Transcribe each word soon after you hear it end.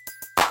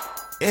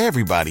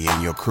Everybody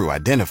in your crew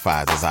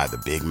identifies as either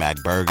Big Mac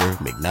Burger,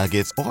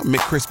 McNuggets, or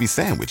McCrispy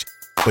Sandwich.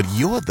 But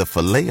you're the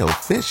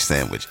Filet-O-Fish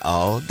Sandwich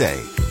all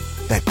day.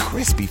 That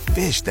crispy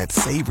fish, that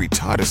savory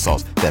tartar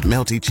sauce, that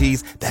melty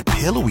cheese, that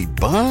pillowy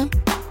bun.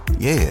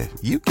 Yeah,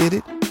 you get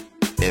it.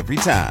 Every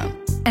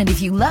time. And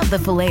if you love the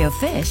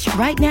Filet-O-Fish,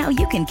 right now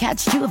you can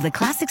catch two of the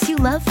classics you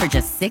love for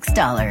just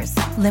 $6.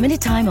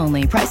 Limited time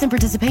only. Price and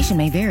participation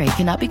may vary.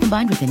 Cannot be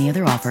combined with any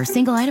other offer.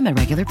 Single item at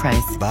regular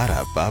price.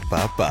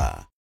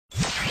 Ba-da-ba-ba-ba.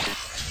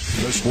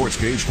 The Sports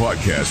Cage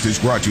podcast is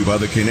brought to you by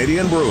the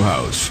Canadian Brew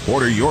House.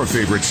 Order your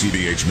favorite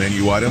CBH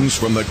menu items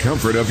from the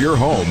comfort of your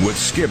home with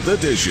Skip the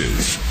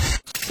Dishes.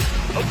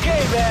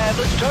 Okay, man,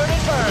 let's turn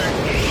and burn.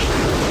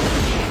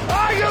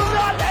 Are you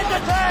not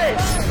entertained?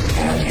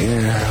 And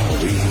here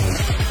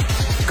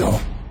we go.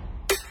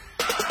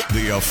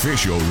 The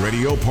official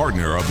radio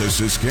partner of the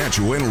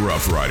Saskatchewan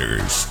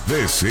Roughriders.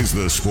 This is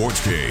the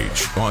Sports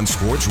Cage on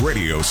Sports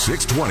Radio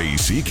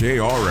 620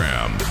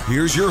 CKRM.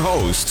 Here's your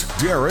host,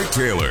 Derek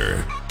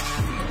Taylor.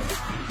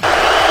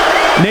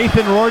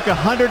 Nathan Rourke,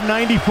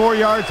 194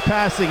 yards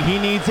passing. He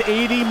needs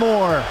 80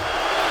 more.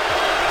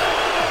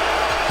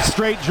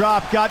 Straight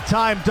drop, got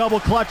time,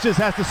 double clutches,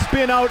 has to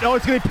spin out. Oh,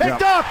 it's going to be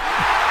picked up.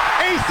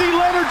 AC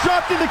Leonard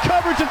dropped into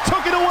coverage and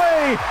took it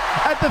away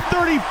at the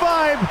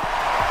 35.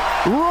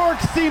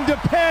 Rourke seemed to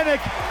panic,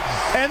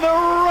 and the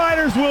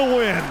Riders will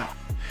win.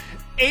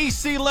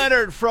 AC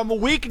Leonard from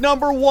week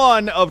number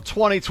 1 of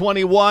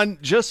 2021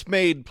 just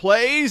made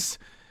plays.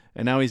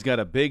 And now he's got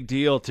a big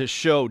deal to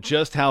show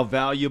just how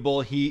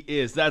valuable he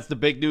is. That's the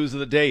big news of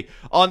the day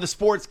on the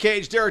Sports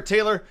Cage. Derek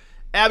Taylor,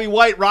 Abby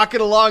White rocking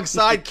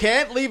alongside.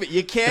 Can't leave it.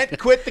 You can't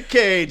quit the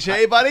cage.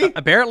 Hey, buddy?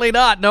 Apparently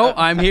not. No,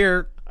 I'm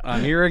here.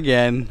 I'm here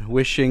again,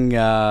 wishing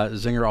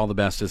Zinger all the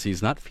best as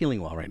he's not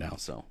feeling well right now.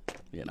 So,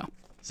 you know.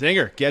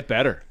 Zinger, get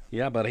better.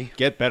 Yeah, buddy.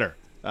 Get better.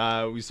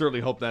 We certainly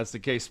hope that's the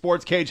case.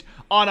 Sports Cage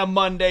on a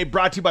Monday,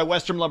 brought to you by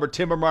Western Lumber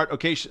Timber Mart,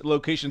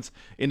 locations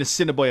in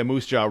Assiniboia,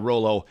 Moose Jaw,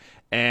 Rollo,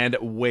 and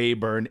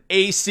Weyburn.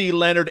 AC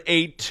Leonard,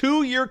 a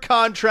 2-year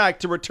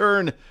contract to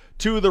return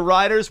to the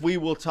Riders. We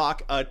will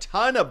talk a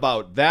ton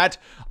about that.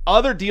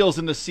 Other deals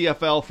in the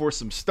CFL for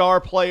some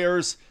star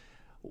players.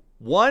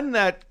 One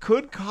that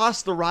could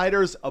cost the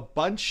Riders a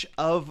bunch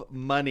of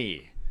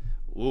money.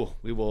 Ooh,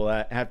 we will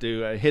have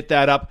to hit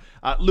that up.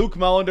 Luke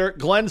Mullender,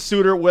 Glenn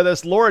Suter with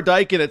us, Laura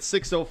Dykin at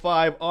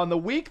 6:05 on the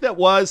week that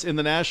was in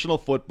the National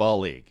Football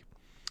League.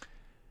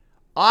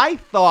 I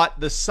thought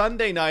the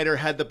Sunday Nighter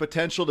had the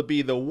potential to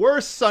be the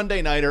worst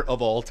Sunday Nighter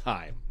of all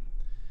time.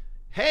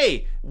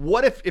 Hey,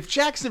 what if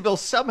Jacksonville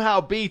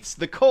somehow beats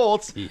the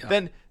Colts,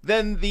 then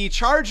the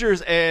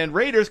Chargers and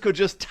Raiders could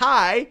just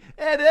tie,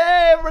 and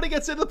everybody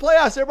gets into the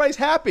playoffs. Everybody's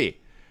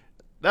happy.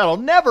 That'll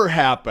never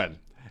happen.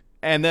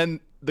 And then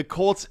the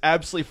Colts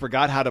absolutely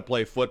forgot how to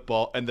play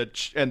football, and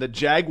the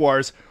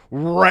Jaguars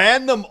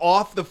ran them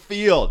off the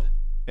field,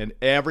 and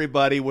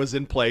everybody was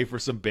in play for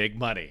some big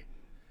money.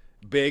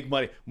 Big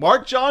money.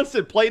 Mark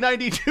Johnson, Play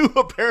 92,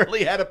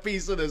 apparently had a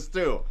piece of this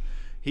too.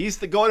 He's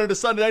going into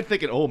Sunday night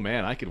thinking, oh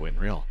man, I could win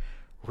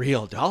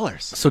real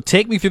dollars. So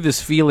take me through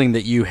this feeling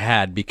that you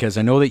had, because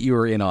I know that you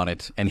were in on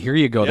it, and here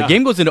you go. Yeah. The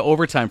game goes into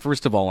overtime,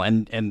 first of all,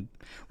 and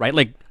right,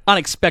 like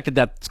unexpected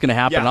that's going to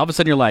happen. Yeah. And all of a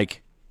sudden you're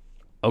like,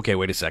 okay,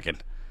 wait a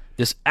second.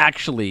 This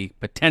actually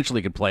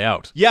potentially could play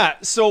out. Yeah,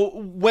 so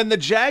when the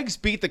Jags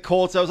beat the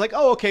Colts, I was like,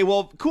 oh, okay,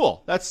 well,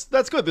 cool. That's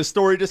good. This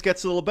story just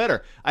gets a little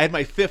better. I had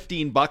my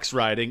 $15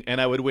 riding,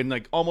 and I would win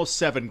like almost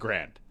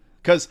 $7,000.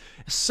 Because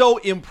so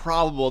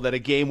improbable that a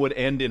game would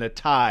end in a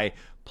tie,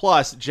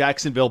 plus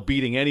Jacksonville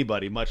beating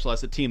anybody, much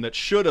less a team that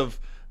should have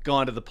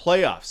gone to the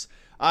playoffs.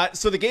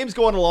 So the game's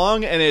going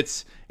along, and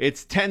it's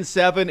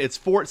 10-7, it's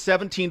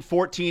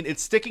 17-14.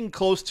 It's sticking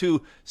close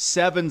to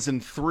 7s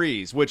and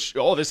 3s, which,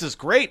 this is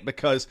great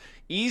because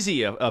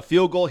easy, a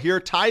field goal here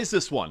ties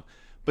this one.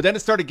 But then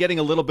it started getting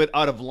a little bit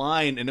out of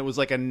line, and it was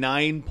like a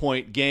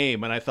 9-point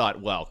game, and I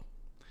thought, well,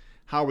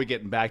 how are we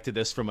getting back to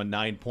this from a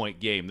 9-point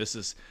game? This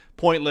is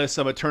pointless.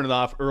 I'm going to turn it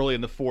off early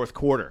in the fourth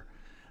quarter.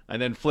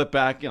 And then flip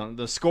back on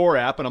the score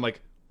app, and I'm like,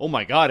 oh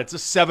my God, it's a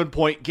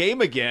 7-point game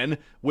again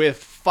with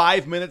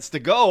 5 minutes to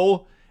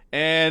go.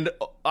 And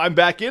I'm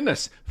back in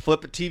this. Flip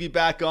the TV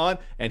back on,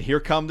 and here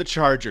come the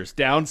Chargers,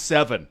 down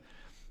 7.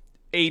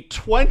 A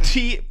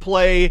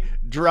 20-play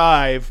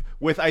drive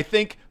with, I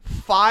think,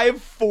 5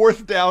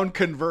 fourth-down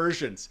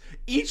conversions.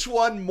 Each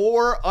one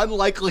more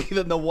unlikely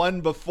than the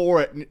one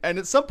before it. And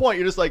at some point,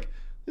 you're just like,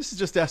 this is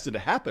just destined to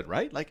happen,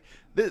 right? Like,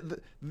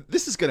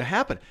 this is going to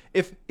happen.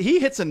 If he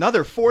hits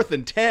another 4th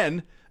and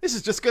 10, this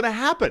is just going to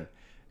happen.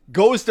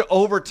 Goes to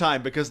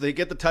overtime because they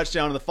get the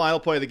touchdown in the final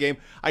play of the game.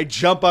 I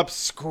jump up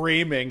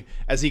screaming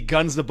as he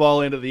guns the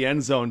ball into the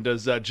end zone,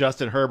 does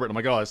Justin Herbert. I'm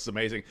like, oh, this is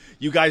amazing.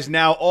 You guys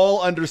now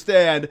all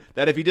understand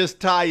that if you just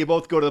tie, you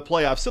both go to the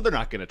playoffs, so they're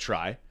not going to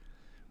try.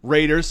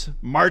 Raiders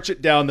march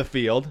it down the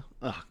field.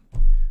 Ugh,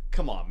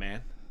 come on,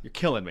 man. You're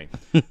killing me.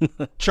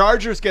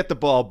 Chargers get the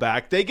ball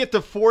back. They get to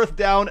 4th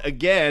down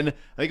again.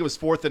 I think it was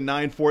 4th and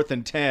 9, 4th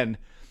and 10.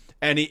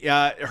 And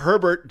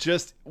Herbert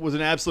just was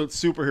an absolute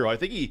superhero. I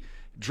think he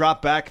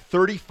drop back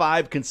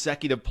 35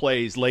 consecutive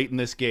plays late in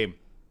this game.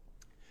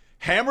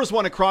 Hammers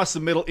one across the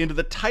middle into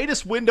the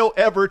tightest window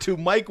ever to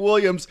Mike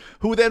Williams,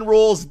 who then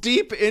rolls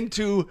deep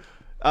into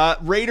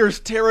Raiders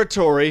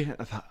territory.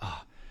 I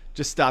thought,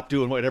 just stop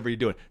doing whatever you're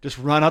doing. Just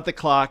run out the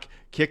clock,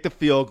 kick the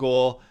field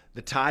goal.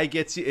 The tie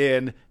gets you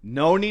in.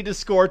 No need to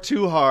score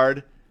too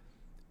hard.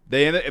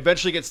 They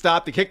eventually get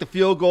stopped. They kick the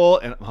field goal,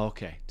 and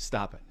okay,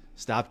 stop it.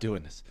 Stop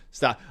doing this.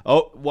 Stop.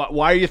 Oh,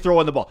 why are you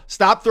throwing the ball?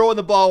 Stop throwing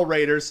the ball,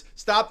 Raiders.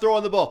 Stop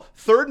throwing the ball.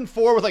 3rd and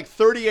 4 with like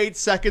 38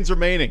 seconds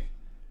remaining.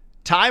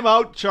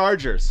 Timeout,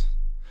 Chargers.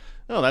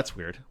 Oh, that's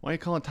weird. Why are you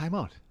calling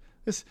timeout?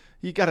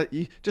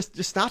 You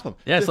just stop them.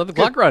 Yeah, just let the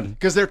clock run.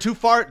 Because they're too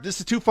far. This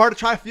is too far to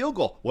try a field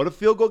goal. What if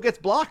field goal gets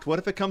blocked? What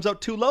if it comes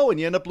out too low and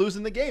you end up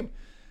losing the game?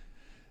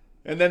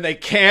 And then they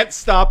can't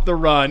stop the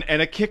run,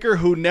 and a kicker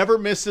who never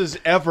misses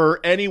ever,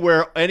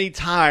 anywhere,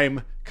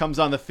 anytime, comes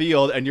on the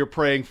field, and you're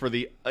praying for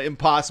the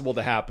impossible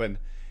to happen.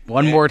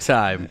 One more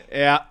time.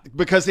 Yeah,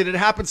 because it had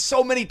happened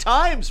so many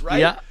times, right?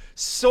 Yeah.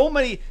 So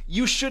many.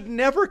 You should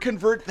never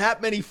convert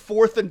that many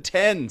 4th and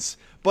 10s.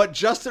 But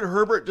Justin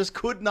Herbert just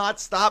could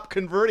not stop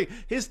converting.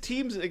 His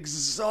team's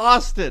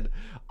exhausted.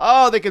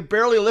 Oh, they could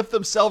barely lift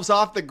themselves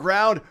off the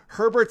ground.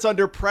 Herbert's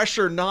under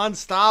pressure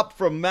nonstop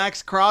from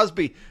Max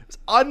Crosby. It's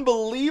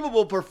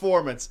unbelievable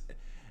performance.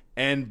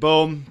 And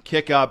boom,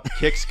 kick up,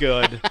 kicks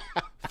good.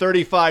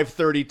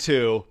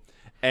 35-32.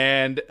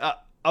 And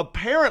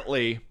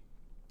apparently,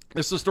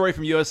 this is a story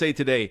from USA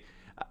Today.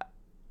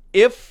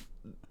 If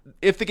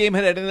the game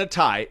had ended in a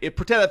tie,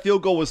 pretend that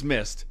field goal was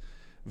missed,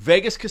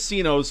 Vegas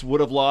casinos would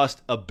have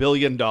lost $1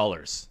 billion.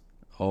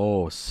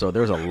 Oh, so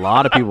there's a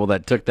lot of people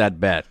that took that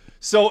bet.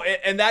 So,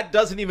 and that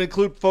doesn't even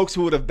include folks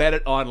who would have bet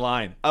it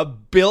online. $1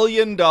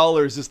 billion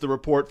is the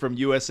report from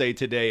USA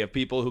Today of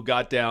people who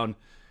got down,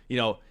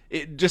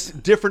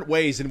 just different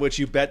ways in which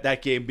you bet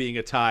that game being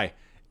a tie.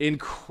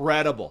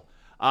 Incredible.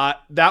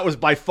 That was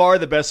by far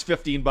the best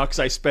 $15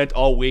 I spent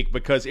all week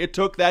because it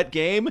took that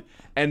game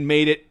and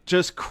made it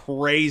just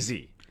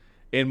crazy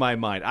in my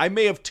mind. I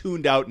may have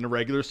tuned out in a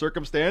regular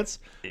circumstance,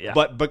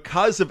 but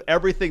because of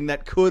everything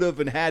that could have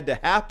and had to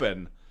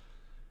happen,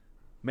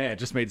 man, it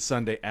just made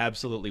Sunday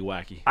absolutely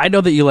wacky. I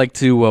know that you like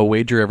to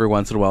wager every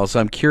once in a while,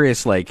 so I'm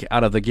curious, like,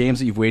 out of the games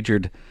that you've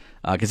wagered,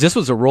 because this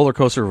was a roller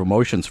coaster of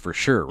emotions for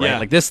sure, right? Yeah.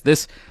 Like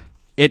this,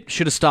 it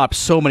should have stopped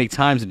so many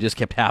times and just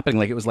kept happening.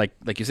 Like it was like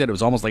you said, it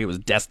was almost like it was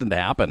destined to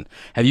happen.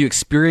 Have you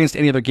experienced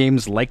any other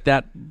games like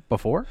that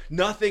before?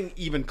 Nothing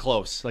even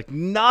close. Like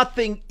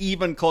nothing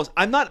even close.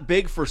 I'm not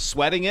big for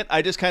sweating it.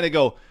 I just kind of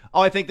go,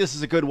 I think this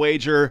is a good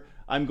wager.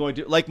 I'm going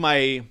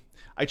to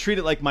I treat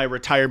it like my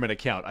retirement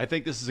account. I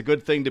think this is a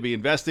good thing to be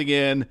investing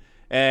in.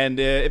 And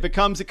if it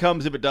comes, it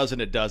comes. If it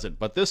doesn't, it doesn't.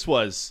 But this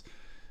was,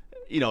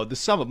 the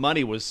sum of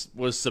money was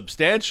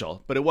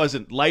substantial, but it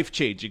wasn't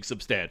life-changing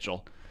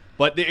substantial.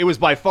 But it was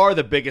by far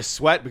the biggest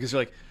sweat because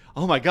you're like,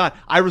 oh my God,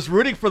 I was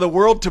rooting for the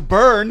world to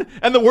burn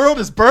and the world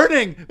is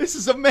burning. This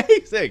is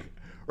amazing,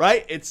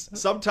 right? It's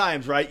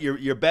sometimes, right,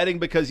 you're betting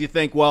because you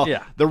think,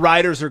 the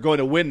Riders are going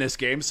to win this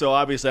game, so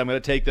obviously I'm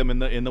going to take them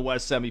in the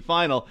West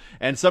semifinal.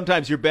 And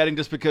sometimes you're betting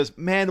just because,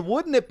 man,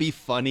 wouldn't it be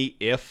funny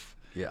if?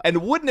 Yeah.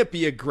 And wouldn't it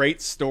be a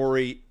great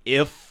story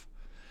if?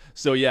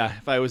 So yeah,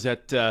 if I was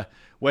at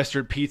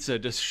Western Pizza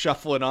just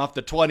shuffling off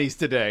the 20s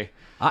today.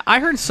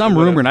 I heard some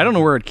rumor, and I don't know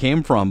where it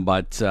came from,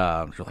 but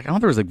I don't know,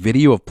 there was a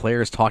video of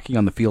players talking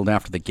on the field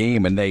after the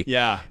game, and they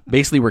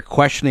basically were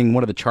questioning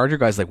one of the Charger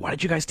guys, like, why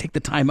did you guys take the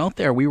time out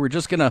there? We were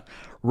just going to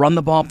run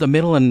the ball up the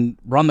middle and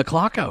run the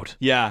clock out.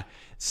 Yeah.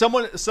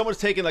 Someone's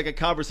taking like a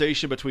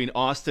conversation between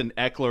Austin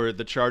Eckler,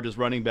 the Chargers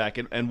running back,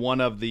 and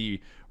one of the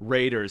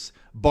Raiders.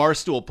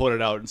 Barstool put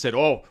it out and said,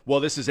 oh,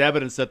 well, this is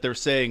evidence that they're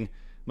saying,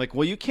 like,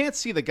 well, you can't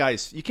see the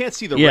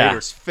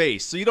Raiders'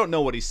 face, so you don't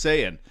know what he's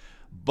saying.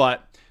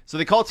 But so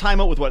they call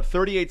timeout with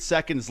 38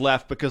 seconds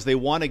left because they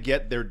want to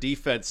get their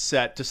defense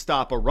set to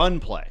stop a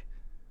run play.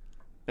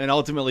 And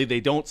ultimately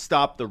they don't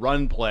stop the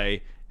run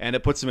play, and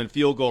it puts them in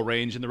field goal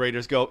range, and the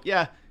Raiders go,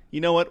 yeah,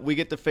 you know what? We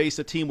get to face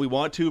a team we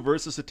want to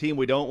versus a team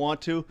we don't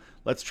want to.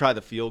 Let's try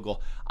the field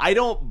goal. I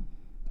don't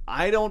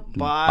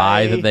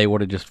buy that they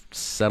would have just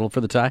settled for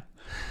the tie.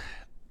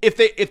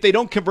 If they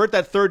don't convert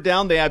that third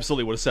down, they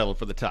absolutely would have settled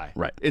for the tie.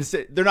 Right.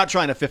 They're not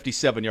trying a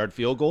 57-yard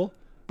field goal,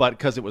 but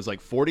because it was like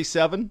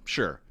 47,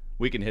 sure,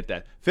 we can hit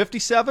that.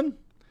 57,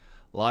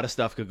 a lot of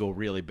stuff could go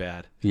really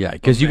bad. Yeah,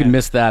 because you can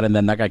miss that, and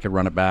then that guy could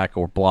run it back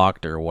or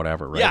blocked or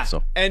whatever, right? Yeah,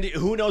 so. And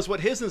who knows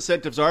what his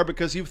incentives are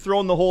because you've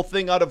thrown the whole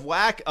thing out of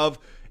whack of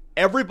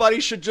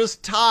everybody should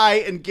just tie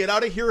and get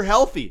out of here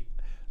healthy.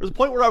 There's a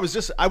point where I was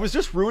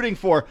just rooting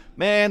for,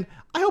 man,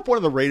 I hope one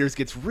of the Raiders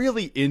gets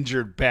really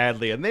injured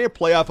badly and their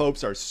playoff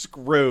hopes are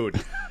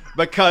screwed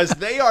because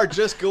they are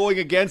just going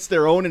against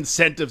their own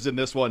incentives in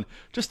this one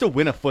just to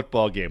win a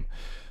football game.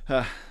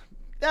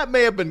 That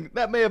may have been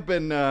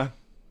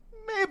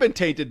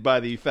tainted by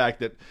the fact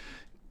that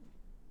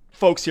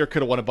folks here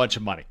could have won a bunch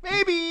of money.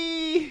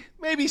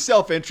 Maybe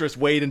self-interest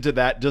weighed into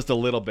that just a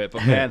little bit.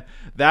 But, man,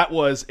 that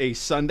was a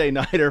Sunday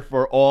nighter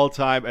for all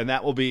time, and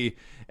that will be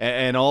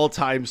an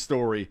all-time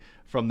story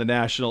from the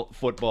National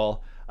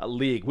Football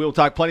League. We'll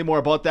talk plenty more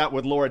about that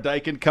with Laura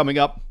Dykin coming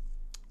up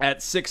at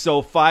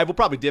 6:05. We'll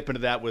probably dip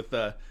into that with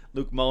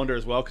Luke Mullender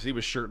as well, because he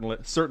was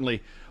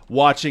certainly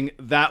watching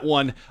that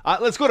one.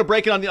 Let's go to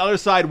break it. On the other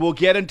side, we'll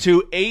get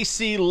into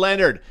AC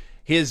Leonard,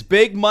 his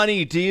big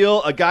money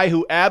deal, a guy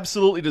who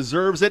absolutely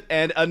deserves it,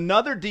 and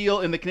another deal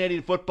in the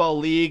Canadian Football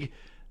League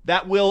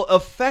that will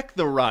affect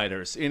the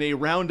Riders in a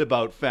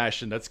roundabout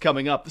fashion. That's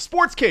coming up. The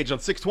Sports Cage on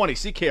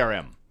 620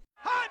 CKRM.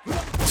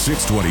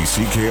 620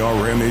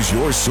 CKRM is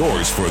your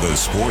source for the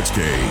Sports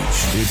Cage.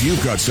 If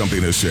you've got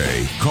something to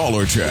say, call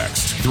or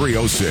text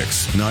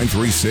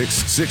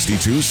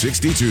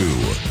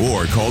 306-936-6262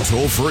 or call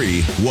toll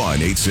free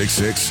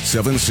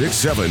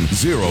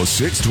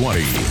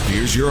 1-866-767-0620.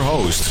 Here's your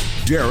host,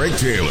 Derek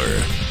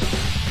Taylor.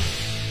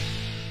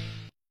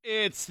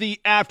 It's the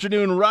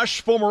afternoon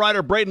rush. Former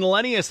Rider Braden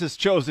Lenius has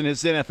chosen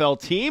his NFL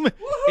team.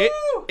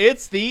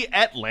 It's the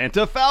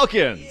Atlanta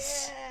Falcons.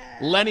 Yeah.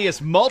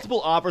 Lenius, multiple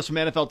offers from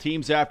NFL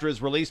teams after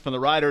his release from the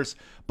Riders.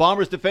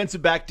 Bombers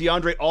defensive back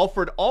DeAndre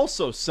Alford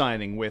also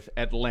signing with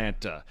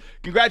Atlanta.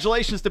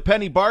 Congratulations to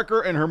Penny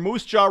Barker and her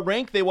Moose Jaw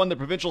rank. They won the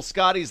Provincial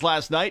Scotties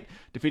last night,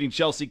 defeating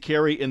Chelsea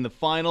Carey in the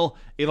final.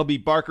 It'll be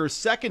Barker's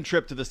second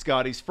trip to the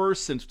Scotties,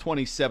 first since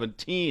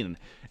 2017.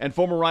 And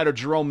former Rider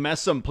Jerome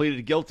Messam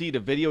pleaded guilty to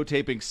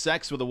videotaping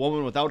sex with a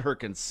woman without her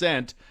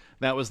consent.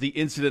 That was the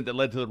incident that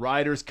led to the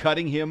Riders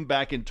cutting him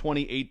back in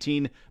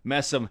 2018.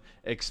 Messam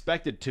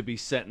expected to be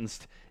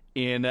sentenced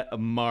in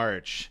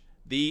March.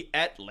 The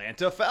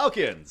Atlanta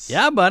Falcons.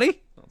 Yeah, buddy.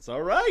 That's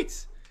all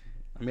right.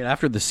 I mean,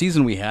 after the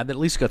season we had, at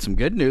least got some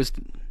good news.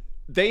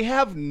 They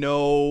have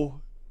no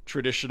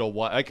traditional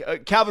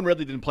wide. Calvin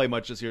Ridley didn't play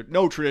much this year.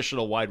 No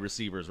traditional wide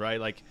receivers, right?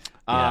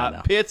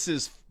 No. Pitts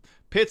is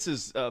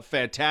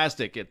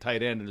fantastic at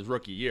tight end in his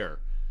rookie year.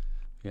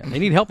 Yeah, they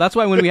need help. That's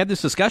why when we had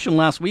this discussion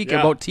last week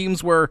about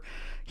teams where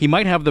he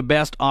might have the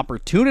best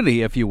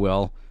opportunity, if you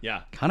will,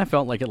 kind of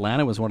felt like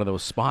Atlanta was one of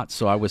those spots.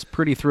 So I was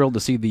pretty thrilled to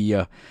see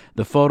the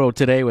photo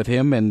today with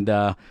him and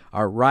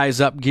our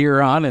Rise Up gear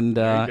on and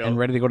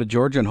ready to go to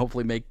Georgia and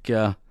hopefully make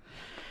turn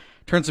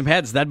some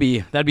heads. That'd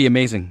be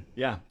amazing.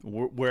 Yeah,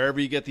 wherever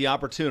you get the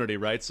opportunity,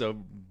 right? So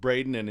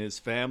Braden and his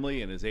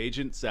family and his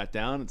agent sat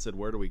down and said,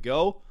 "Where do we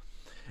go?"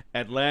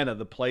 Atlanta,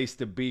 the place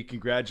to be.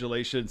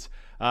 Congratulations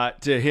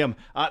to him.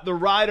 The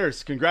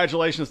Riders,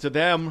 congratulations to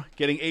them,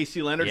 getting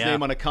AC Leonard's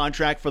name on a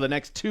contract for the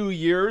next 2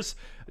 years.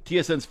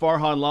 TSN's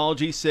Farhan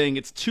Lalji saying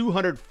it's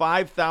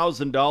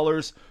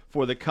 $205,000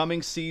 for the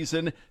coming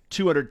season,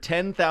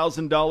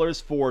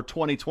 $210,000 for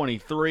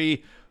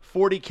 2023,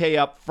 $40K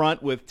up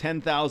front with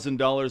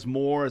 $10,000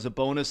 more as a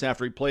bonus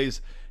after he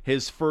plays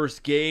his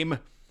first game.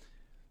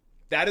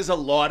 That is a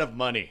lot of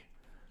money.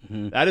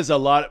 Mm-hmm. That is a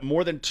lot.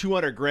 More than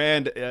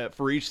 $200,000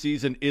 for each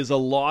season is a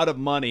lot of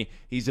money.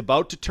 He's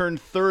about to turn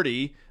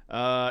 30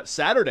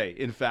 Saturday.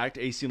 In fact,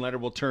 AC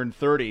Leonard will turn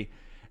 30,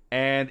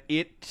 and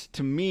it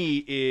to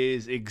me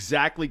is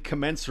exactly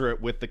commensurate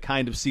with the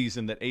kind of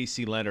season that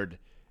AC Leonard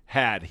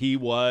had. He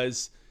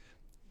was,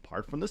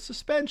 apart from the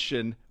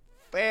suspension,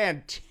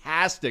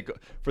 fantastic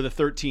for the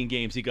 13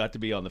 games he got to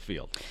be on the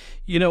field.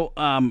 You know,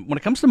 when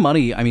it comes to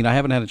money, I mean, I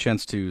haven't had a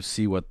chance to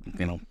see what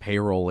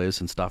payroll is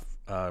and stuff.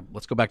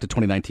 Let's go back to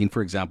 2019,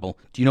 for example.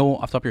 Do you know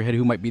off the top of your head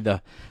who might be the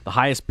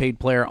highest paid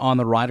player on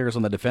the Riders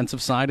on the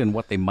defensive side and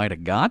what they might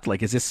have got?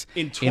 Like, is this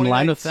in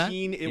line with that?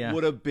 In 2019, it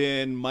would have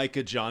been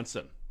Micah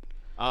Johnson.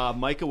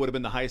 Micah would have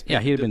been the highest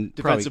paid he'd been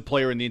defensive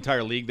player in the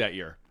entire league that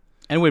year.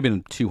 And it would have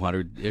been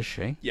 200-ish,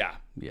 eh? Yeah.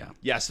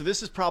 So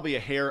this is probably a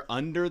hair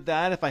under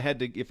that, if I had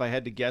to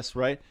guess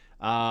right.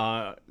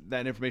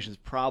 That information is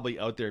probably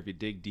out there if you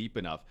dig deep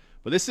enough.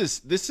 But this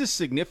is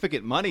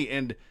significant money,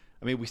 and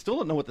I mean, we still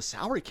don't know what the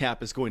salary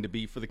cap is going to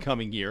be for the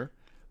coming year,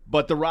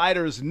 but the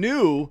Riders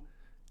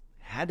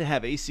had to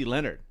have AC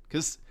Leonard,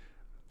 because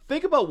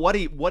think about what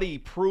he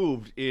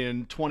proved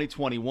in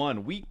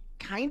 2021. We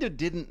kind of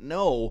didn't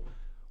know.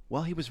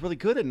 Well, he was really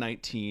good in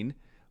 19,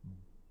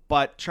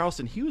 but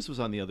Charleston Hughes was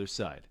on the other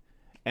side.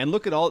 And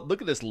look at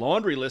this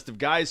laundry list of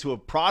guys who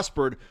have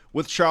prospered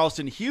with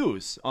Charleston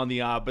Hughes on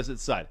the opposite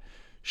side.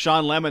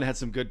 Sean Lemon had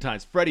some good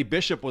times. Freddie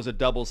Bishop was a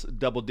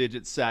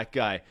double-digit sack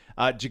guy.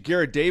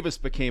 Jagera Davis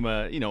became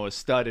a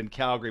stud in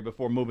Calgary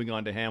before moving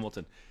on to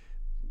Hamilton.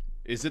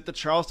 Is it the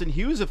Charleston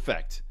Hughes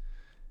effect?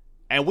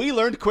 And we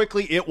learned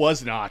quickly it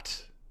was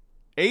not.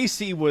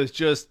 AC was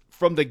just,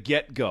 from the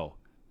get-go,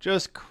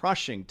 just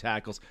crushing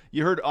tackles.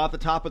 You heard off the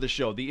top of the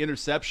show the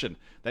interception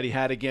that he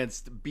had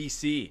against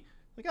BC.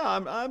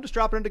 I'm just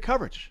dropping into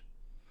coverage.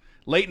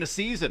 Late in the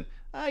season,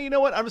 you know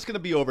what? I'm just going to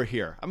be over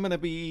here. I'm going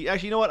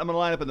to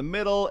line up in the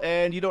middle,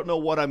 and you don't know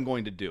what I'm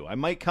going to do. I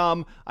might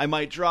come, I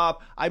might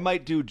drop, I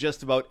might do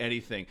just about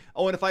anything.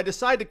 Oh, and if I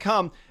decide to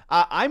come,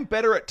 I'm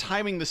better at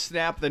timing the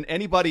snap than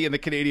anybody in the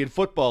Canadian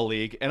Football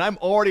League, and I'm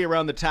already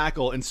around the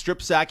tackle and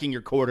strip sacking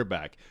your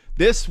quarterback.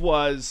 This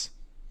was,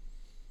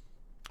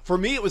 for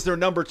me, it was their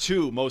number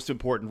 2 most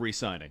important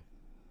re-signing.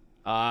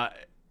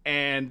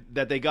 And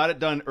that they got it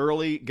done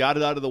early, got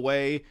it out of the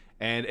way,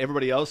 and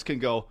everybody else can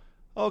go,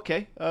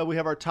 okay, we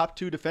have our top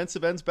 2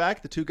 defensive ends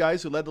back, the 2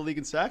 guys who led the league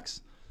in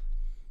sacks.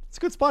 It's a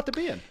good spot to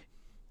be in.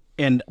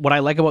 And what I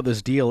like about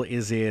this deal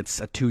is it's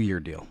a 2-year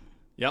deal.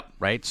 Yep.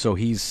 Right? So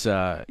he's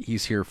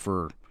here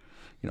for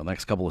the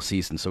next couple of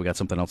seasons, so we got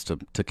something else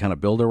to kind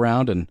of build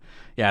around. And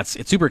yeah,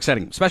 it's super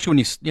exciting, especially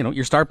when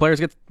your star players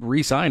get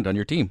re-signed on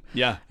your team.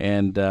 Yeah.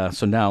 And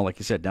so now, like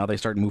you said, now they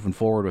start moving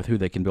forward with who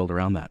they can build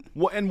around that.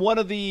 Well, and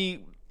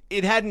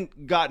it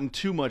hadn't gotten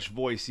too much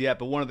voice yet,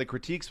 but one of the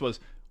critiques was,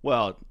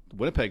 well,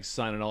 Winnipeg's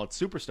signing all its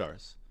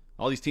superstars.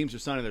 All these teams are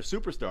signing their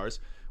superstars.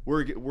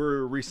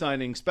 We're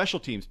re-signing special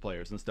teams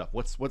players and stuff.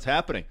 What's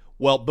happening?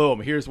 Well,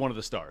 boom, here's one of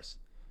the stars.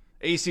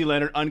 AC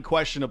Leonard,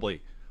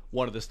 unquestionably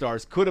one of the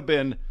stars.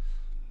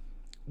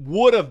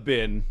 Would have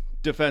been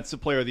Defensive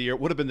Player of the Year.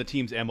 Would have been the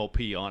team's MOP,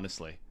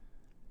 honestly,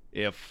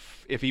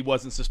 if he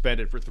wasn't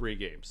suspended for 3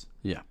 games.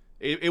 Yeah.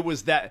 It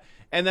was that,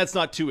 and that's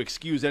not to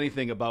excuse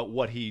anything about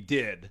what he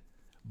did,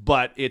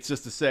 but it's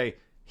just to say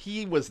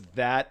he was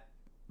that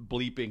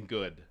bleeping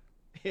good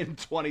in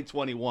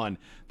 2021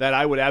 that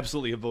I would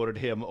absolutely have voted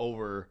him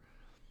over.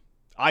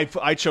 I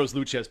chose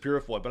Luchez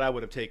Purifoy, but I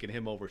would have taken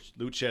him over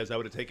Luchez. I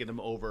would have taken him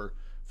over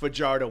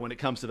Fajardo when it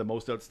comes to the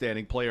most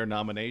outstanding player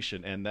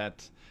nomination, and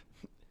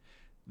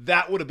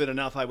that would have been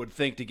enough, I would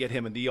think, to get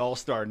him in the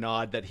all-star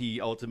nod that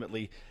he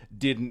ultimately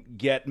didn't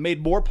get.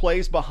 Made more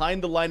plays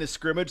behind the line of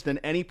scrimmage than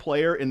any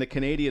player in the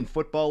Canadian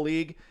Football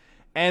League.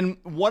 And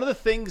one of the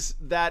things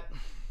that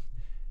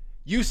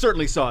you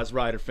certainly saw as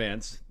Rider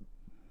fans,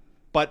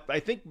 but I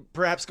think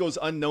perhaps goes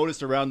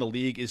unnoticed around the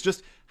league, is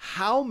just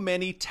how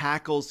many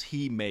tackles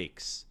he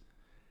makes.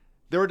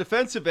 There are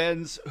defensive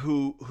ends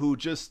who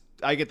just,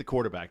 I get the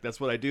quarterback. That's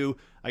what I do.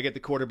 I get the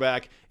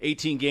quarterback.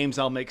 18 games,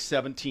 I'll make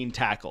 17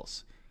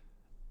 tackles.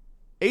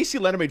 AC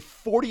Leonard made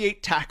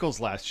 48 tackles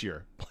last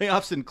year,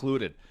 playoffs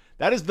included.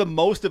 That is the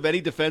most of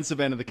any defensive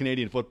end in the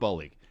Canadian Football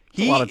League.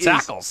 A lot of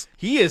tackles.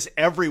 He is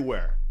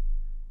everywhere.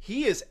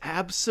 He is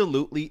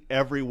absolutely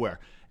everywhere.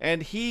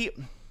 And I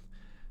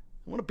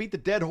want to beat the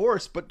dead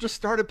horse, but just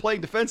started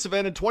playing defensive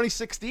end in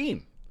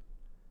 2016.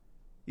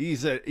 He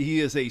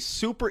is a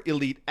super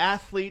elite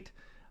athlete.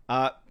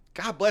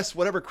 God bless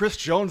whatever Chris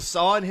Jones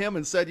saw in him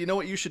and said, you know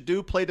what you should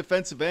do? Play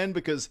defensive end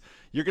because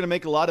you're going to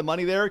make a lot of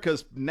money there,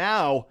 because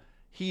now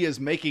he is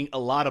making a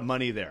lot of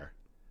money there.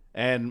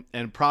 And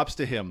props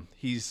to him.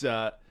 He's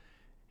not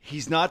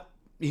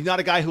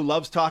a guy who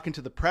loves talking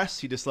to the press.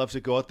 He just loves to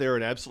go out there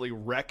and absolutely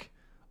wreck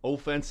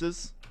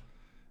offenses.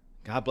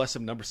 God bless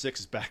him. Number 6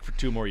 is back for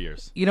 2 more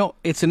years.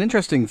 It's an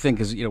interesting thing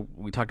because,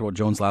 we talked about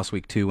Jones last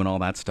week too and all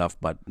that stuff,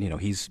 but,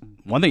 he's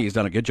one thing he's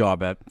done a good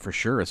job at for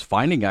sure is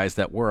finding guys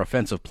that were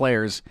offensive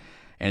players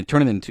and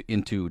turning them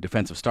into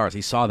defensive stars.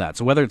 He saw that.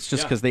 So whether it's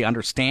just because they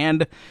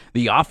understand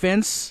the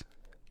offense,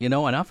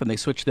 enough and they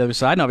switch to the other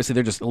side, and obviously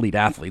they're just elite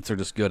athletes. They're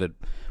just good at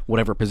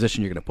whatever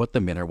position you're going to put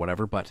them in or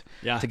whatever, but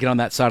to get on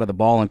that side of the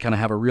ball and kind of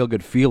have a real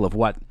good feel of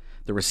what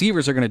the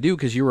receivers are going to do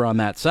because you were on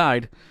that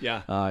side,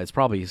 it's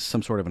probably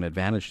some sort of an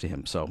advantage to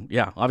him. So,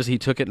 obviously he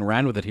took it and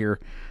ran with it here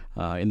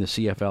in the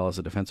CFL as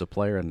a defensive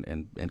player,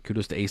 and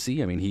kudos to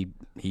AC. I mean,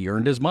 he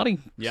earned his money.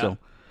 Yeah. So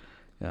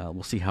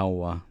we'll see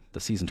how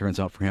the season turns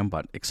out for him,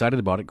 but excited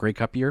about it. Grey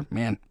Cup year,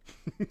 man.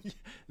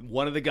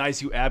 One of the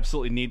guys you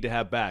absolutely need to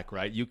have back,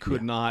 right? You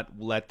could not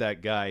let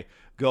that guy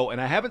go. And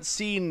I haven't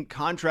seen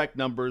contract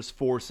numbers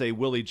for, say,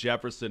 Willie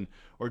Jefferson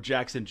or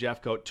Jackson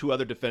Jeffcoat, 2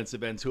 other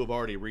defensive ends who have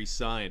already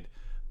re-signed.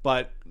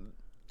 But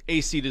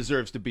AC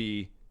deserves to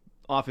be,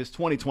 off his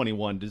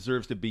 2021,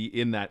 deserves to be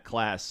in that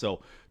class.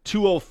 So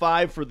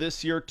 $205 for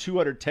this year,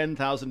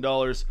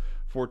 $210,000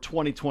 for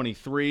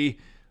 2023.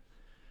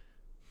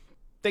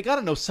 They got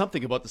to know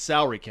something about the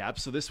salary cap,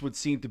 so this would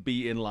seem to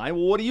be in line.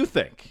 Well, what do you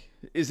think?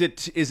 Is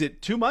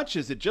it too much?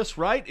 Is it just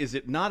right? Is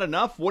it not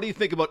enough? What do you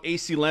think about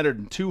AC Leonard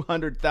and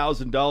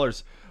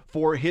 $200,000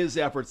 for his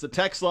efforts? The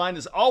text line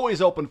is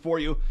always open for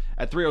you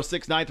at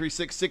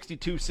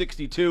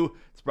 306-936-6262.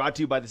 It's brought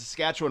to you by the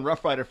Saskatchewan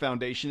Roughrider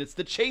Foundation. It's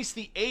the Chase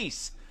the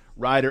Ace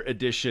Rider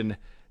Edition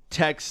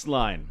text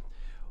line.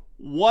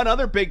 One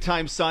other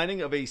big-time signing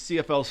of a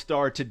CFL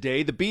star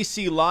today, the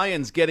BC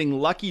Lions getting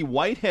Lucky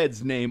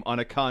Whitehead's name on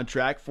a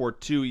contract for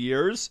 2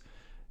 years.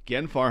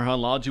 Again, Farhan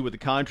Lalji with the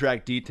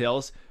contract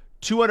details.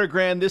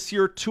 $200,000 this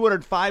year,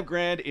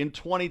 $205,000 in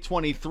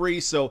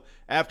 2023. So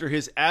after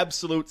his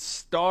absolute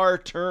star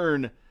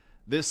turn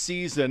this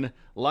season,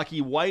 Lucky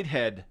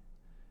Whitehead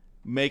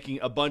making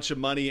a bunch of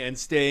money and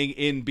staying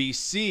in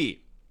BC.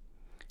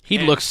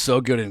 He'd look so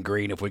good in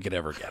green if we could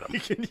ever get him.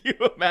 Can you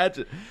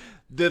imagine?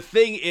 The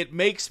thing it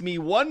makes me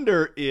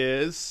wonder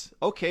is,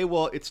 okay,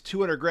 well, it's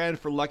 $200,000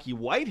 for Lucky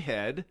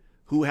Whitehead,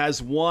 who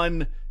has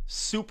one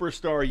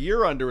superstar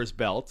year under his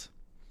belt.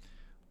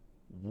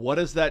 What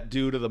does that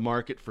do to the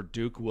market for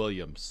Duke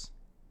Williams?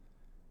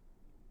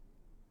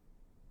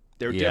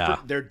 They're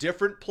different. They're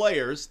different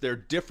players. They're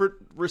different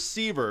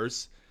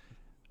receivers.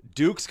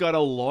 Duke's got a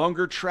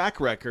longer track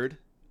record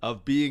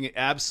of being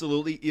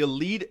absolutely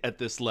elite at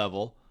this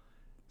level.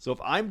 So if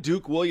I'm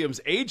Duke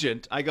Williams'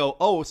 agent, I go,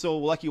 oh, so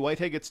Lucky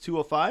Whitehead gets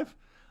 205?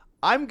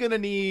 I'm going to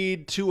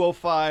need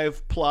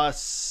 205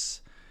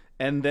 plus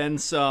and then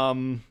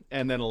some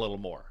and then a little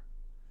more.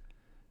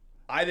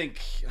 I think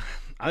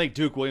I think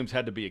Duke Williams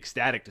had to be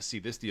ecstatic to see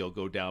this deal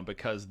go down,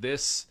 because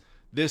this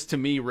to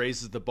me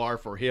raises the bar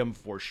for him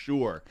for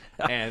sure.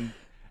 And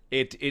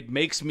it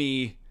makes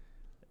me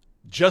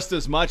just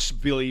as much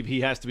believe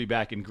he has to be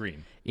back in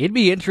green. It'd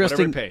be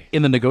interesting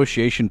in the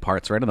negotiation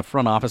parts, right? In the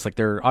front office, like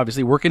they're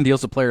obviously working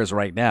deals with players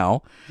right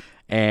now,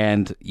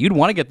 and you'd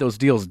want to get those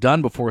deals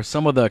done before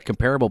some of the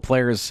comparable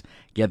players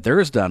get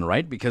theirs done,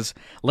 right? Because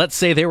let's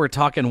say they were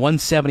talking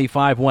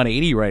 175,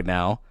 180 right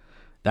now.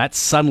 That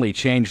suddenly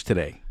changed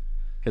today.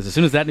 Because as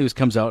soon as that news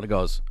comes out, it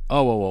goes,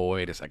 oh, whoa,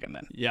 wait a second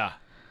then. Yeah.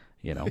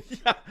 You know?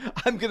 Yeah,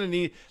 I'm going to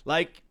need,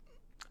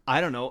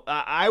 I don't know.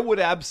 I would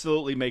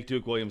absolutely make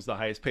Duke Williams the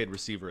highest paid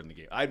receiver in the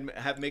game.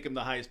 I'd make him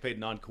the highest paid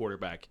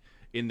non-quarterback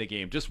in the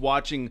game. Just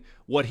watching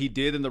what he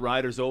did in the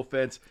Riders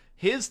offense.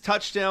 His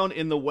touchdown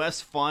in the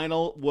West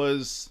Final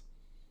was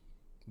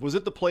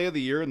it the play of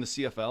the year in the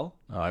CFL?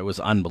 It was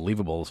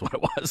unbelievable is what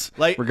it was.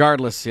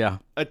 Regardless, yeah.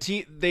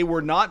 They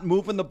were not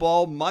moving the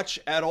ball much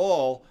at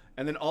all,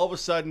 and then all of a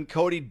sudden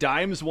Cody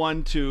dimes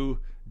one to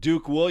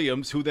Duke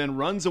Williams, who then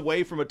runs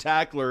away from a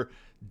tackler,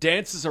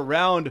 dances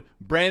around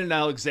Brandon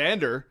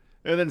Alexander,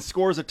 and then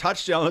scores a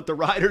touchdown that the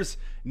Riders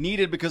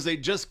needed because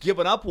they'd just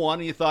given up one,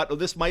 and you thought, oh,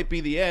 this might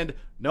be the end.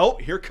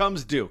 Nope, here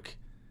comes Duke.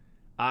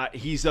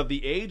 He's of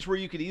the age where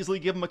you could easily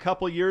give him a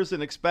couple years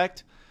and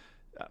expect,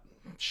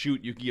 you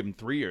could give him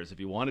 3 years if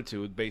you wanted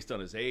to, based on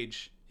his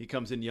age. He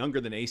comes in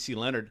younger than AC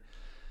Leonard.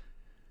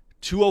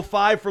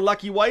 205 for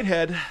Lucky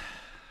Whitehead.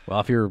 Well,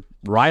 if you're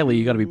Riley,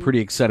 you got to be pretty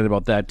excited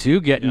about that too,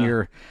 getting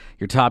your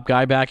top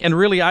guy back. And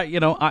really,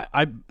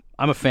 I'm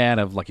a fan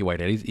of Lucky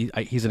Whitehead.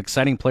 He's an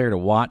exciting player to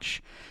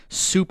watch.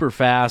 Super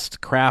fast,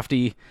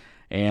 crafty,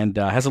 and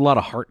has a lot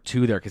of heart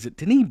too there. Because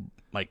didn't he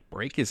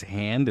break his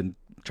hand and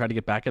try to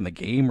get back in the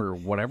game or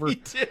whatever? He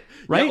did,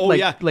 right?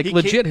 Yeah,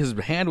 legit, his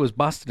hand was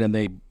busted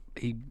and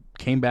he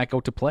came back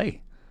out to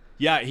play.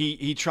 Yeah,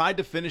 he tried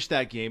to finish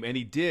that game and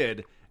he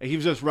did. He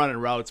was just running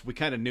routes. We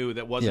kind of knew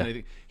that wasn't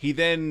anything. He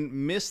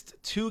then missed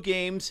 2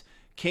 games,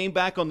 came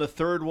back on the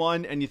third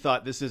one, and you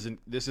thought this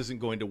isn't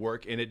going to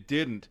work, and it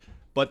didn't.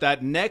 But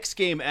that next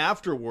game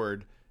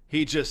afterward,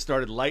 he just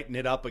started lighting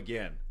it up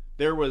again.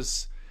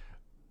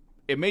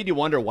 It made you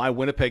wonder why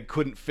Winnipeg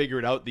couldn't figure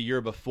it out the year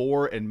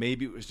before, and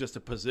maybe it was just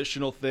a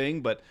positional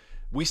thing. But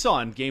we saw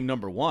in game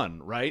number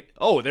 1, right?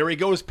 Oh, there he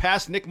goes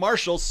past Nick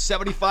Marshall's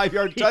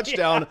 75-yard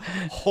touchdown.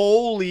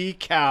 Holy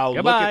cow,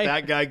 Goodbye. Look at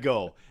that guy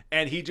go.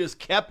 And he just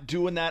kept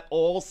doing that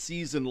all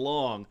season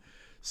long.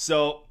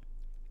 So,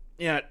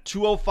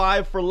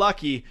 205 for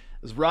Lucky.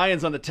 As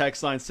Ryan's on the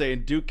text line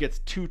saying Duke gets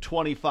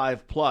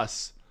 225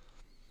 plus.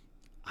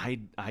 I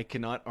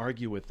cannot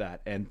argue with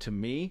that. And to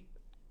me,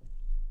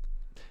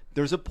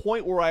 there's a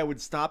point where I would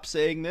stop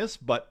saying this,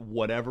 but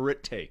whatever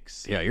it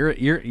takes. Yeah,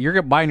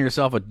 you're buying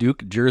yourself a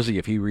Duke jersey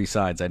if he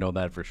re-signs. I know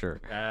that for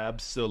sure.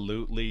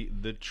 Absolutely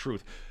the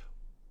truth.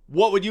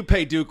 What would you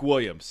pay Duke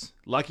Williams?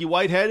 Lucky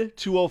Whitehead,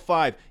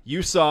 205.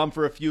 You saw him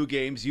for a few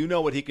games. You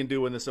know what he can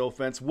do in this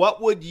offense. What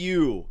would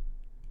you?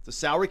 It's a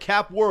salary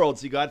cap world,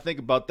 so you got to think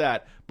about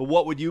that. But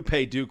what would you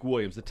pay Duke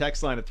Williams? The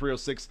text line at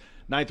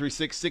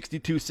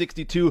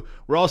 306-936-6262.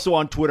 We're also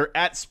on Twitter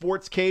at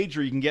SportsCage,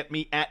 or you can get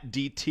me at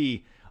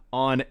DT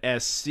on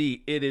SC.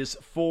 It is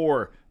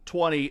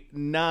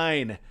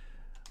 4:29.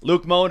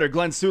 Luke Moen or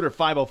Glenn Suter,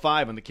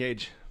 5:05 on the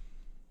Cage.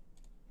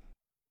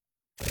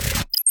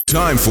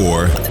 Time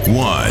for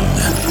one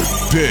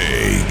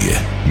big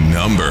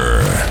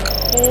number.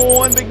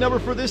 One big number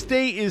for this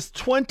day is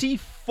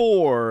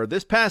 24.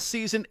 This past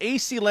season,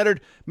 AC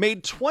Leonard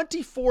made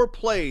 24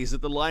 plays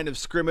at the line of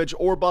scrimmage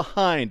or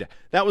behind.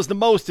 That was the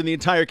most in the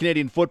entire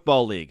Canadian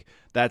Football League.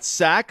 That's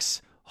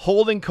sacks,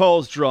 holding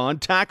calls drawn,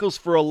 tackles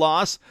for a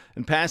loss,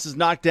 and passes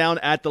knocked down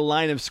at the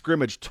line of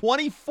scrimmage.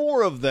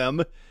 24 of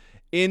them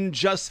in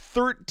just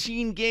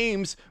 13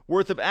 games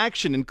worth of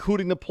action,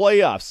 including the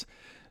playoffs.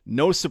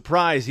 No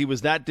surprise he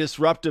was that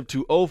disruptive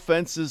to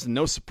offenses.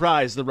 No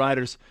surprise the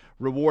Riders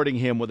rewarding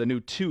him with a new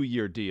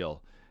 2-year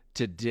deal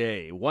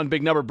today. One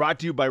big number brought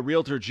to you by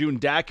Realtor June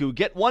Daku.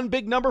 Get one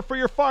big number for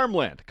your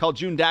farmland. Call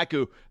June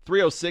Daku,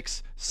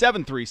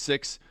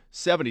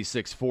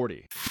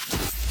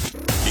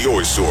 306-736-7640.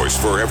 Your source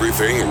for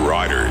everything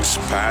Riders,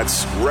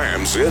 Pats,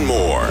 Rams, and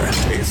more.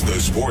 It's the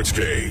Sports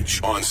Cage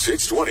on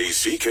 620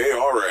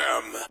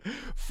 CKRM.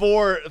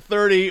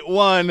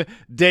 4:31.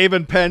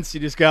 David Pence, you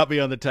just got me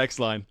on the text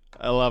line.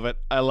 I love it.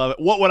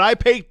 What would I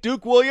pay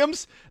Duke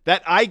Williams?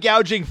 That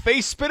eye-gouging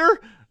face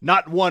spitter?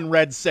 Not 1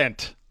 red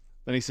cent.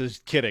 Then he says,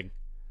 kidding.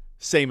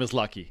 Same as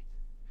Lucky.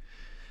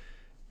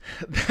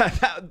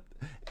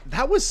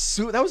 That was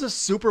a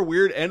super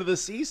weird end of the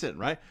season,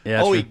 right?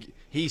 Yeah,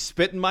 he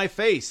spit in my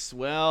face.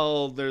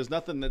 Well, there's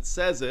nothing that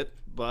says it,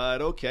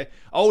 but okay.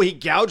 Oh, he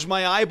gouged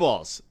my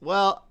eyeballs.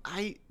 Well,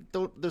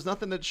 there's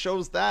nothing that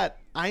shows that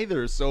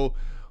either. So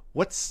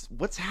what's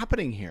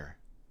happening here?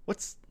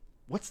 What's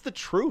the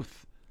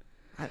truth?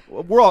 I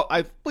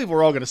believe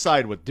we're all going to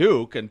side with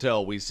Duke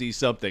until we see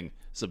something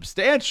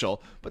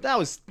substantial, but that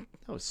was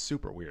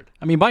super weird.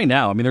 I mean, by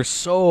now, there's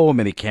so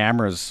many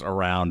cameras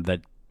around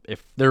that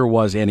if there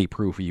was any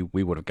proof,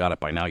 we would have got it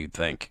by now, you'd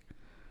think.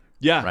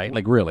 Yeah. Right?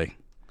 Like, really.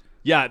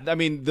 Yeah, I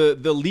mean, the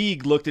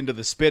league looked into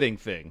the spitting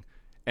thing,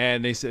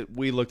 and they said,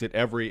 we looked at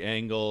every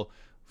angle,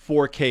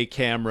 4K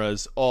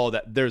cameras, all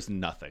that. There's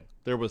nothing.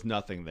 There was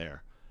nothing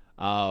there.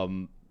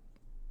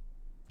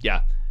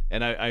 Yeah,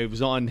 and I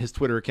was on his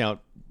Twitter account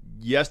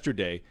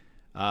yesterday.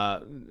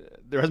 There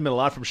hasn't been a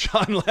lot from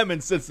Sean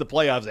Lemon since the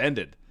playoffs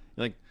ended.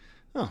 Like,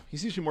 oh,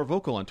 he's usually more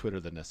vocal on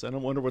Twitter than this. I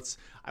wonder what's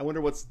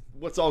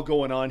all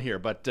going on here.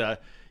 But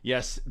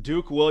yes,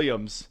 Duke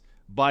Williams,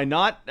 by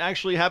not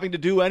actually having to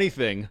do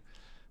anything,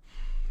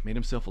 made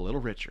himself a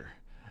little richer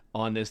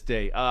on this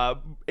day.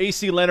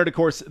 AC Leonard, of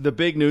course, the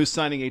big news,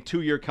 signing a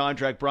 2-year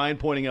contract. Brian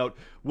pointing out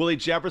Willie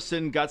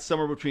Jefferson got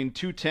somewhere between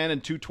 210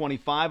 and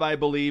 225, I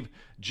believe.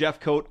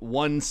 Jeffcoat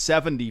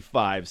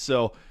 175.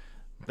 So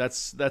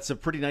that's a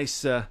pretty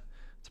nice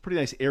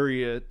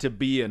area to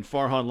be in.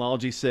 Farhan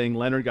Lalji saying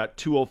Leonard got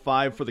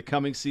 205 for the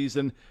coming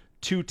season,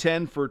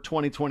 210 for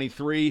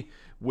 2023,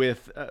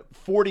 with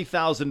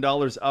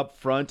 $40,000 up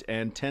front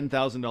and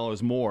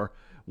 $10,000 more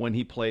when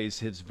he plays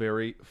his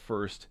very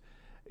first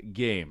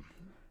game.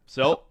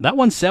 So that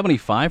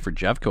 175 for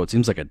Jeffcoat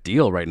seems like a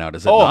deal right now,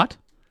 does it not?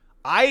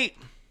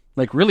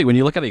 Like, really, when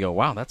you look at it, you go,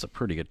 wow, that's a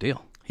pretty good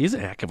deal. He's a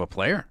heck of a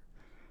player.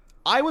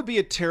 I would be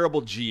a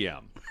terrible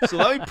GM. So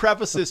let me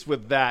preface this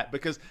with that,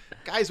 because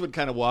guys would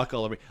kind of walk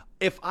all over me.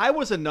 If I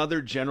was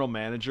another general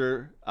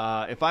manager,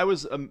 if I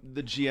was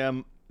the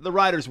GM, the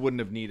Riders wouldn't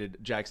have needed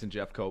Jackson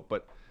Jeffcoat,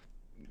 but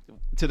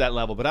to that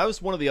level. But I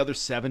was one of the other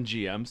 7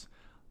 GMs.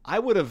 I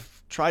would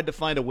have tried to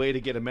find a way to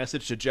get a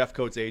message to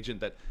Jeffcoat's agent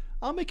that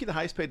I'll make you the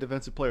highest paid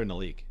defensive player in the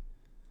league.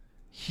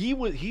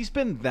 He's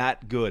been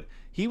that good.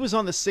 He was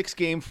on the 6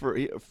 game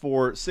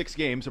for 6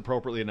 games,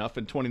 appropriately enough,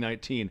 in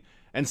 2019,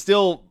 and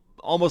still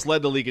almost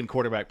led the league in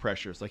quarterback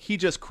pressures. Like, he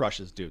just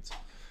crushes dudes.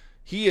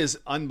 He is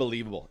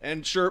unbelievable,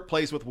 and sure,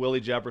 plays with Willie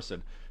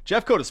Jefferson.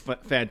 Jeffcoat is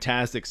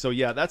fantastic. So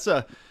yeah, that's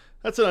an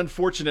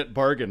unfortunate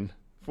bargain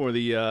for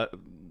the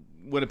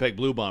Winnipeg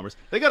Blue Bombers.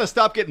 They got to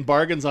stop getting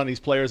bargains on these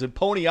players and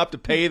pony up to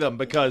pay them,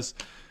 because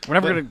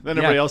then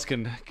everybody else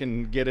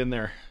can get in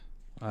there.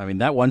 I mean,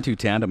 that 1-2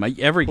 tandem.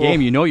 Every game,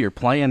 you know, when you're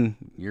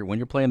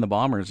playing the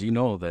Bombers, you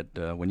know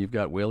that when you've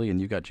got Willie and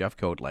you've got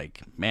Jeffcoat,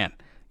 like, man,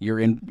 you're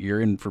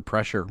in for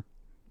pressure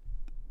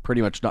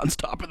pretty much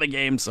nonstop in the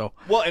game. So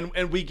well,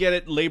 and we get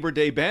it Labor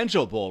Day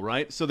Banjo Bowl,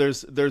 right? So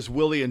there's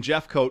Willie and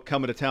Jeffcoat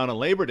coming to town on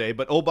Labor Day,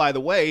 but oh, by the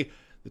way,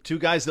 the 2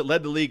 guys that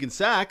led the league in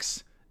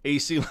sacks,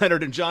 AC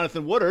Leonard and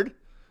Jonathan Woodard,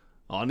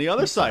 on the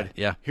other side.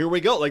 Yeah, here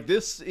we go. Like,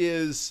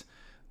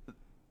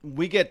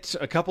 we get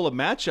a couple of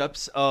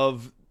matchups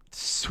of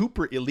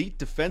super elite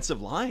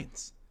defensive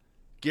lines,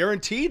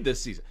 guaranteed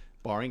this season,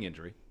 barring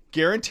injury.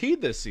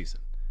 Guaranteed this season.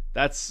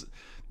 That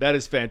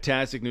is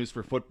fantastic news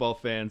for football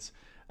fans.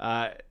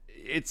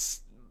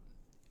 It's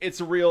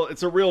a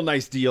real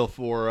nice deal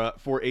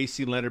for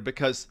AC Leonard,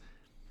 because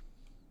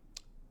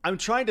I'm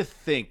trying to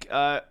think.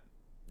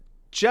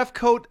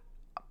 Jeffcoat,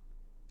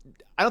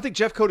 I don't think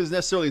Jeffcoat is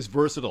necessarily as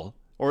versatile,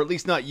 or at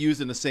least not used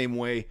in the same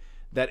way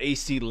that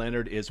AC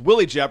Leonard is.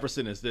 Willie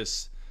Jefferson is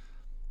this.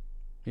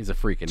 He's a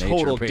freak of nature,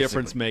 total basically.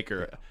 difference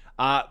maker.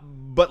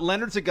 But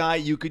Leonard's a guy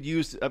you could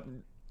use.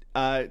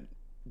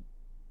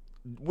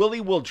 Willie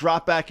will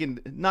drop back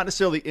in, not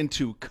necessarily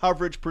into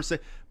coverage per se,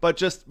 but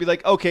just be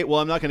like, okay, well,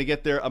 I'm not going to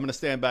get there. I'm going to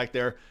stand back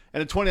there.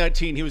 And in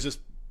 2019, he was just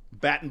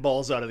batting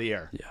balls out of the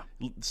air.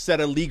 Yeah. Set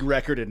a league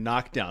record in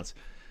knockdowns.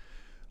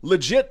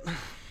 Legit,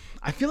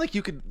 I feel like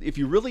you could, if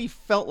you really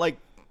felt like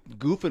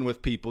goofing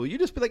with people, you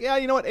just be like, yeah,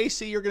 you know what,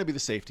 AC, you're going to be the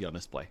safety on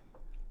this play.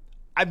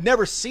 I've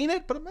never seen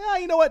it, but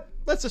you know what?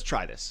 Let's just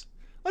try this.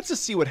 Let's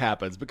just see what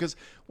happens, because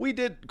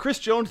Chris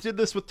Jones did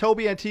this with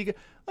Toby Antigua.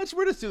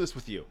 We're just do this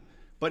with you.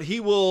 But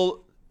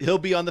he'll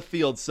be on the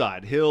field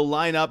side. He'll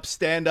line up,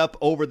 stand up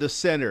over the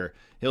center.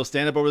 He'll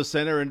stand up over the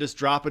center and just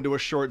drop into a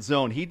short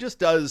zone. He just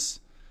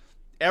does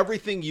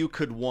everything you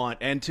could want.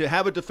 And to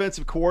have a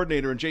defensive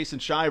coordinator and Jason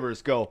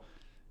Shivers go,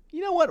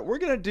 you know what we're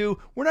going to do?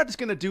 We're not just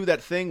going to do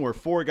that thing where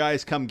 4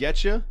 guys come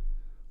get you.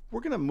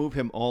 We're going to move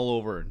him all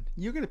over.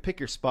 You're going to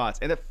pick your spots.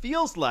 And it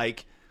feels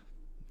like,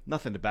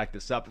 nothing to back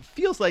this up, it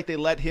feels like they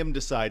let him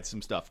decide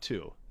some stuff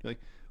too.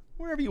 Like,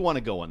 wherever you want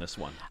to go on this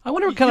one. I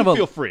wonder what kind of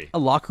feel free. A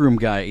locker room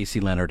guy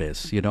AC Leonard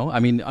is. You know, I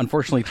mean,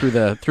 unfortunately,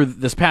 through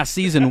this past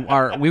season,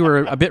 we were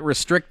a bit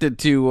restricted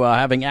to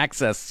having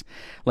access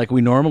like we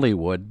normally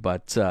would.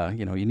 But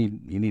you know, you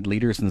need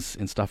leaders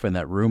and stuff in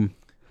that room.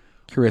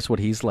 Curious what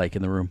he's like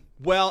in the room.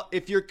 Well,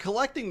 if you're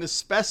collecting the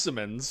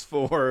specimens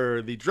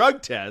for the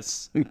drug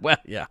tests, well,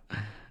 yeah,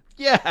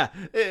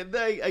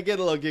 I get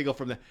a little giggle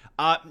from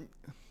that.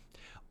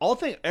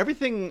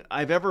 Everything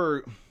I've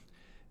ever.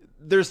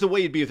 There's the way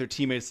you'd be with your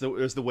teammates.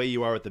 There's the way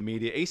you are with the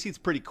media. AC's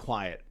pretty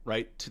quiet,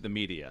 right, to the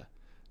media,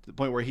 to the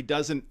point where he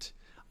doesn't.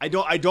 I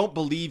don't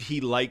believe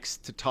he likes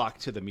to talk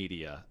to the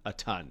media a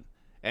ton,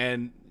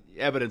 and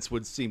evidence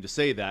would seem to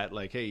say that.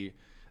 Like, hey,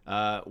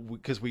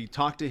 because we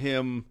talked to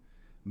him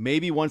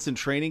maybe once in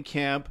training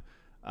camp,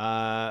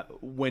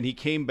 when he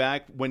came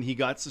back, when he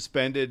got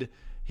suspended,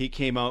 he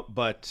came out,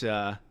 but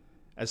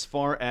as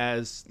far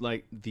as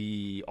like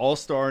the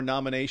All-Star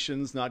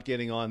nominations not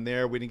getting on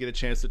there, we didn't get a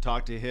chance to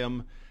talk to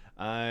him.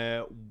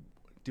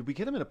 Did we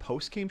get him in a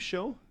post-game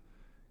show?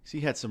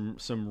 He had some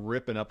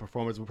ripping up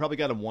performance. We probably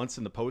got him once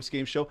in the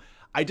post-game show.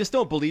 I just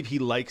don't believe he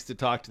likes to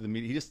talk to the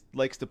media. He just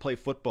likes to play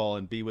football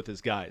and be with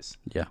his guys.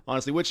 Yeah.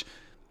 Honestly, which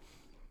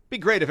be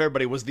great if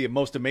everybody was the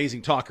most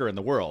amazing talker in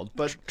the world.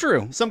 But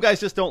true. Some guys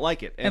just don't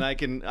like it, and I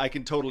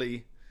can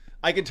totally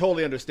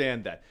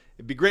understand that.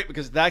 It'd be great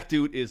because that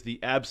dude is the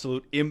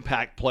absolute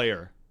impact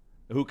player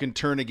who can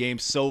turn a game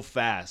so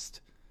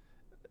fast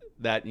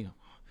that, you know,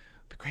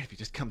 it'd be great if you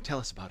just come tell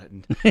us about it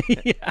and,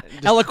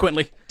 and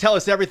eloquently tell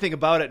us everything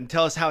about it and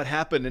tell us how it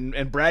happened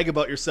and brag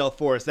about yourself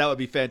for us. That would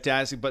be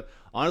fantastic. But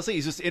honestly,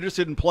 he's just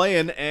interested in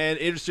playing and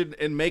interested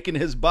in making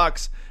his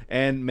bucks.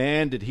 And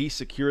man, did he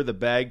secure the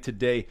bag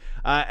today.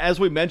 As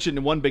we mentioned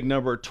in one big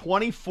number,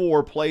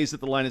 24 plays at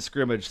the line of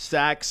scrimmage,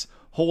 sacks,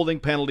 holding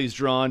penalties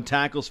drawn,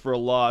 tackles for a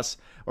loss,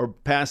 or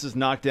passes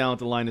knocked down at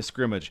the line of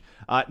scrimmage.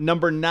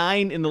 Number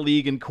 9 in the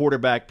league in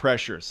quarterback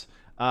pressures.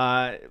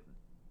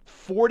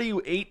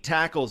 48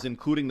 tackles,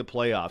 including the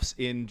playoffs,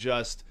 in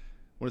just,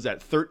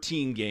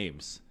 13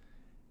 games.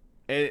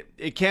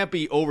 It can't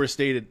be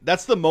overstated.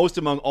 That's the most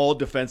among all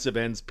defensive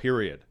ends,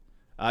 period.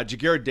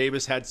 Ja'Gared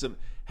Davis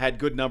had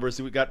good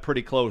numbers. We got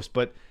pretty close.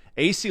 But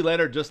A.C.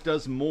 Leonard just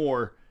does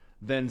more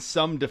than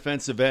some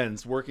defensive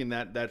ends working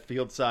that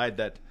field side.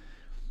 That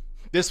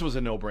this was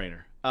a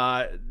no-brainer.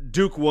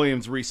 Duke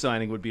Williams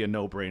re-signing would be a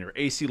no-brainer.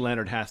 A.C.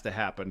 Leonard has to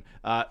happen.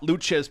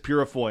 Luchez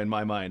Purifoy, in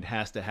my mind,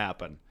 has to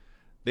happen.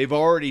 They've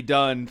already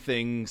done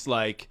things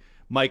like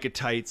Micah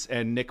Tights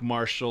and Nick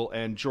Marshall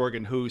and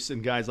Jorgen Hoos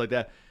and guys like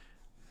that.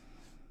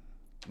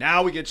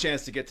 Now we get a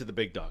chance to get to the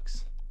big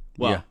dogs.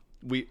 Well,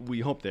 yeah. we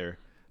hope they're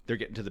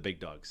getting to the big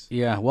dogs.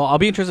 Yeah, well, I'll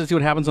be interested to see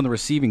what happens on the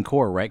receiving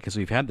core, right? Because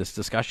we've had this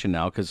discussion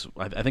now because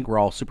I think we're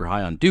all super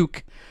high on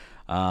Duke.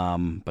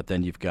 But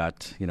then you've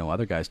got,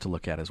 other guys to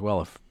look at as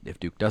well. If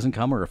Duke doesn't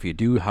come, or if you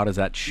do, how does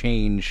that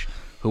change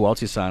who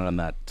else you sign on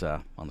that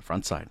on the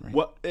front side? Right?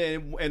 Well,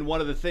 and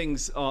one of the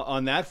things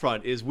on that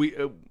front is we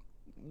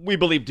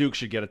believe Duke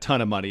should get a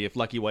ton of money if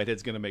Lucky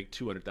Whitehead's going to make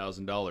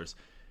 $200,000.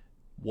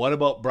 What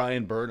about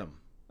Brian Burnham,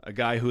 a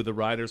guy who the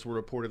Riders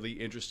were reportedly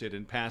interested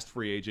in past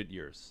free agent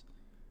years?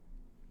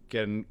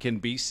 Can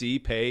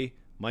BC pay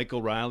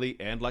Michael Riley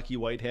and Lucky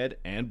Whitehead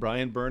and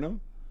Brian Burnham?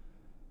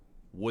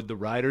 Would the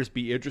Riders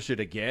be interested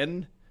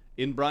again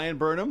in Brian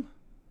Burnham?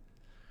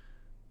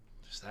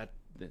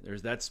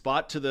 There's that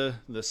spot to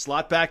the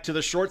slot back to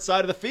the short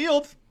side of the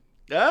field.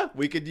 Yeah,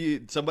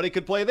 somebody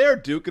could play there.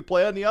 Duke could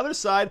play on the other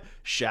side.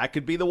 Shaq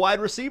could be the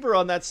wide receiver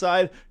on that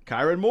side.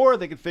 Kyron Moore,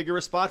 they could figure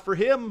a spot for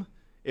him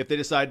if they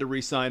decide to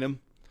re-sign him.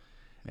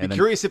 Be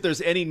curious if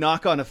there's any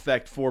knock-on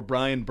effect for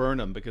Brian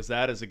Burnham, because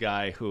that is a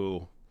guy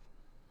who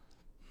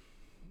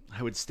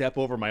I would step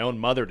over my own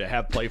mother to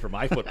have play for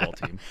my football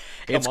team.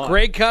 It's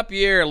Grey Cup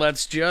year.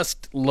 Let's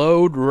just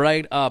load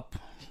right up.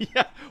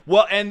 Yeah,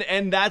 well,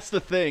 and that's the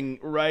thing,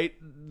 right?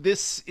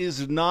 This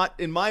is not,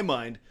 in my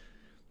mind.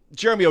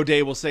 Jeremy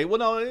O'Day will say, "Well,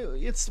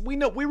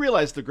 no, we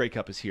realize the Grey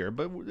Cup is here,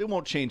 but it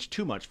won't change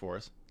too much for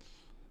us."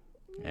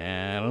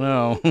 I don't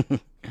know.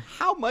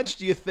 How much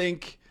do you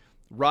think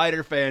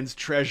Rider fans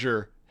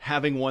treasure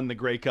having won the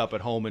Grey Cup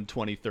at home in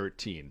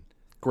 2013?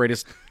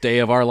 Greatest day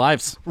of our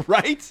lives.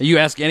 Right? You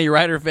ask any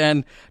Rider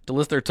fan to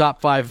list their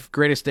top 5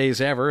 greatest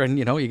days ever, and,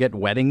 you get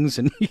weddings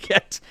and you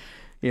get,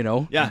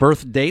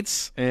 birth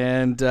dates,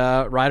 and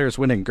Riders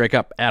winning Grey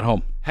Cup at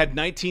home. Had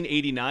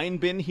 1989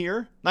 been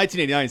here?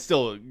 1989 is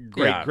still a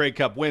great Grey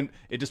Cup win.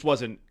 It just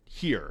wasn't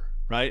here,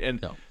 right?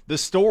 And the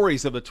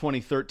stories of the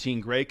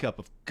 2013 Grey Cup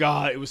of,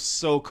 God, it was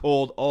so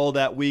cold all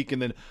that week,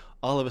 and then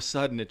all of a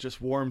sudden it just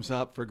warms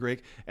up for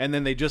Greg, and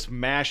then they just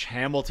mash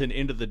Hamilton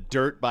into the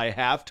dirt by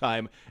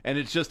halftime, and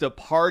it's just a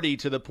party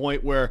to the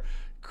point where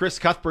Chris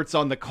Cuthbert's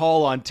on the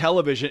call on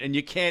television and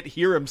you can't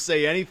hear him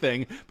say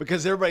anything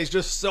because everybody's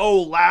just so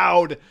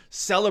loud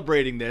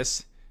celebrating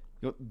this.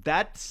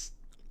 That's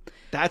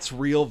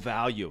real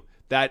value.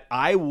 That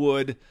I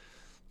would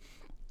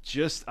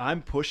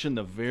I'm pushing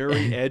the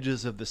very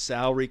edges of the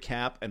salary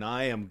cap, and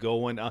I am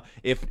going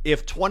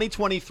if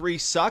 2023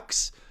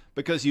 sucks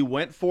because you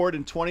went for it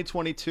in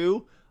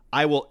 2022,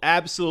 I will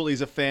absolutely,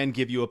 as a fan,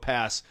 give you a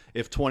pass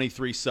if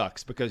 23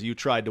 sucks because you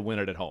tried to win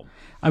it at home.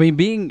 I mean,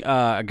 being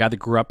a guy that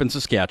grew up in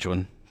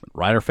Saskatchewan,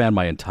 Rider fan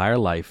my entire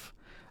life,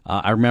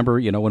 I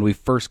remember, when we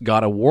first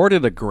got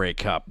awarded a Grey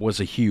Cup was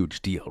a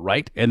huge deal,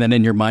 right? And then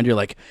in your mind, you're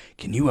like,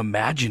 can you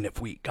imagine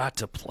if we got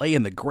to play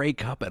in the Grey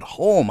Cup at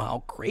home?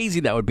 How crazy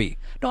that would be.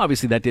 No,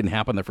 obviously that didn't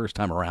happen the first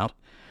time around.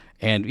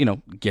 And,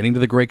 getting to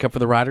the Grey Cup for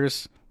the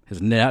Riders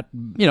has not,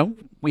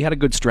 we had a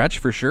good stretch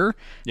for sure.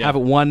 Yeah.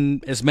 Haven't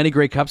won as many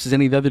Grey Cups as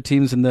any of the other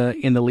teams in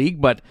the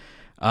league, but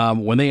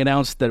when they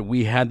announced that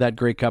we had that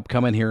Grey Cup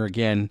coming here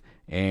again,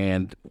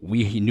 and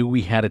we knew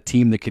we had a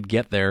team that could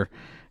get there,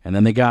 and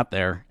then they got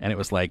there, and it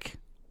was like,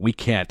 we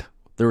can't.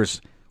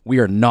 we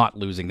are not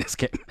losing this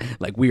game.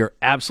 Like, we are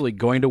absolutely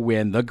going to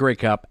win the Grey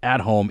Cup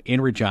at home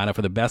in Regina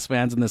for the best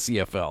fans in the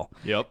CFL.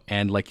 Yep.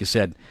 And like you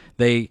said,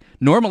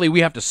 normally we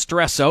have to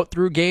stress out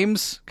through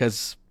games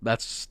because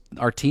that's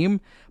our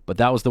team, but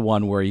that was the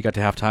one where you got to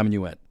halftime and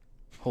you went,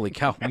 holy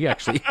cow,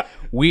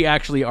 we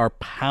actually are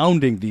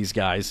pounding these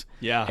guys.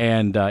 Yeah.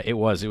 And it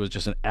was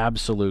just an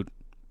absolute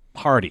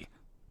party.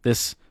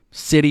 This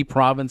city,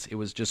 province, it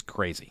was just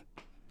crazy.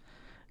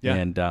 Yeah.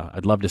 And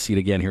I'd love to see it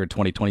again here in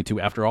 2022.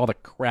 After all the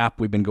crap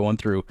we've been going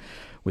through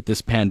with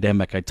this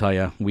pandemic, I tell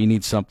you, we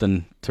need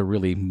something to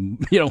really,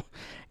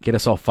 get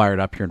us all fired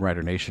up here in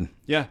Rider Nation.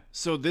 Yeah.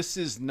 So this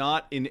is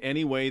not in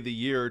any way the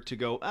year to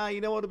go,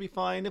 it'll be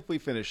fine if we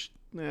finish,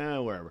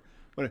 wherever.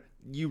 But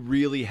you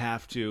really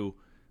have to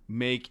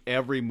make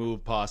every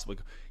move possible.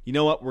 You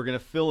know what? We're going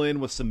to fill in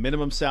with some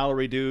minimum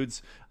salary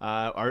dudes.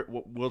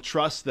 We'll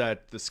trust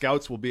that the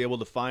scouts will be able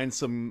to find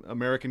some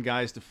American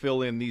guys to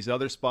fill in these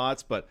other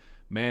spots, but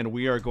man,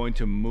 we are going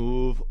to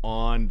move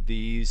on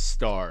these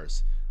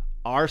stars.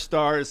 Our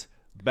stars,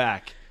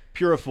 back.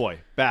 Purifoy,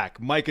 back.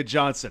 Micah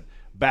Johnson,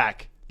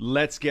 back.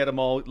 Let's get them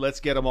all.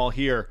 Let's get them all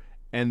here,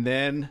 and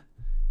then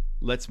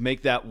let's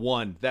make that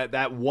one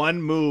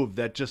move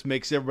that just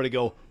makes everybody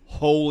go,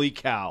 holy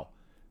cow!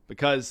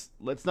 Because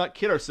let's not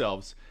kid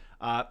ourselves.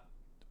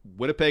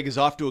 Winnipeg is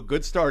off to a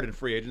good start in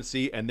free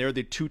agency, and they're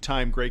the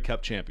 2-time Grey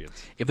Cup champions.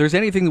 If there's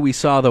anything that we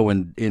saw though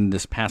in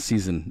this past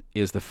season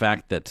is the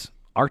fact that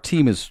our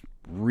team has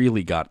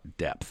really got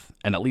depth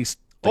and at least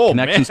the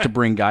connections to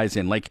bring guys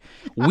in. Like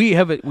we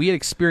had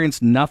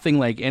experienced nothing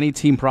like any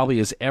team probably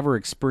has ever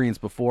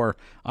experienced before.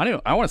 I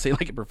want to say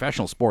like in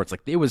professional sports,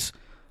 like it was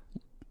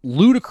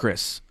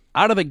ludicrous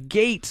out of the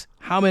gate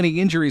how many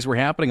injuries were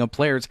happening on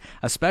players,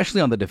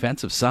 especially on the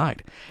defensive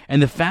side.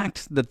 And the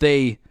fact that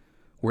they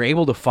were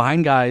able to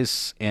find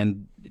guys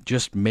and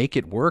just make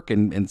it work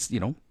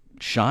and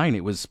shine,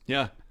 it was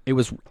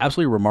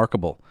absolutely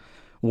remarkable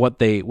what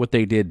they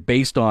did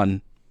based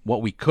on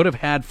what we could have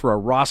had for a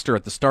roster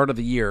at the start of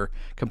the year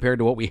compared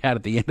to what we had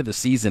at the end of the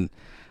season.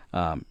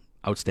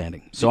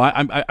 Outstanding. So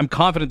I'm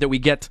confident that we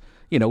get,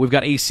 we've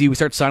got AC, we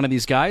start signing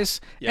these guys,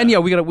 and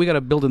we got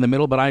to build in the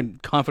middle. But I'm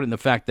confident in the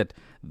fact that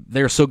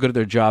they're so good at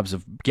their jobs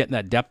of getting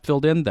that depth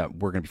filled in that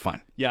we're going to be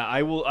fine. Yeah,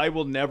 I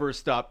will never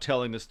stop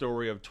telling the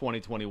story of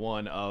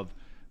 2021 of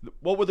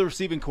what would the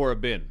receiving core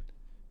have been: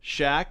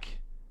 Shaq,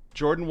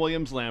 Jordan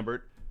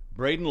Williams-Lambert,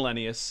 Braden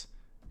Lenius,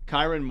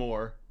 Kyron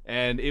Moore.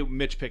 And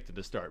Mitch picked it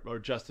to start, or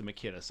Justin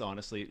McInnis,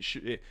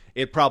 honestly.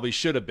 It probably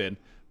should have been.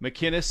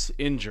 McInnis,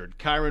 injured.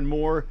 Kyron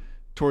Moore,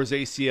 tore his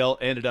ACL,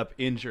 ended up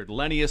injured.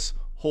 Lenius,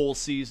 whole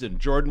season.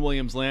 Jordan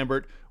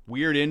Williams-Lambert,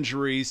 weird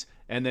injuries,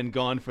 and then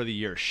gone for the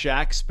year.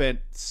 Shaq spent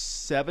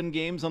 7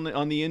 games on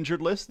the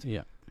injured list.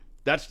 Yeah.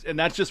 That's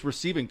just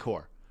receiving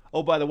core.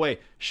 Oh, by the way,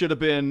 should have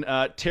been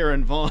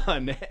Taron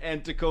Vaughn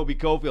and Tacoby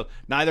Cofield.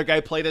 Neither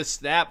guy played a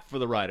snap for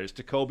the Riders.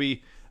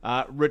 Tacoby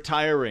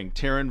retiring.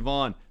 Taron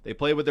Vaughn. They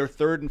played with their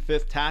 3rd and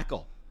 5th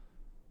tackle.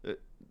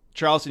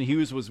 Charleston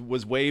Hughes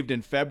was waived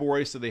in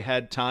February, so they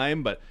had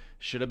time, but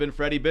should have been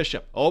Freddie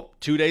Bishop.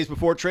 2 days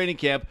before training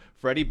camp,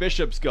 Freddie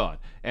Bishop's gone.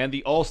 And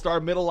the all-star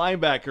middle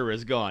linebacker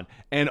is gone.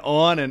 And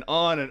on and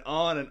on and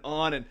on and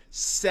on. And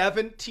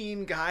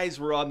 17 guys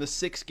were on the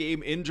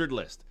 6-game injured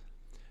list.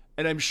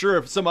 And I'm sure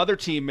if some other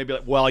team may be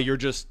like, well, you're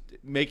just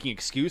making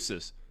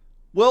excuses.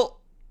 Well,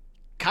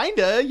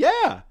 kinda,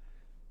 yeah.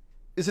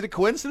 Is it a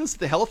coincidence that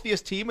the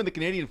healthiest team in the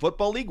Canadian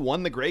Football League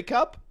won the Grey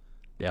Cup?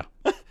 Yeah.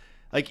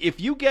 Like if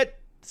you get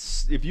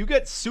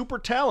super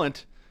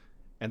talent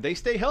and they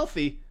stay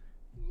healthy,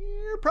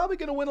 you're probably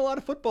going to win a lot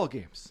of football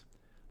games.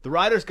 The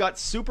Riders got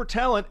super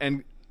talent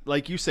and,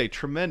 like you say,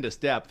 tremendous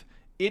depth.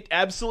 It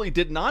absolutely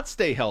did not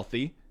stay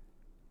healthy,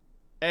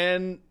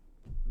 and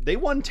they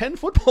won 10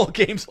 football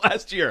games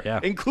last year,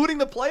 including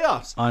the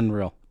playoffs.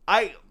 Unreal.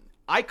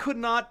 I could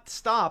not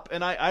stop,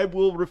 and I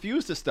will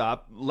refuse to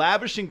stop,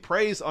 lavishing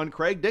praise on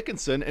Craig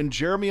Dickinson and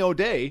Jeremy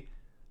O'Day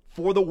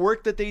for the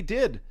work that they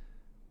did.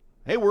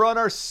 Hey, we're on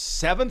our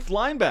 7th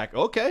linebacker.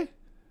 Okay.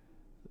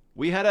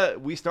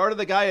 We started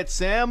the guy at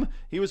Sam.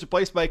 He was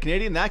replaced by a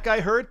Canadian. That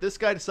guy hurt. This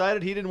guy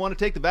decided he didn't want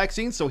to take the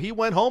vaccine, so he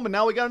went home, and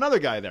now we got another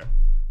guy there.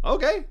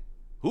 Okay.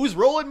 Who's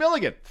Roland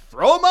Milligan?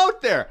 Throw him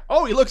out there.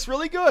 Oh, he looks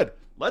really good.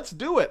 Let's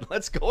do it.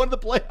 Let's go into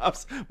the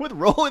playoffs with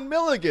Roland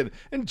Milligan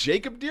and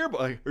Jacob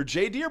Dearborn, or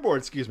Jay Dearborn,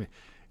 excuse me.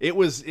 It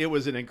was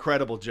an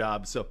incredible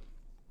job. So,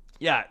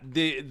 yeah,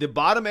 the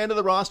bottom end of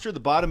the roster, the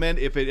bottom end,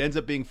 if it ends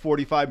up being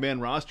 45-man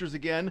rosters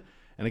again,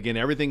 and again,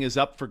 everything is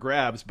up for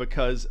grabs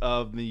because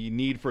of the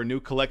need for a new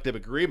collective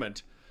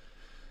agreement,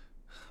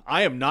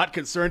 I am not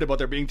concerned about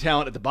there being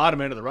talent at the bottom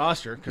end of the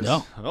roster because,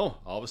 all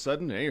of a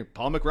sudden, hey,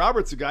 Paul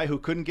McRoberts, a guy who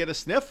couldn't get a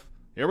sniff.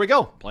 Here we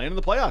go, playing in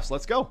the playoffs.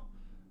 Let's go.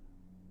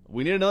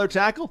 We need another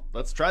tackle.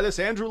 Let's try this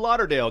Andrew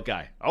Lauderdale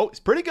guy. Oh,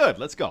 he's pretty good.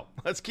 Let's go.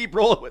 Let's keep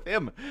rolling with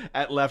him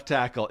at left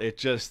tackle.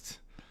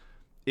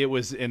 It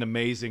was an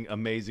amazing,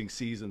 amazing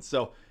season.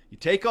 So you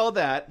take all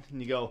that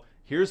and you go,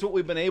 here's what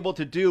we've been able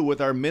to do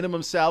with our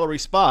minimum salary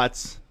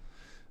spots.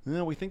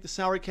 We think the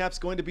salary cap's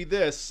going to be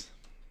this.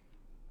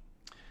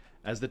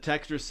 As the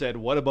texter said,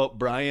 what about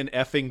Brian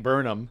effing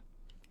Burnham?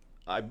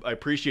 I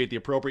appreciate the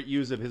appropriate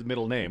use of his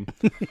middle name.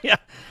 Yeah.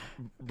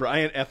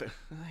 Brian effing.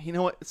 You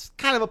know what? It's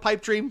kind of a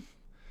pipe dream.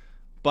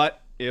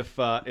 But if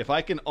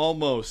I can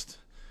almost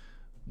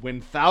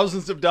win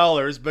thousands of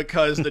dollars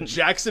because the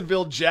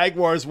Jacksonville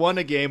Jaguars won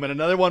a game and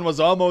another one was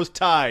almost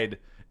tied,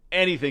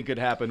 anything could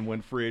happen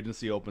when free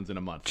agency opens in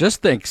a month.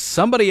 Just think,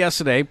 somebody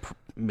yesterday,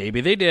 maybe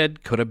they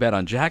did, could have bet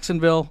on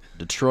Jacksonville,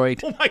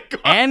 Detroit,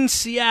 and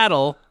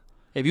Seattle.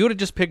 If you would have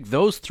just picked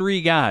those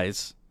three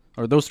guys,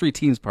 or those three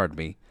teams, pardon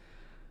me,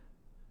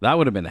 that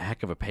would have been a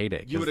heck of a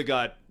payday. You would have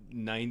got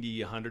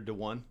 90, 100 to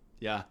 1.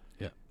 Yeah.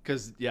 Yeah.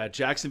 Because,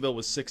 Jacksonville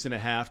was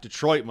 6.5.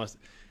 Detroit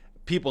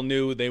people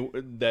knew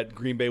that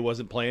Green Bay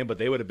wasn't playing, but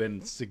they would have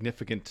been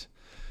significant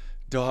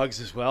dogs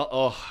as well.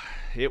 Oh,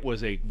 it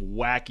was a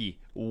wacky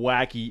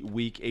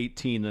Week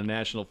 18 in the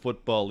National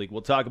Football League.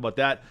 We'll talk about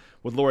that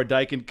with Laura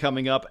Dykin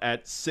coming up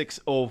at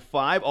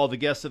 6:05. All the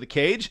guests of the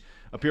cage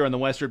appear on the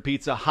Western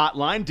Pizza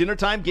hotline. Dinner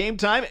time, game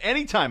time,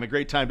 anytime. A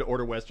great time to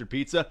order Western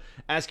Pizza.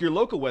 Ask your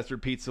local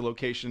Western Pizza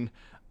location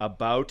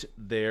about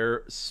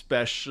their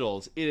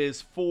specials. It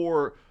is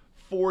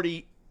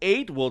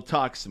 4:48. We'll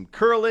talk some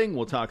curling.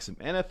 We'll talk some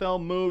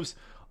NFL moves.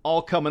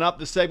 All coming up.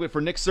 This segment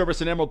for Nick's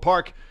Service in Emerald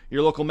Park,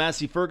 your local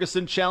Massey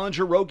Ferguson,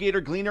 Challenger,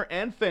 Rogator, Gleaner,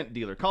 and Fendt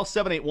dealer. Call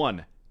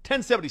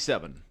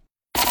 781-1077.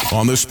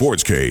 On the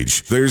Sports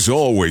Cage, there's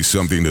always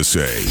something to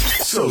say.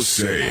 So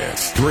say it.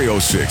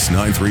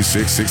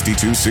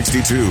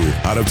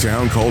 306-936-6262. Out of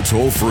town, call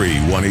toll free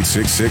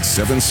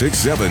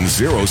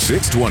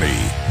 1-866-767-0620.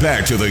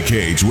 Back to the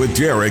cage with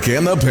Derek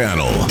and the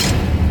panel.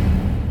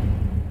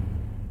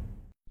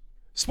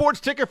 Sports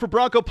ticker for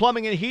Bronco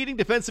Plumbing and Heating.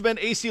 Defensive end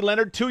AC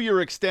Leonard, 2-year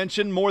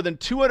extension, more than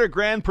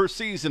 $200,000 per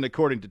season,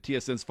 according to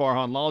TSN's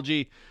Farhan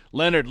Lalji.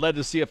 Leonard led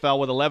the CFL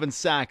with 11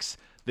 sacks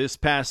this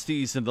past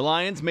season. The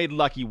Lions made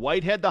Lucky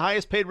Whitehead the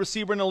highest-paid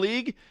receiver in the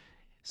league,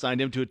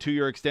 signed him to a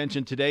 2-year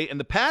extension today. And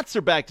the Pats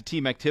are back to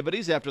team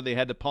activities after they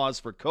had to pause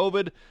for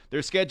COVID.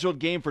 Their scheduled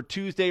game for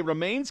Tuesday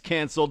remains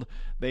canceled.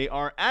 They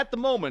are, at the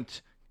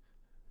moment,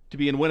 to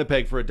be in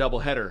Winnipeg for a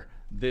doubleheader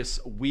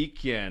this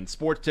weekend.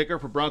 Sports ticker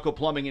for Bronco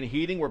Plumbing and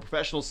Heating, where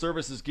professional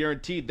service is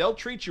guaranteed. They'll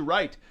treat you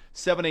right.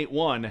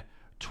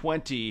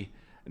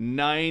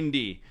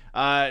 781-2090.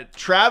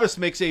 Travis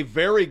makes a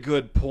very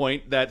good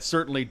point that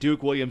certainly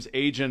Duke Williams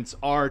agents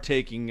are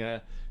taking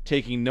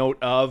note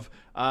of.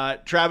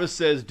 Travis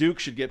says Duke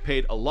should get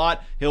paid a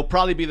lot. He'll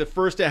probably be the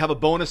first to have a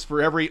bonus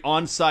for every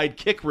onside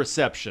kick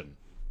reception.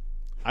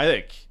 I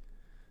think,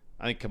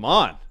 come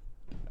on.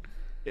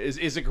 Is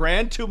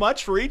 $1,000 too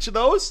much for each of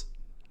those?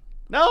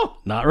 No.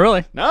 Not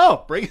really.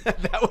 No. Bring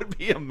that would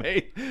be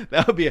amazing.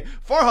 That would be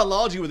Farhan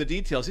Lalji with the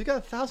details. He's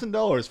got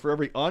 $1,000 for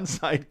every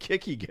onside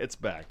kick he gets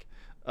back.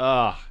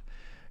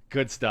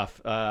 Good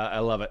stuff. I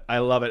love it.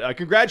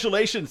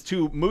 Congratulations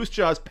to Moose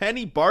Jaw's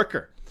Penny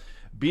Barker,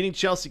 beating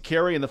Chelsea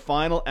Carey in the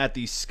final at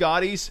the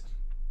Scotties.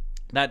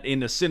 That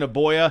in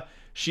Assiniboia.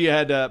 She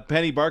had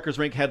Penny Barker's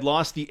rink had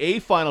lost the A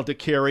final to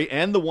Carey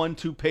and the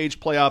 1-2 page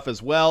playoff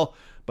as well.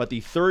 But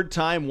the third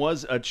time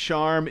was a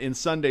charm in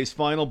Sunday's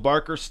final.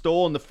 Barker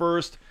stole in the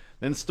first,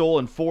 then stole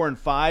in 4 and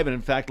 5, and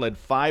in fact led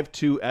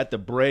 5-2 at the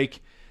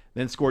break.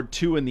 Then scored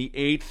 2 in the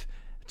 8th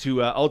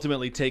to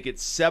ultimately take it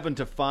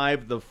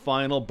 7-5 the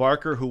final.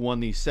 Barker, who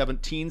won the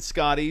 17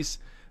 Scotties,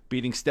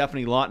 beating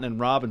Stephanie Lawton and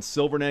Robin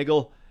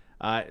Silvernagel.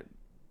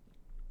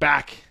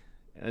 Back.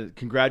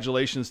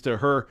 Congratulations to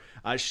her.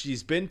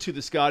 She's been to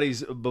the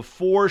Scotties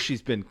before.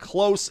 She's been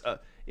close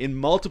in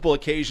multiple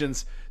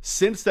occasions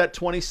since that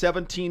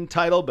 2017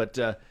 title, but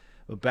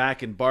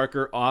back in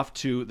Barker off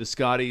to the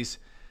Scotties.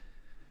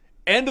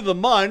 End of the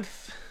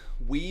month,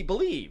 we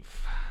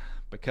believe,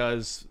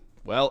 because,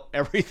 well,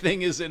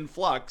 everything is in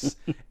flux,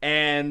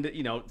 and,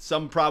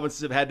 some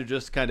provinces have had to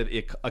just kind of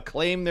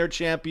acclaim their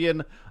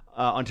champion.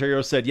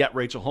 Ontario said,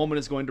 Rachel Holman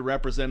is going to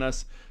represent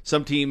us.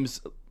 Some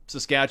teams,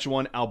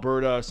 Saskatchewan,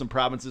 Alberta, some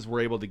provinces were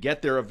able to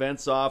get their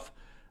events off.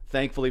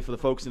 Thankfully for the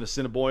folks in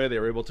Assiniboia, they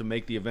were able to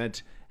make the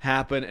event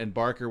happen, and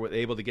Barker was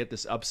able to get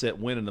this upset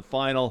win in the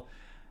final.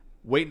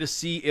 Waiting to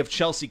see if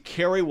Chelsea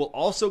Carey will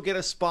also get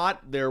a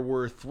spot. There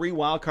were 3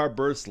 wildcard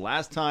berths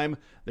last time.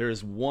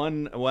 There's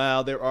one,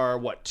 there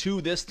are,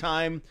 2 this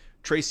time.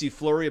 Tracy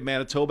Fleury of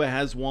Manitoba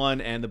has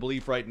one, and the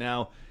belief right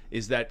now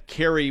is that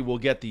Carey will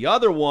get the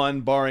other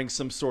one, barring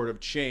some sort of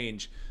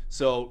change.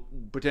 So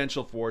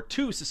potential for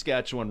 2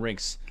 Saskatchewan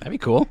rinks. That'd be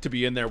cool to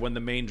be in there when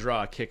the main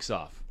draw kicks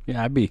off.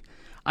 Yeah,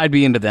 I'd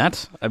be into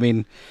that. I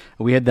mean,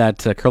 we had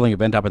that curling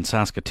event up in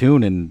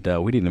Saskatoon, and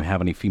we didn't even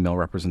have any female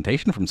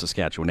representation from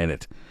Saskatchewan in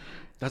it.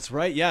 That's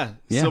right. Yeah.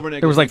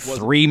 There was like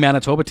 3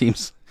 Manitoba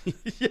teams.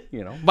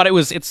 But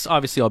it's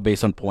obviously all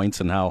based on points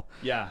and how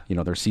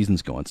their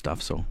seasons go and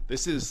stuff. So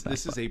this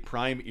is a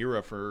prime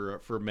era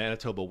for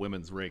Manitoba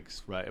women's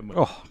rinks, right?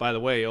 By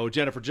the way,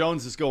 Jennifer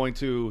Jones is going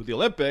to the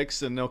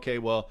Olympics, and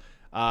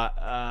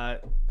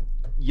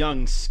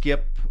young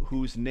Skip,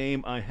 whose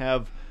name I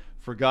have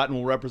forgotten,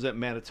 will represent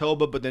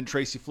Manitoba, but then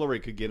Tracy Fleury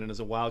could get in as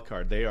a wild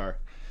card.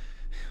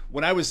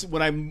 when I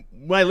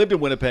lived in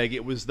Winnipeg,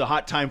 it was the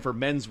hot time for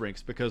men's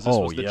rinks because this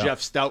was the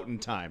Jeff Stoughton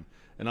time.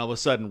 And all of a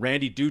sudden,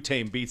 Randy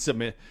Dutain beats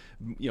him,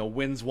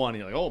 wins one.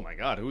 And you're like, oh my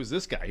God, who is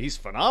this guy? He's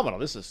phenomenal.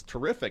 This is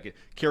terrific.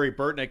 Kerry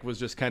Burtnick was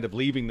just kind of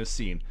leaving the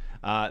scene.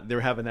 They're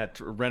having that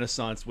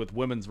renaissance with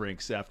women's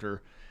rinks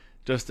after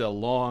just a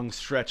long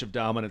stretch of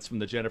dominance from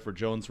the Jennifer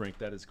Jones rink.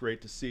 That is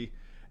great to see.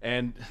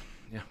 And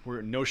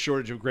we're no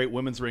shortage of great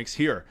women's rinks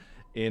here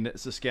in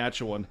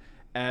Saskatchewan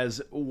as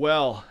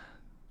well.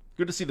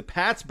 Good to see the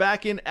Pats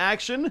back in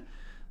action.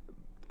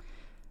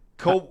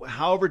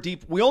 However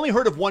deep, we only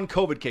heard of one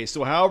COVID case,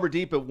 so however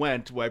deep it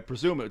went, I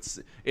presume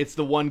it's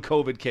the one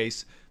COVID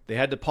case. They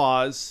had to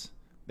pause.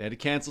 They had to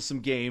cancel some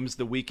games.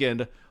 The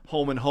weekend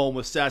home and home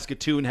with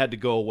Saskatoon had to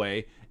go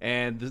away.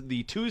 And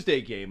the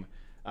Tuesday game,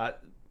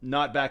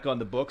 not back on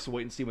the books. We'll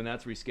wait and see when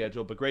that's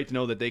rescheduled. But great to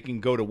know that they can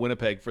go to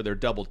Winnipeg for their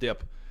double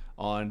dip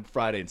on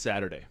Friday and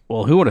Saturday.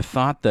 Well, who would have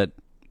thought that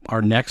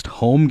our next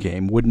home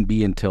game wouldn't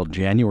be until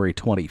January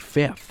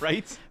 25th,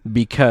 right?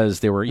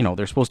 Because they were,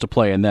 they're supposed to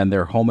play, and then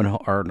they're home and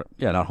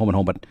not home and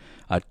home, but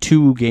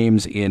 2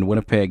 games in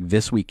Winnipeg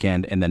this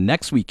weekend, and then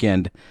next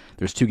weekend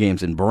there's 2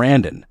 games in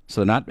Brandon. So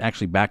they're not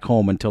actually back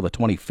home until the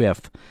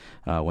 25th,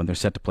 when they're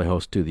set to play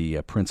host to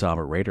the Prince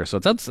Albert Raiders. So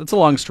that's a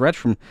long stretch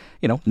from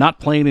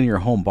not playing in your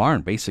home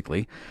barn,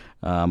 basically.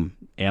 And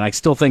I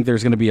still think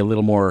there's going to be a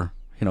little more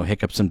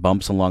hiccups and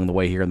bumps along the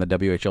way here in the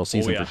WHL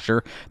season for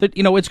sure. That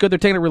it's good. They're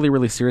taking it really,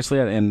 really seriously,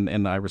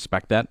 and I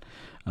respect that.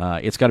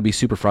 It's got to be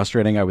super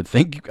frustrating, I would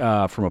think,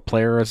 from a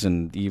players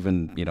and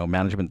even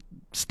management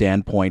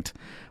standpoint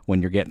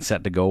when you're getting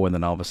set to go, and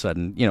then all of a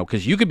sudden,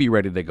 because you could be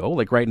ready to go.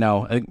 Like right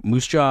now, I think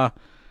Moose Jaw,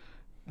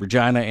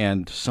 Regina,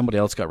 and somebody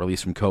else got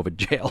released from COVID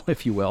jail,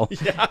 if you will.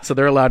 Yeah. So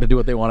they're allowed to do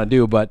what they want to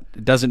do, but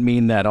it doesn't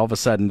mean that all of a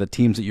sudden the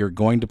teams that you're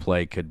going to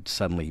play could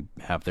suddenly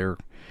have their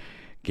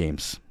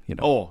games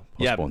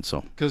postponed.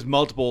 So because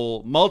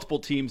multiple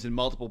teams in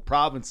multiple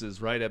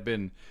provinces, right, have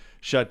been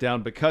shut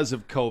down because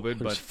of COVID.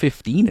 There's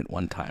 15 at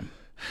one time.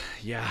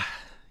 Yeah.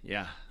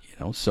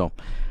 So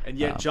and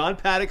yet John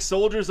Paddock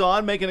soldiers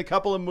on, making a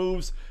couple of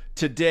moves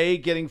today,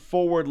 getting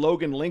forward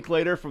Logan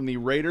Linklater from the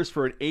Raiders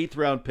for an 8th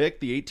round pick,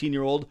 the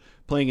 18-year-old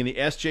playing in the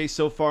SJ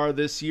so far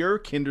this year,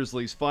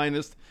 Kindersley's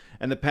finest,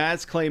 and the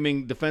Pats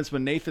claiming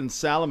defenseman Nathan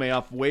Salome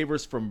off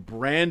waivers from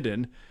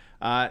Brandon.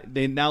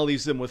 They now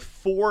leaves them with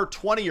 4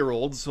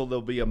 20-year-olds, so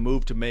there'll be a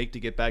move to make to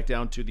get back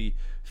down to the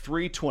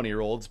 3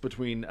 20-year-olds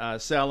between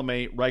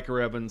Salome,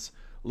 Riker Evans,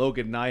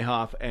 Logan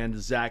Nyhoff, and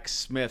Zach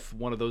Smith.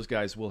 One of those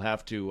guys will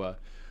have to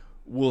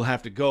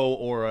go,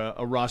 or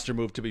a roster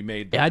move to be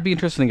made. Yeah, I'd be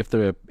interesting if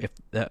the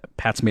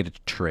Pats made a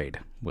trade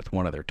with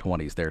one of their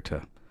 20s there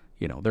to,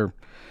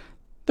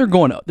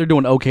 they're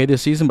doing okay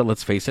this season, but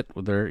let's face it,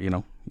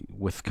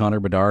 with Connor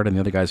Bedard and the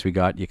other guys we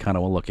got, you kind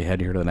of will look ahead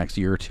here to the next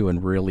year or two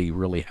and really,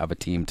 really have a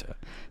team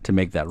to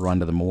make that run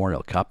to the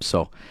Memorial Cup.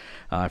 So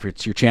if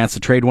it's your chance to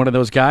trade one of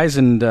those guys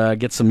and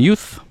get some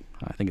youth,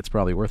 I think it's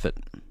probably worth it.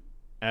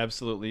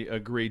 Absolutely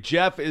agree.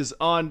 Jeff is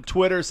on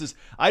Twitter, says,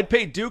 I'd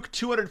pay Duke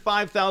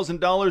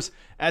 $205,000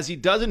 as he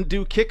doesn't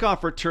do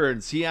kickoff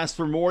returns. He asked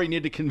for more. You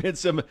need to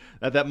convince him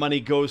that money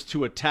goes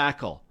to a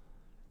tackle.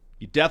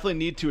 You definitely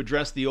need to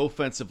address the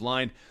offensive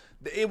line.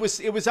 It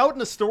was out in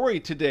the story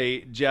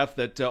today, Jeff,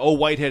 that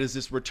Whitehead is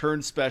this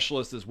return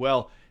specialist as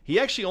well. He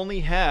actually only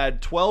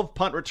had 12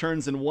 punt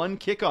returns and 1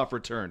 kickoff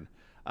return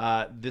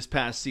this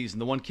past season.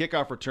 The 1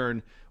 kickoff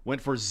return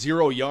went for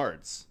 0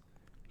 yards.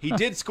 He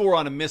did score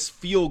on a missed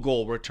field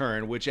goal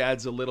return, which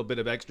adds a little bit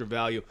of extra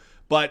value.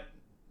 But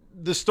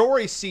the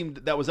story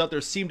that was out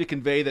there seemed to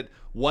convey that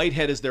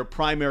Whitehead is their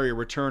primary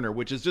returner,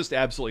 which is just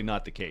absolutely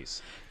not the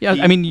case. Yeah,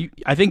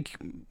 I think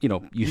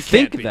you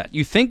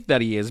think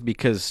that he is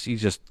because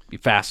he's just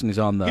fast and he's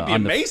on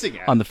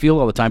the field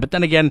all the time. But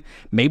then again,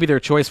 maybe their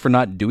choice for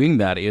not doing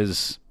that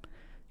is,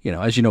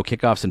 as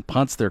kickoffs and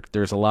punts,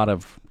 there's a lot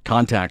of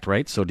contact,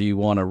 right? So do you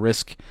want to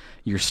risk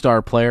your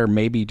star player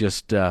maybe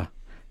just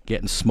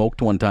getting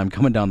smoked one time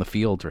coming down the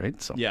field, right?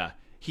 So yeah,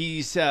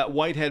 he's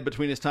Whitehead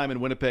between his time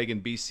in Winnipeg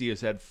and BC has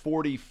had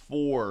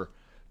 44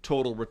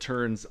 total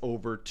returns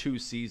over 2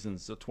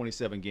 seasons, so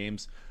 27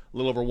 games, a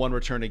little over 1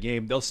 return a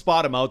game. They'll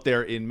spot him out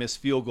there in missed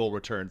field goal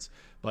returns,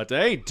 but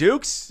hey,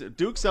 Duke's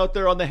out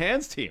there on the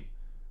hands team,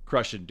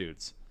 crushing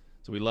dudes.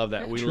 So we love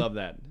that. Love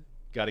that.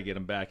 Got to get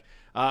him back.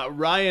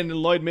 Ryan and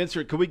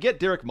Lloydminster, can we get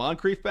Derek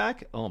Moncrief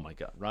back? Oh my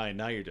God, Ryan,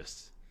 now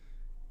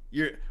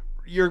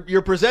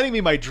you're presenting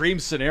me my dream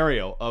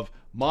scenario of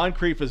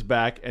Moncrief is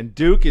back and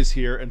Duke is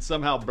here and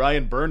somehow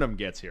Brian Burnham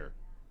gets here.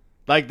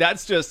 Like,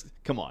 that's just,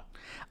 come on.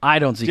 I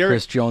don't see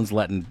Chris Jones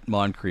letting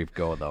Moncrief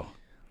go, though.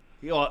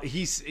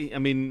 He's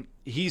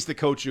the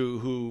coach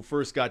who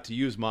first got to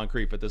use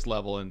Moncrief at this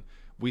level, and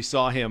we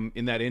saw him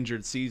in that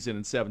injured season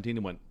in 2017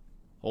 and went,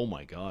 oh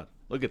my God,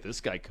 look at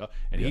this guy.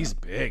 And he's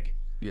big.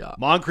 Yeah.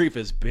 Moncrief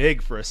is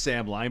big for a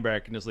Sam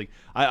linebacker in this league.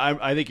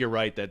 I think you're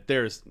right that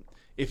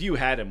if you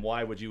had him,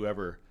 why would you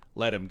ever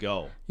let him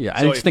go? Yeah,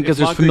 so I just think because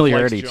there's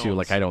familiarity too.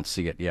 Like, I don't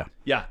see it. Yeah.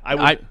 Yeah, I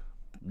would.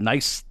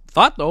 Nice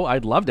thought though.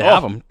 I'd love to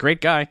have him.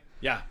 Great guy.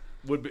 Yeah.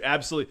 would be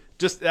absolutely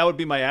that would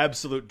be my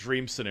absolute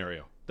dream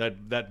scenario.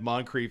 That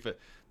Moncrief,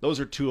 those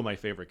are two of my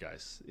favorite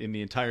guys in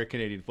the entire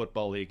Canadian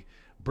Football League.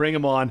 Bring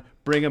them on,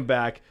 bring them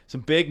back.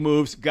 Some big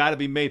moves got to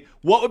be made.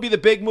 What would be the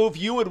big move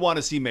you would want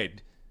to see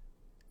made?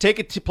 Take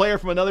a player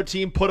from another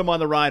team, put him on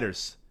the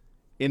Riders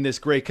in this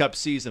Grey Cup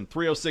season.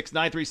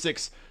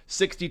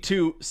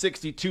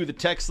 306-936-6262, the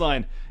text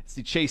line. It's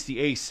the Chase the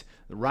Ace,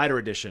 the Rider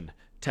Edition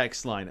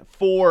text line.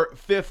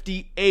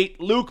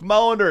 458. Luke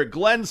Mullender,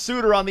 Glenn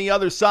Suter on the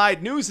other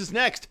side. News is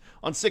next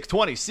on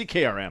 620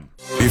 CKRM.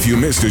 If you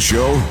missed a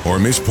show or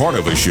missed part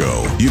of a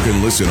show, you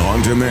can listen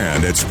on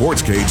demand at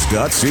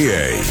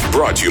sportscage.ca.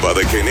 Brought to you by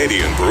the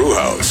Canadian Brew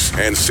House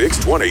and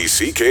 620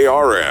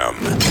 CKRM.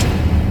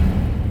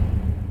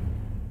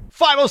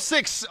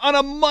 5:06 on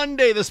a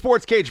Monday. The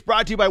Sports Cage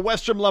brought to you by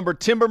Western Lumber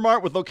Timber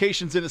Mart with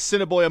locations in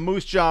Assiniboia,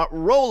 Moose Jaw,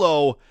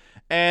 Rollo,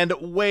 and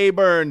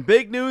Weyburn.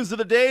 Big news of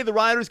the day, the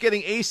Riders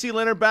getting AC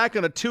Leonard back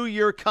on a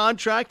 2-year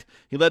contract.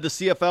 He led the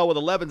CFL with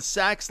 11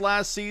 sacks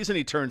last season.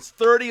 He turns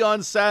 30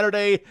 on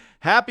Saturday.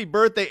 Happy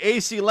birthday,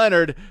 AC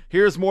Leonard.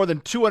 Here's more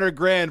than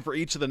 $200,000 for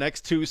each of the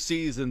next 2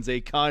 seasons, a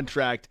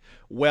contract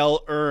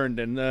well earned.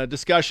 And the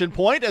discussion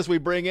point as we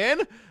bring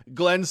in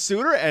Glenn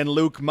Suter and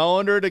Luke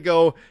Mullender to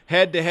go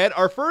head-to-head.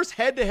 Our first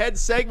head-to-head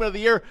segment of the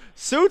year.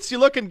 Suits, you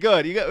looking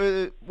good. You got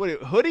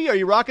hoodie? Are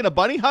you rocking a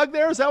bunny hug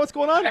there? Is that what's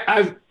going on?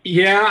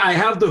 I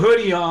have the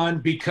hoodie on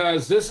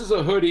because this is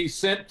a hoodie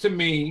sent to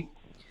me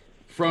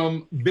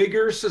from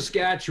Bigger,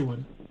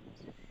 Saskatchewan.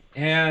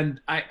 And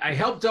I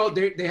helped out.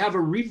 They have a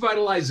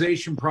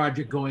revitalization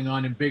project going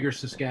on in Bigger,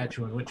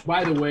 Saskatchewan, which,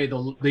 by the way,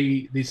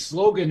 the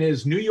slogan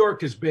is New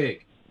York is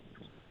big,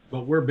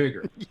 but we're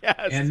bigger.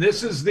 Yes. And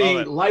this is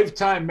the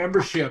lifetime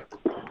membership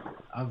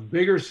of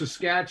Bigger,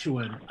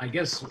 Saskatchewan. I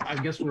guess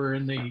we're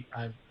in the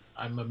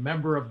I'm a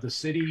member of the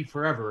city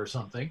forever or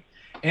something.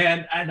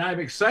 And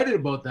I'm excited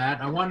about that.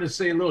 I wanted to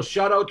say a little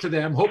shout out to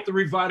them. Hope the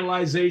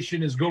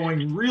revitalization is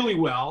going really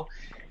well.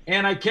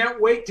 And I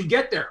can't wait to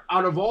get there.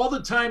 Out of all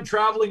the time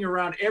traveling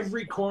around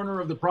every corner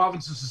of the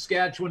province of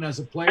Saskatchewan as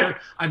a player,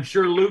 I'm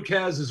sure Luke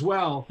has as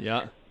well.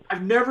 Yeah.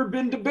 I've never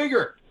been to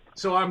Bigger.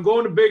 So I'm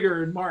going to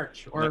Bigger in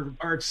March or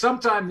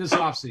sometime this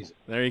offseason.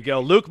 There you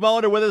go. Luke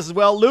Mullender with us as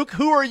well. Luke,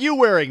 who are you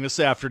wearing this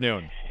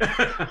afternoon?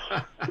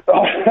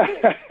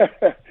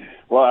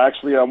 Well,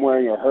 actually, I'm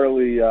wearing a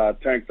Hurley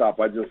tank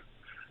top. I just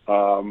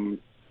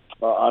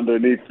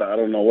underneath, I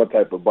don't know what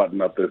type of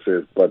button-up this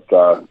is, but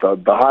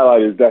the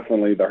highlight is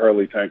definitely the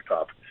Hurley tank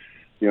top.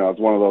 You know, it's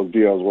one of those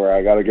deals where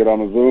I got to get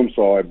on a Zoom,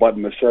 so I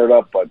button the shirt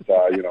up, but,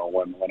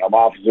 when I'm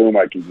off Zoom,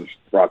 I can just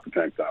rock the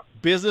tank top.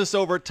 Business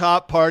over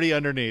top, party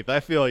underneath.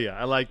 I feel you.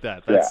 I like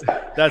that.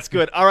 That's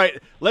good. All right,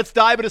 let's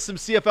dive into some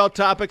CFL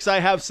topics. I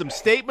have some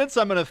statements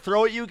I'm going to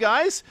throw at you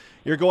guys.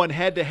 You're going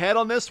head-to-head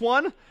on this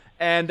one.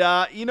 And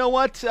you know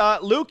what,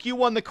 Luke, you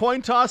won the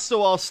coin toss,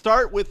 so I'll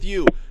start with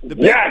you.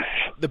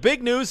 The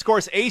big news, of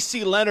course,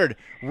 AC Leonard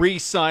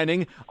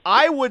re-signing.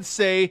 I would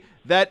say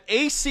that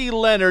AC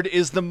Leonard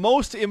is the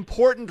most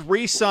important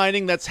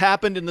re-signing that's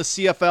happened in the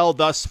CFL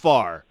thus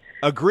far.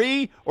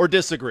 Agree or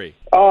disagree?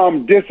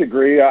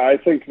 Disagree. I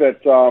think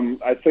that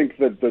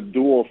the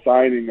dual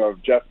signing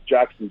of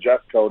Jackson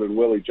Jeffcoat and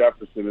Willie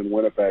Jefferson in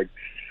Winnipeg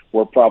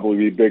will probably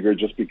be bigger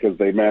just because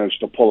they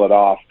managed to pull it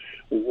off.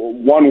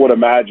 One would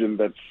imagine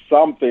that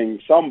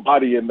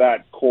somebody in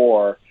that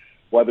core,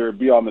 whether it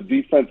be on the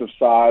defensive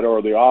side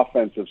or the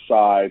offensive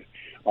side,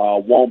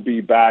 won't be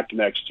back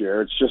next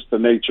year. It's just the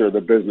nature of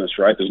the business,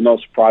 right? There's no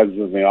surprises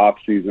in the off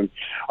season.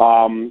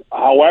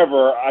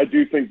 However, I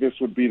do think this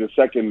would be the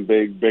second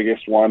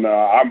biggest one.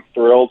 I'm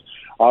thrilled.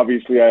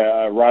 Obviously,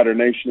 Rider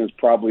Nation is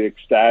probably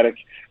ecstatic.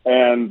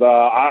 And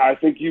I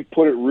think you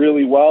put it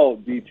really well,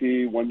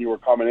 DT, when you were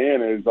coming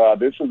in, is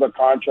this is a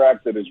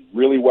contract that is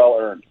really well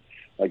earned.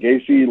 Like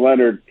AC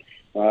Leonard,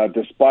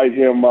 despite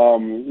him,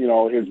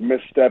 his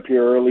misstep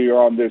here earlier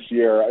on this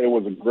year, it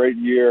was a great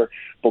year.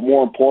 But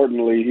more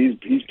importantly,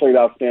 he's played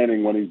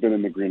outstanding when he's been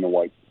in the green and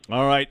white.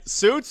 All right,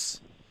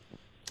 Suits,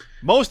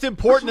 most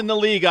important in the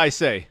league, I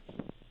say.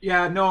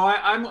 Yeah, no,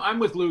 I'm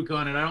with Luke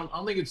on it. I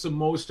don't think it's the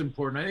most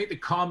important. I think the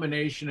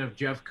combination of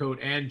Jeffcoat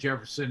and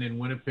Jefferson in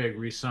Winnipeg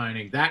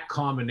re-signing, that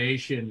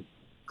combination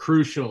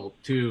crucial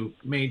to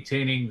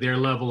maintaining their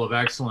level of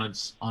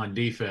excellence on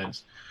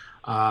defense.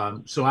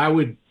 So I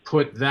would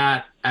put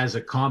that as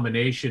a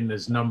combination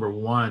as number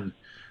one.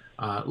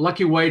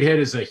 Lucky Whitehead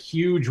is a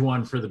huge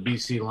one for the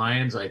BC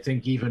Lions. I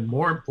think even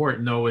more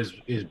important, though, is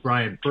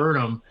Brian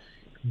Burnham.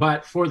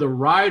 But for the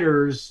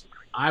Riders,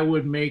 I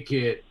would make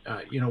it,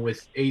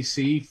 with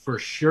AC for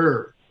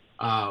sure,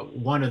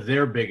 one of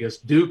their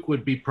biggest. Duke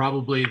would be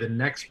probably the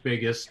next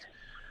biggest.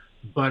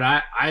 But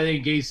I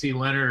think AC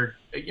Leonard,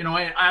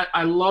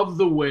 I love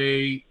the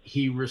way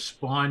he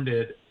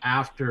responded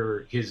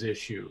after his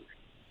issue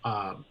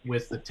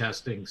with the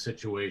testing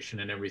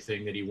situation and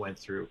everything that he went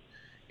through.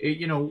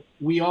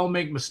 We all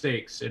make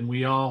mistakes and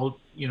we all,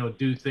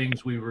 do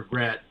things we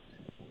regret.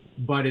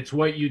 But it's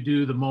what you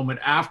do the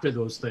moment after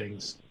those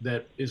things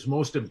that is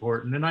most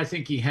important. And I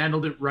think he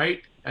handled it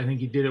right. I think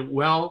he did it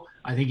well.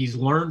 I think he's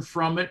learned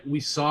from it. We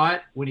saw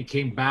it when he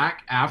came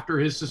back after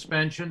his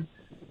suspension,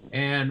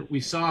 and we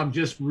saw him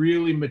just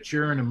really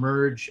mature and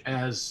emerge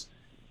as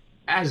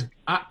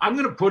I'm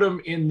going to put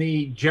him in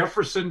the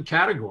Jefferson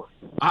category.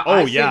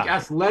 I think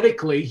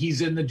athletically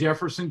he's in the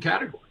Jefferson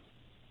category.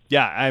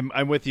 Yeah,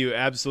 I'm with you,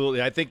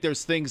 absolutely. I think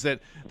there's things that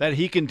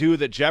he can do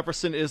that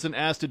Jefferson isn't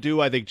asked to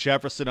do. I think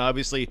Jefferson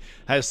obviously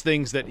has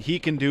things that he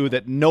can do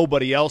that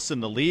nobody else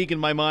in the league, in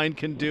my mind,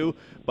 can do.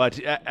 But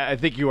I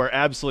think you are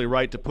absolutely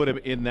right to put him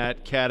in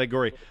that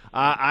category.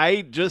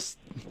 I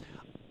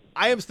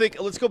am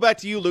thinking, let's go back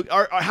to you, Luke.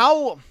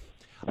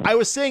 I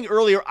was saying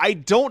earlier, I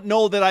don't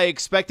know that I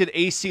expected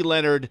AC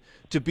Leonard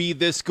to be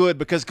this good,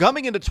 because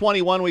coming into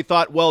 21, we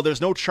thought, well, there's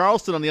no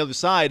Charleston on the other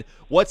side.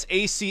 What's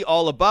AC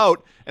all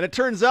about? And it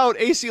turns out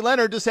AC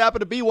Leonard just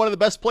happened to be one of the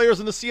best players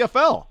in the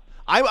CFL.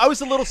 I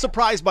was a little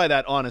surprised by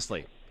that,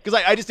 honestly, because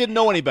I just didn't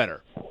know any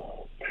better.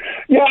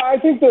 Yeah, I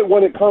think that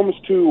when it comes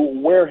to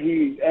where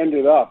he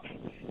ended up,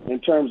 in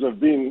terms of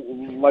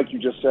being, like you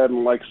just said,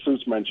 and like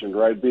Suits mentioned,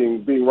 right,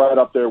 being right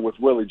up there with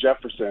Willie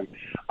Jefferson,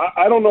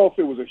 I don't know if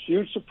it was a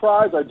huge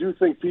surprise. I do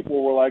think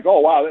people were like, oh,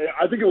 wow,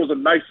 I think it was a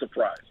nice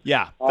surprise.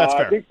 Yeah, that's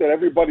fair. I think that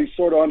everybody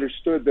sort of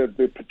understood that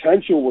the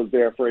potential was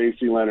there for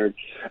AC Leonard.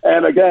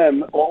 And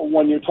again,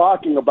 when you're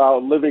talking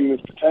about living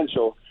this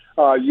potential,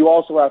 you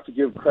also have to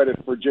give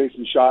credit for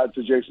Jason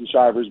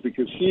Shivers,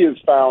 because he has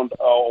found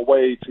a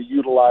way to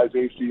utilize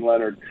AC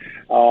Leonard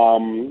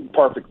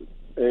perfectly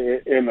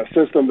in a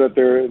system that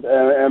they're,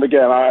 and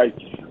again,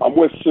 I'm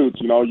with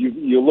Suits. You know,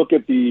 you look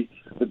at the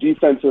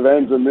defensive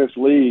ends in this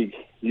league,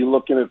 you're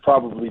looking at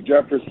probably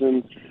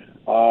Jefferson,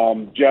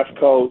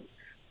 Jeffcoat,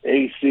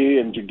 AC,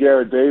 and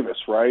Jagger Davis,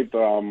 right?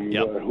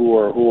 Who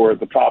are at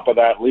the top of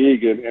that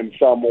league in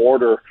some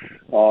order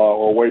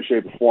or way,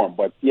 shape, or form.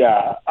 But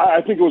yeah,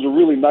 I think it was a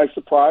really nice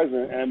surprise,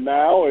 and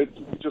now it's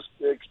just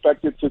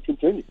expected to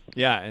continue.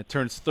 Yeah, it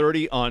turns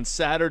 30 on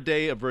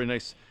Saturday. A very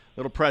nice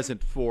little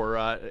present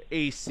for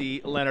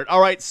AC Leonard.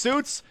 All right,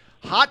 Suits,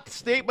 hot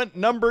statement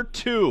number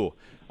 2.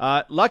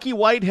 Lucky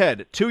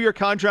Whitehead, 2-year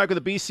contract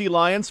with the BC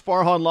Lions.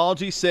 Farhan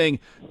Lalji saying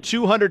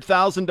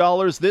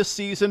 $200,000 this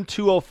season,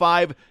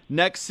 $205,000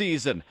 next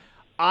season.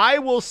 I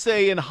will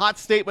say in hot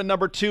statement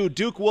number 2,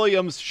 Duke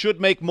Williams should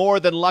make more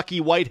than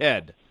Lucky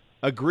Whitehead.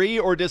 Agree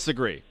or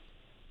disagree?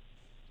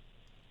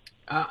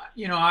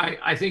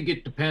 I think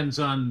it depends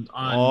on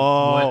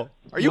are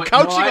you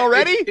couching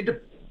already?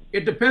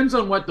 It depends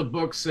on what the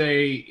books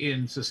say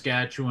in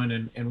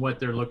Saskatchewan and what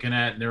they're looking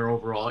at and their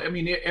overall. I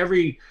mean,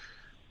 every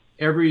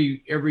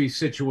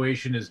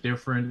situation is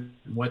different,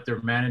 what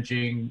they're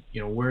managing,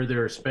 where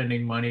they're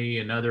spending money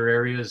in other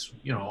areas,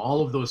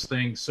 all of those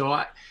things. So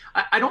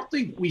I don't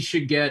think we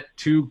should get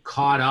too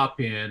caught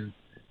up in,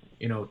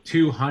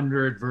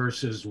 200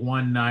 versus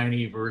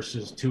 190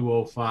 versus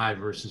 205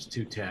 versus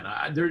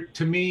 210.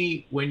 To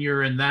me, when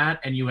you're in that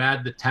and you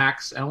add the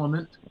tax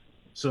element,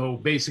 so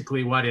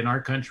basically what in our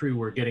country,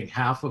 we're getting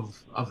half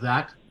of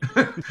that.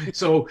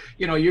 So,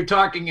 you're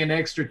talking an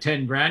extra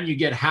 10 grand, you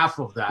get half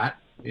of that,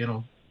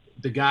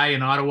 the guy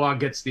in Ottawa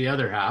gets the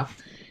other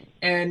half,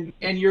 and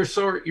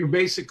you're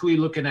basically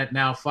looking at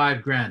now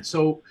 5 grand.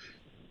 So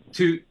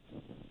to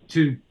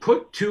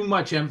put too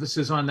much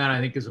emphasis on that, I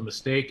think, is a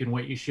mistake. And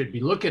what you should be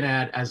looking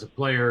at as a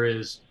player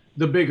is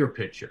the bigger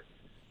picture.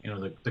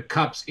 The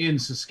Cups in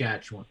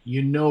Saskatchewan,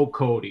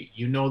 Cody,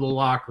 the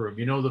locker room,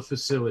 the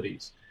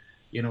facilities.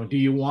 Do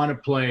you want to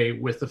play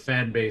with the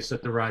fan base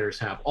that the Riders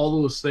have?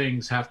 All those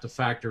things have to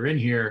factor in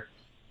here.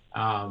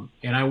 And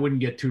I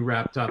wouldn't get too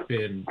wrapped up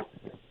in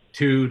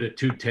 2 to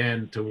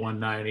 210 to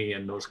 190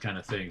 and those kind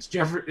of things.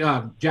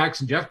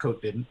 Jackson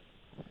Jeffcoat didn't.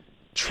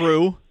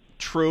 True.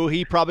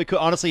 He probably could.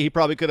 Honestly, he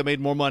probably could have made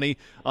more money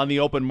on the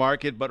open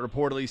market, but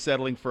reportedly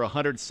settling for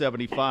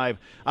 $175.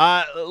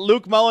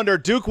 Luke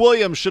Mullender, Duke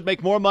Williams should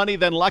make more money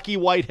than Lucky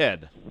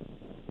Whitehead.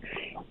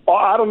 Well,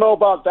 I don't know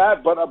about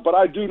that, but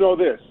I do know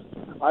this.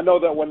 I know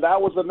that when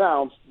that was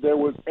announced, there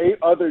was 8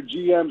 other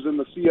GMs in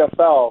the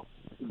CFL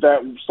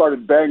that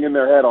started banging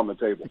their head on the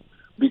table.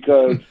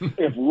 Because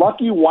if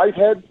Lucky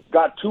Whitehead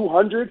got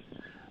 200,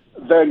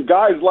 then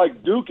guys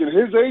like Duke and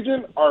his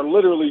agent are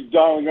literally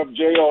dialing up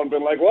J.O. and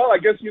been like, well, I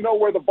guess you know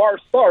where the bar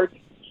starts,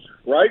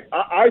 right?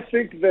 I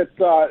think that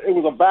it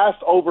was a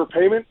vast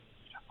overpayment.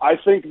 I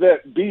think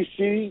that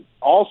BC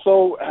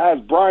also has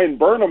Brian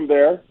Burnham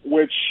there,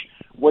 which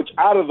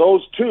out of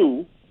those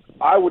two,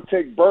 I would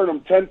take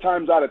Burnham 10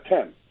 times out of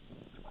 10.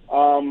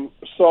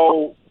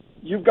 So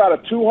you've got a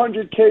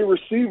 $200K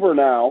receiver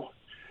now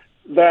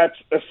that's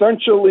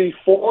essentially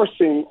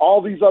forcing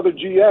all these other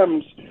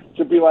GMs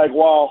to be like,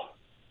 well,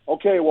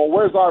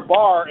 where's our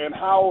bar and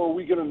how are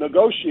we going to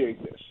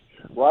negotiate this,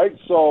 right?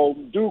 So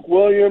Duke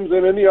Williams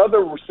and any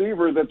other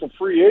receiver that's a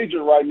free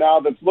agent right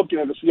now that's looking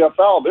at the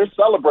CFL, they're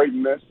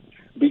celebrating this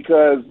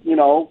because, you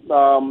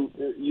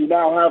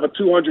now have a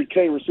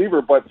 200K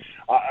receiver, but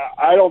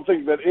I don't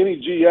think that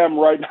any GM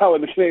right now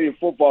in the Canadian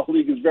Football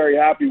League is very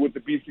happy with the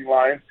BC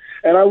Lions.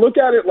 And I look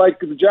at it like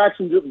the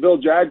Jacksonville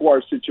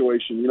Jaguars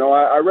situation.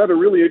 I read a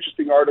really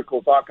interesting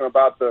article talking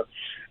about the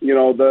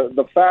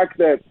fact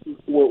that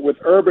with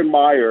Urban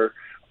Meyer,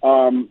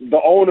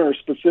 the owner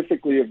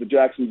specifically of the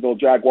Jacksonville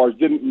Jaguars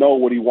didn't know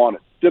what he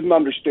wanted, didn't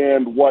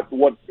understand what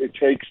it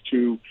takes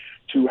to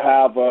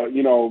have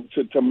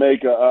to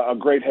make a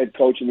great head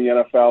coach in the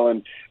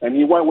NFL, and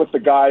he went with the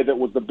guy that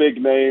was the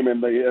big name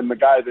and the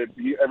guy that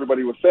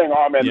everybody was saying,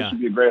 oh man, this would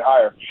be a great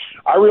hire.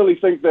 I really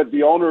think that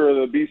the owner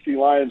of the BC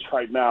Lions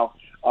right now,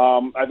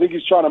 I think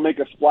he's trying to make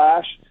a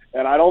splash,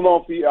 and I don't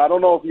know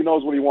if he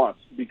knows what he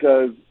wants,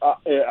 because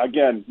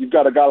again, you've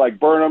got a guy like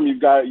Burnham,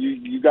 you've got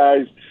you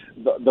guys.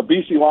 The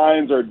BC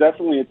Lions are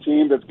definitely a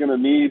team that's going to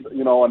need,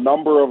 a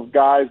number of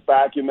guys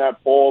back in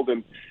that fold,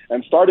 and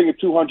starting at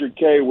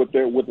 200K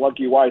with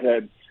Lucky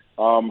Whitehead,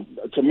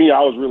 to me, I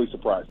was really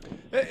surprised.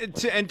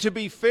 And to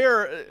be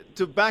fair,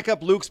 to back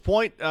up Luke's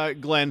point,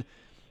 Glenn,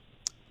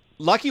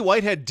 Lucky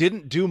Whitehead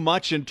didn't do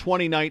much in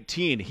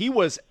 2019. He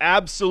was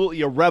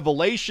absolutely a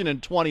revelation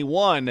in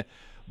 21,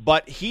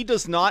 but he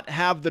does not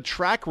have the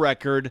track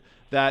record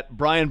that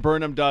Brian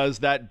Burnham does,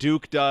 that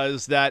Duke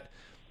does, that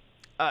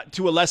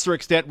to a lesser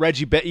extent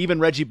even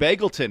Reggie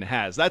Begelton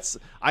has.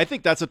 I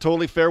think that's a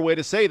totally fair way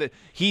to say that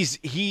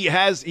he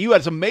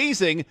was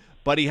amazing,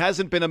 but he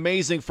hasn't been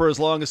amazing for as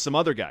long as some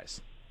other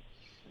guys.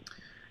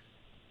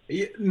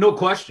 No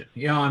question.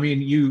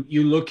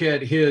 You look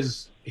at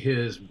his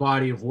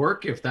body of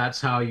work. If that's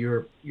how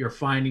you're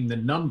finding the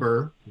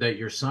number that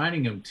you're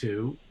signing him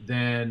to,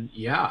 then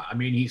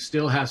he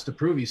still has to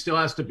prove. He still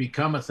has to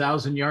become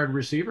 1,000-yard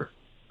receiver.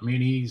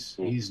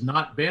 He's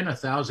not been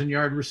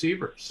 1,000-yard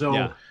receiver. So.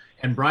 Yeah.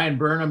 And Brian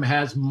Burnham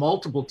has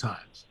multiple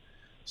times.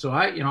 So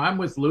I'm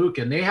with Luke,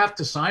 and they have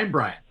to sign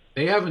Brian.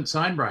 They haven't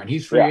signed Brian.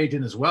 He's free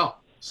agent as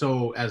well.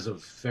 So as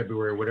of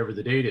February, whatever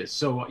the date is.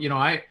 So,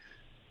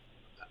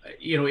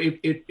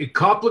 it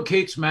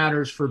complicates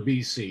matters for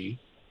BC.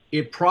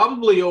 It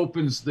probably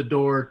opens the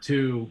door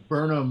to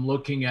Burnham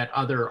looking at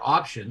other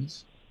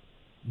options.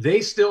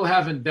 They still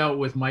haven't dealt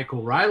with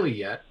Michael Riley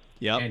yet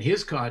and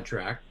his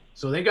contract.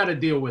 So they got to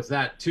deal with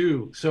that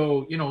too.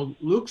 So,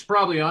 Luke's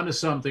probably onto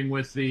something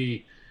with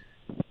the,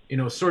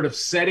 sort of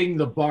setting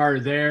the bar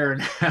there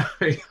and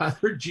having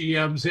other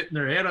GMs hitting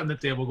their head on the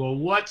table go,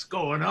 what's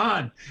going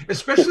on?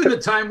 Especially the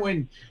time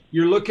when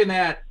you're looking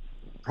at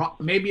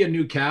maybe a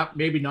new cap,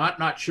 maybe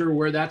not sure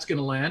where that's going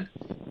to land.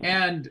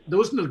 And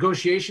those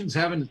negotiations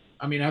have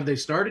they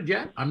started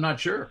yet? I'm not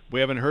sure.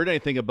 We haven't heard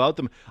anything about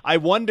them. I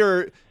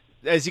wonder,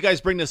 as you guys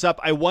bring this up,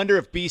 I wonder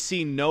if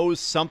BC knows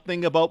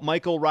something about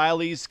Michael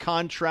Riley's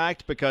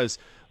contract, because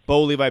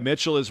Bo Levi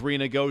Mitchell is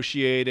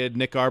renegotiated.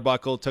 Nick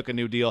Arbuckle took a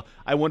new deal.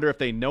 I wonder if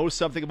they know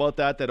something about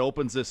that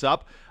opens this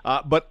up.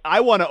 But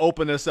I want to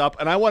open this up,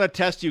 and I want to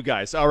test you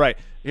guys. All right,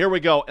 here we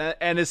go.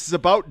 And this is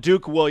about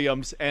Duke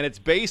Williams, and it's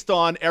based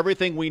on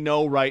everything we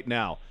know right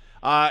now.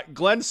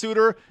 Glenn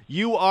Suter,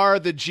 you are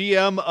the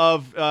GM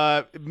of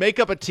make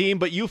up a team,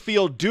 but you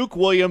feel Duke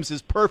Williams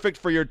is perfect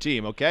for your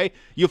team, okay?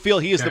 You feel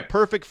he is the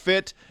perfect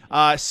fit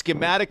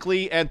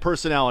schematically and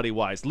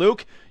personality-wise.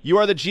 Luke, you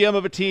are the GM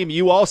of a team.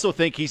 You also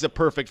think he's a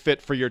perfect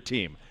fit for your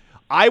team.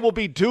 I will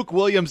be Duke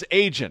Williams'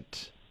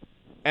 agent,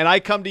 and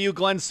I come to you,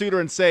 Glenn Suter,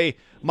 and say,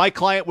 my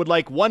client would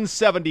like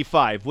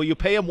 $175. Will you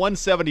pay him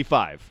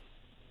 $175?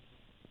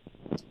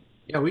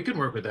 Yeah, we can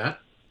work with that.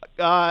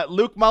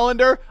 Luke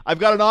Mullender, I've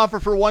got an offer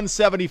for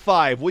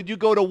 $175. Would you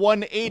go to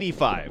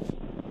 $185?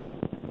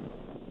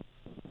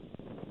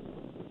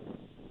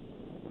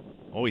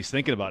 Oh, he's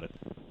thinking about it.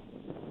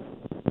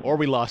 Or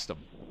we lost him.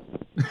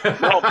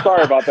 No,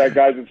 sorry about that,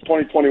 guys. It's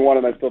 2021,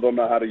 and I still don't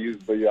know how to use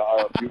the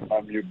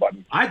unmute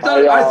button. I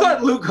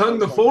thought Luke hung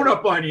the phone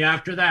up on you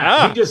after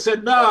that. He just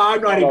said, "No,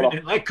 I'm not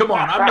even." Like, come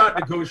on, I'm not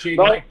negotiating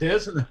like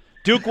this.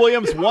 Duke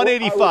Williams,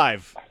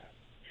 $185.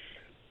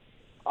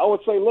 I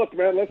would say, look,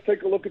 man, let's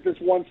take a look at this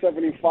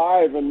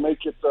 175 and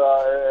make it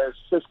as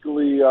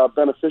fiscally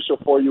beneficial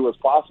for you as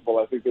possible.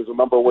 I think there's a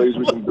number of ways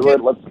we can do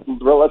it.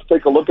 Let's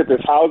take a look at this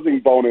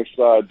housing bonus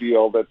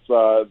deal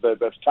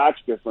that's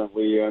taxed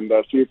differently and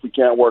see if we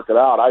can't work it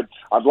out.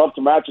 I'd love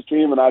to match a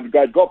team, and I'd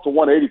go up to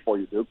 180 for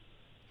you, Duke.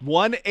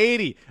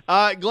 180.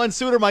 Glenn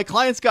Suter, my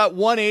client's got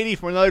 180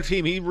 from another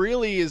team. He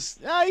really is.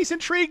 He's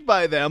intrigued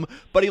by them,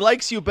 but he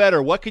likes you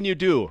better. What can you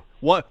do?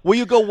 Will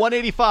you go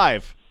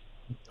 185?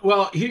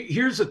 Well,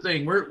 here's the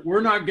thing.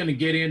 We're not going to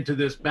get into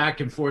this back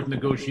and forth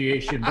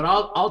negotiation, but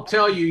I'll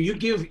tell you.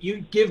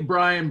 You give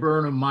Brian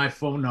Burnham my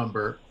phone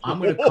number. I'm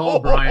going to call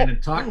Brian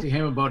and talk to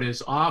him about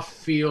his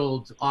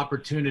off-field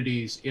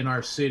opportunities in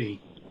our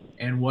city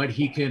and what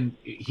he can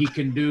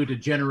do to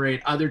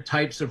generate other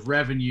types of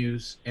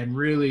revenues and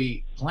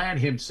really plant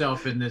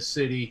himself in this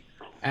city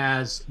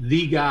as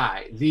the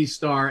guy, the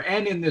star,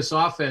 and in this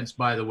offense,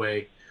 by the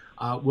way.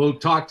 We'll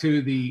talk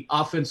to the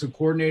offensive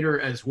coordinator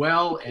as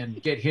well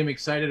and get him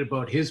excited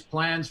about his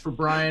plans for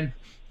Brian.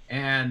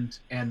 and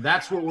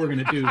that's what we're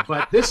going to do.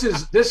 But this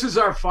is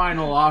our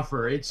final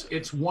offer.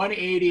 It's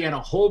 180 and a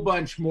whole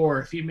bunch more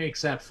if he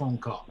makes that phone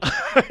call.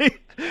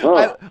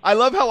 I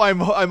love how I'm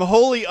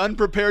wholly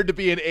unprepared to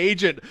be an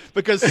agent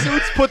because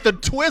Suits put the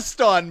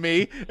twist on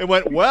me and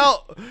went,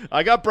 well,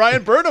 I got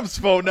Brian Burnham's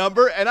phone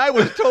number, and I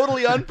was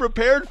totally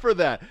unprepared for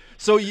that.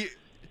 So you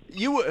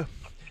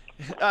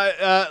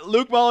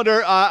Luke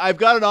Mullender, I've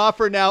got an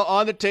offer now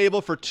on the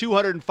table for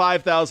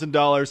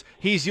 $205,000.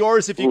 He's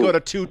yours if you go to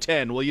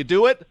 210. Will you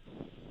do it?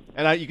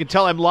 And you can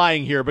tell I'm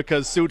lying here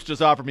because Suits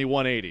just offered me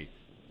 180.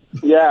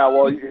 Yeah,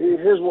 well,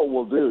 here's what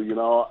we'll do. You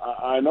know,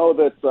 I know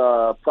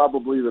that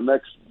probably the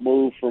next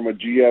move from a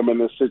GM in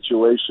this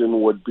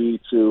situation would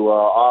be to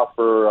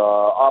offer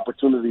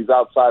opportunities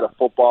outside of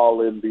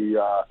football in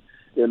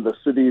the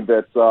city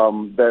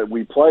that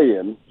we play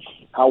in.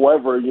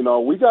 However, you know,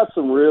 we got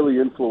some really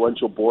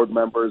influential board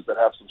members that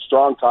have some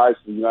strong ties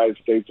to the United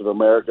States of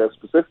America,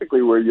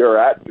 specifically where you're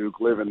at, Duke,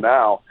 living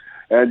now.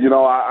 And, you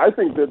know, I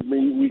think that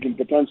we can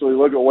potentially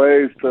look at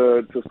ways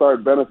to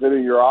start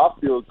benefiting your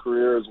off-field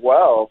career as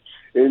well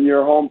in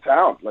your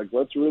hometown. Like,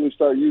 let's really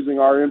start using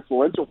our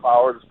influential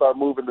power to start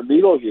moving the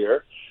needle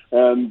here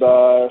and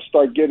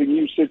start getting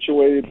you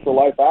situated for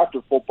life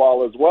after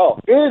football as well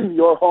in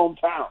your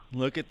hometown.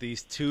 Look at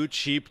these two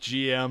cheap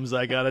GMs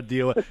I got to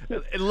deal with.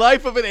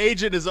 Life of an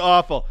agent is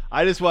awful.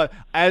 I just want,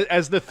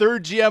 as the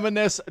third GM in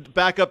this,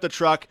 back up the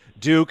truck.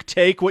 Duke,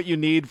 take what you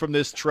need from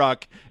this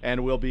truck,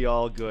 and we'll be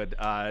all good.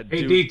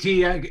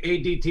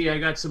 ADT, I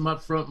got some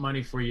upfront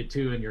money for you,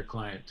 too, and your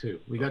client, too.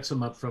 We got some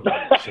upfront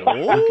money, so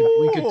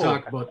we can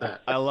talk about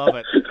that. I love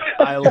it.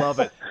 I love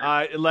it.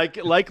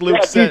 Like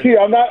Luke said. DT,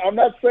 I'm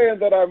not saying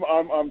that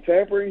I'm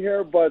tampering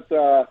here, but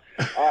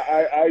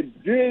I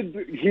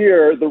did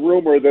hear the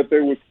rumor that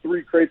there was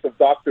 3 crates of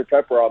Dr.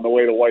 Pepper on the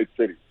way to White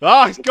City.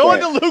 He's going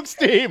to Luke's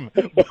team.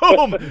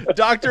 Boom.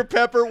 Dr.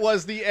 Pepper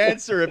was the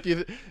answer.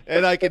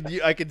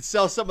 I could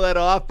sell some of that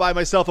off, buy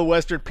myself a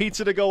Western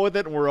pizza to go with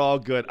it, and we're all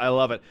good. I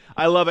love it.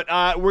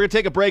 We're going to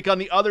take a break. On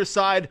the other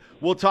side,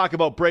 we'll talk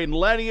about Braden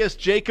Lenius,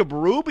 Jacob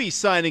Ruby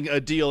signing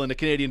a deal in the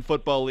Canadian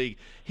Football League.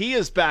 He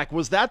is back.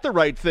 Was that the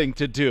right thing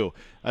to do?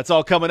 That's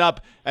all coming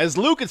up as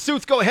Luke and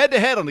Suits go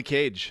head-to-head on the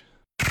cage.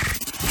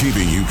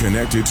 Keeping you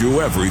connected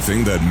to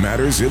everything that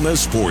matters in the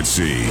sports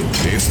scene.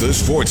 It's the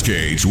Sports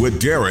Cage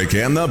with Derek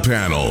and the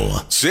panel.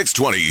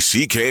 620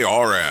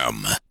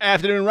 CKRM.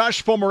 Afternoon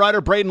Rush. Former Rider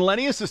Braden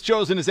Lenius has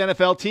chosen his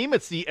NFL team.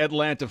 It's the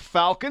Atlanta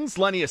Falcons.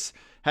 Lenius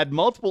had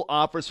multiple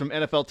offers from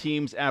NFL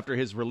teams after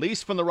his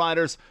release from the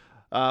Riders.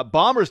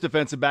 Bombers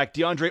defensive back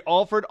DeAndre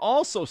Alford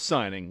also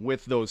signing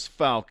with those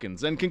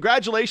Falcons. And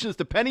congratulations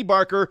to Penny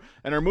Barker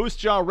and her Moose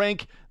Jaw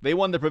Rink. They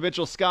won the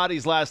Provincial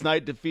Scotties last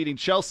night, defeating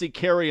Chelsea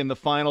Carey in the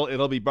final.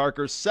 It'll be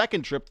Barker's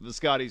second trip to the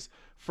Scotties,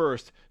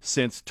 first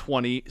since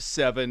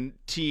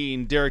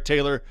 2017. Derek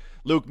Taylor,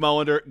 Luke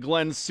Mullender,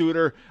 Glenn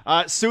Suter.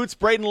 Suits,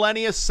 Braden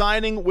Lenius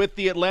signing with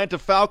the Atlanta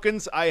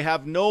Falcons. I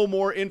have no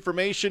more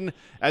information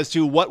as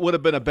to what would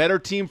have been a better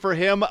team for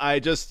him. I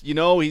just,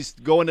 he's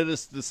going to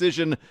this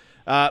decision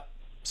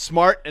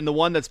smart and the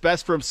one that's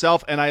best for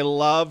himself, and I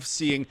love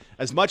seeing,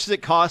 as much as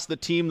it costs the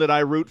team that I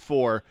root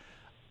for,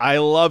 I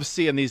love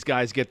seeing these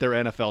guys get their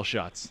NFL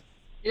shots.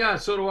 Yeah,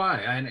 so do I,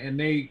 and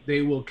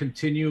they will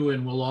continue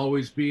and will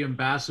always be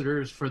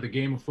ambassadors for the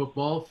game of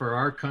football, for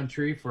our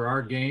country, for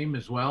our game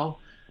as well.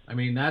 I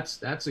mean,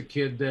 that's a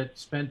kid that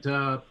spent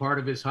part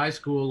of his high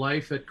school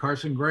life at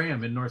Carson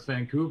Graham in North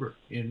Vancouver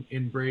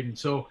in Braden.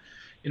 So,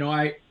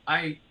 I'm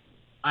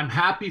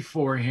happy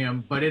for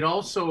him, but it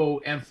also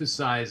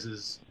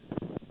emphasizes,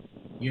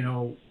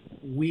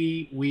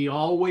 we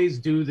always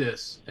do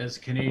this as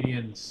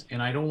Canadians,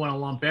 and I don't want to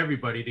lump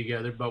everybody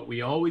together, but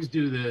we always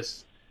do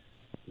this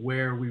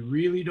where we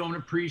really don't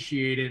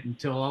appreciate it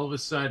until all of a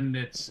sudden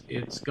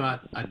it's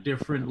got a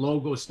different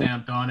logo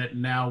stamped on it,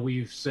 and now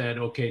we've said,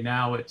 okay,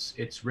 now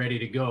it's ready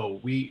to go.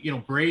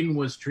 Braden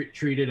was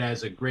treated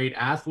as a great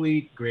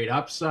athlete, great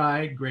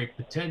upside, great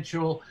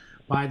potential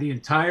by the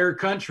entire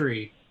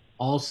country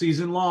all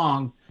season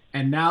long.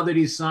 And now that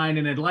he's signed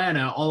in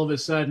Atlanta, all of a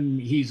sudden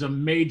he's a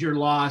major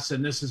loss,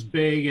 and this is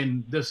big,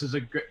 and this is a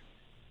great.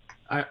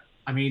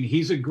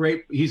 He's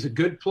a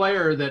good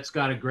player that's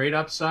got a great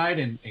upside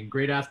and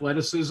great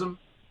athleticism,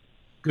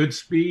 good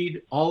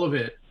speed, all of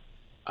it.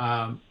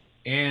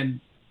 And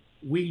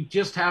we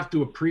just have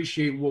to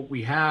appreciate what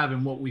we have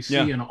and what we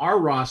see in our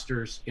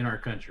rosters in our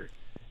country.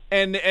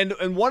 And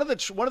one of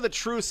the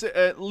truths,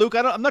 Luke,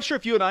 I'm not sure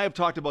if you and I have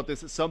talked about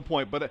this at some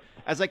point, but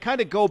as I kind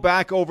of go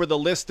back over the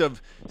list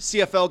of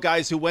CFL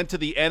guys who went to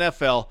the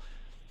NFL,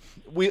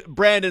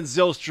 Brandon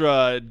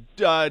Zylstra,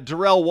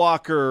 Darrell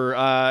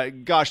Walker,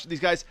 these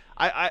guys,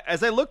 I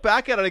as I look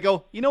back at it, I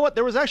go, you know what?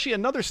 There was actually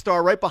another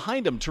star right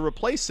behind him to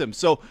replace him.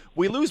 So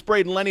we lose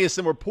Braden Lenius,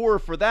 and we're poorer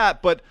for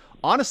that. But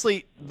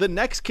honestly, the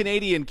next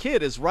Canadian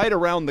kid is right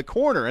around the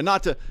corner. And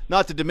not to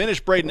diminish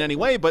Braden in any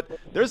way, but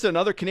there's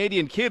another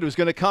Canadian kid who's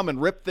going to come and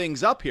rip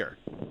things up here.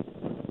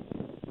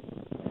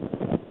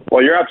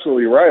 Well, you're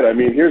absolutely right. I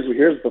mean, here's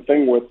the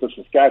thing with the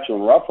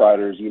Saskatchewan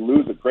Roughriders. You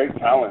lose a great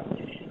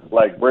talent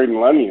like Braden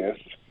Lenius,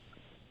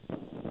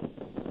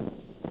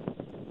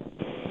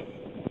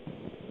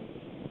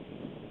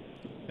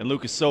 and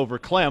Luke is so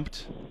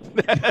verklempt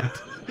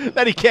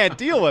that he can't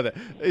deal with it.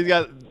 He's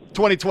got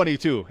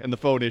 2022 and the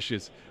phone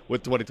issues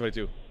with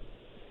 2022.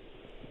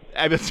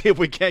 I'm going to see if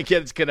we can't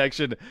get his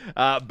connection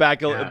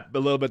back a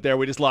little bit there.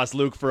 We just lost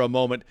Luke for a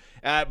moment.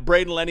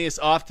 Braden Lenius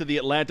off to the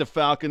Atlanta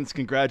Falcons.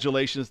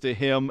 Congratulations to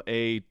him.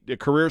 A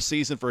career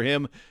season for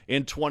him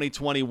in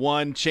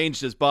 2021.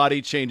 Changed his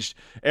body, changed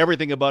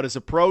everything about his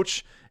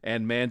approach,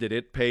 and man, did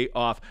it pay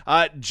off.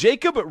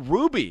 Jacob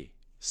Ruby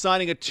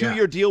signing a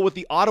 2-year deal with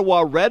the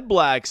Ottawa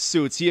Redblacks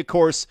suits. He, of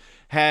course,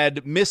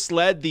 had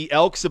misled the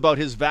Elks about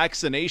his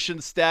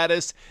vaccination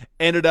status,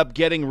 ended up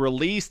getting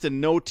released, and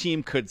no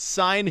team could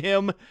sign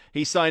him.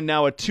 He signed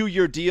now a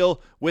 2-year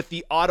deal with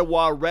the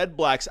Ottawa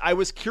Redblacks. I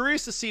was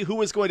curious to see who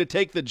was going to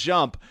take the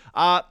jump.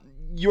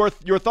 Your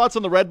thoughts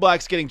on the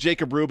Redblacks getting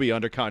Jacob Ruby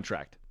under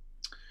contract?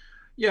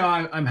 Yeah,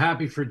 I'm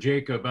happy for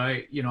Jacob.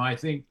 I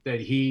think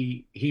that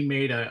he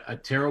made a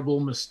terrible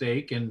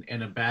mistake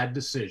and a bad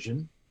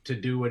decision to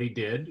do what he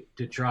did,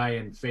 to try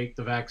and fake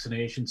the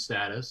vaccination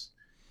status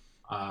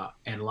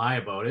and lie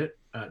about it.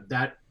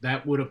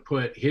 That would have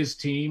put his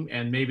team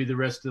and maybe the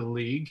rest of the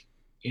league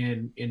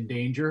in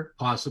danger,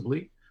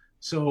 possibly.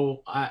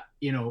 So, I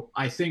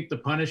think the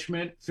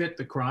punishment fit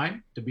the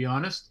crime, to be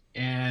honest.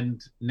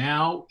 And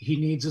now he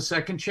needs a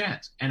second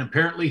chance. And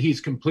apparently he's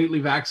completely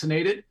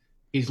vaccinated.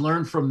 He's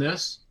learned from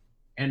this.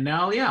 And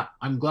now,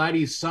 I'm glad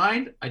he's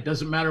signed. It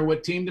doesn't matter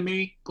what team to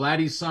me. Glad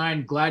he's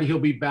signed. Glad he'll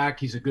be back.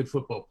 He's a good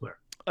football player.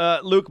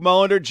 Luke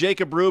Mullender,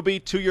 Jacob Ruby,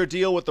 2-year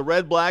deal with the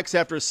Red Blacks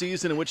after a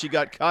season in which he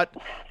got cut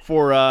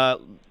for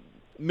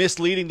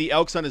misleading the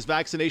Elks on his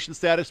vaccination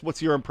status.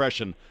 What's your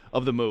impression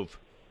of the move?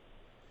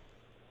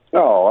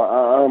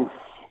 I'm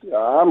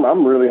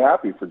really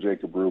happy for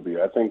Jacob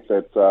Ruby. I think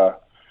that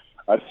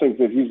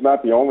he's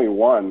not the only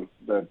one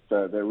that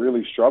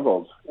really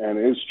struggled and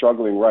is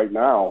struggling right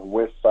now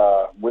with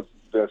the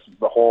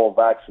whole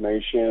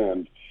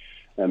vaccination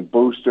and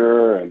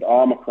booster and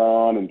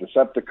Omicron and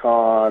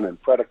Decepticon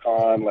and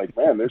Predacon. Like,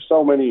 man, there's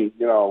so many,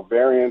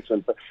 variants,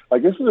 and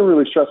like, this is a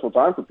really stressful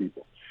time for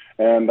people.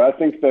 And I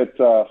think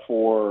that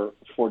for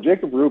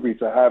Jacob Ruby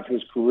to have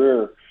his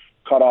career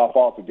cut off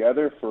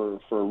altogether for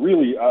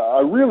really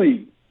a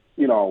really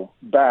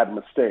bad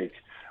mistake,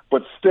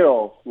 but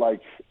still,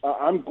 like,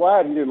 I'm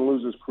glad he didn't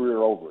lose his career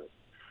over it,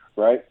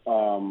 right?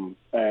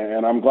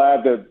 And I'm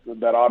glad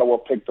that Ottawa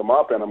picked him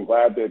up, and I'm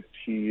glad that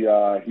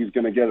he's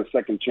going to get a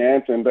second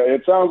chance. And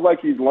it sounds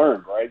like he's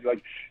learned, right?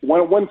 Like,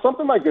 when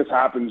something like this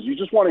happens, you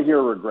just want to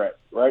hear regret,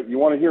 right? You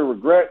want to hear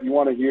regret. You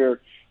want to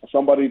hear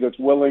somebody that's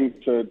willing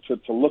to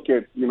look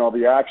at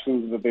the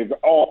actions that they've.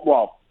 Oh,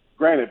 well,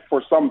 granted,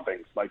 for some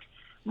things like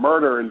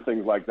murder and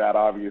things like that,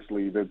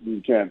 obviously that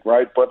you can't,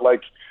 right? But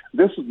like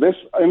this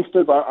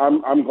instance,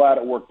 I'm glad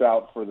it worked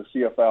out for the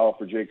CFL,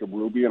 for Jacob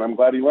Ruby, and I'm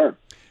glad he learned.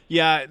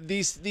 Yeah,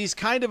 these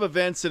kind of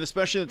events, and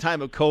especially in the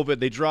time of COVID,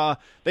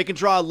 they can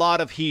draw a lot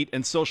of heat,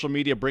 and social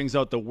media brings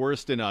out the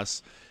worst in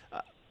us.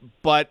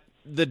 But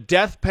the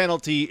death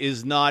penalty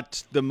is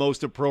not the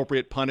most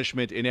appropriate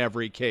punishment in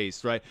every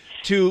case, right?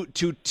 To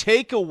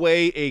take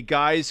away a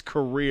guy's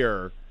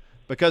career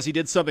because he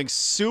did something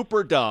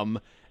super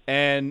dumb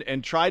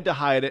and tried to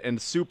hide it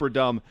and super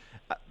dumb.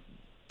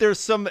 There's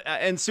some,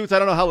 and Suits, I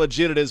don't know how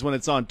legit it is when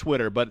it's on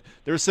Twitter, but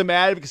there's some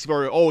advocacy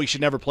for, he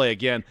should never play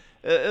again.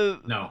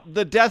 No.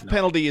 The death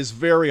penalty is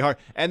very hard.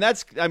 And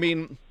that's,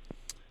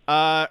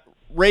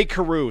 Ray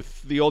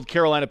Caruth, the old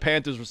Carolina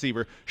Panthers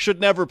receiver, should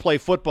never play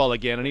football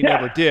again, and he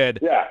never did.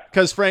 Yeah.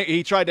 Because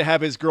he tried to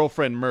have his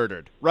girlfriend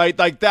murdered, right?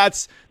 Like,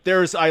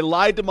 there's I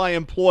lied to my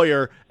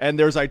employer, and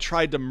there's I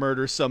tried to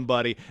murder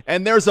somebody.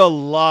 And there's a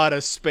lot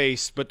of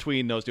space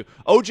between those two.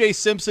 O.J.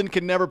 Simpson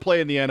can never play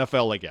in the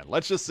NFL again.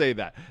 Let's just say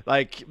that.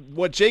 Like,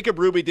 what Jacob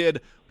Ruby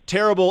did,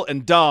 terrible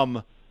and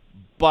dumb,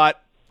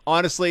 but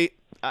honestly,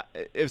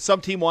 if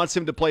some team wants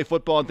him to play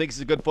football and thinks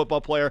he's a good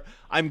football player,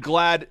 I'm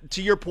glad,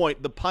 to your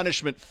point, the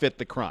punishment fit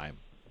the crime.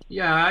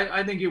 Yeah,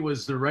 I think it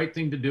was the right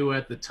thing to do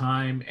at the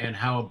time, and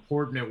how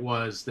important it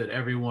was that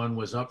everyone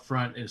was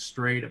upfront and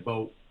straight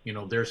about,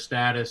 their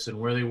status and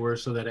where they were,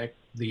 so that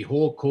the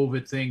whole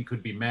COVID thing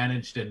could be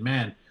managed. And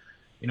man,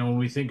 when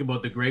we think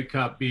about the Grey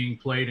Cup being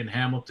played in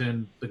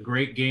Hamilton, the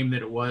great game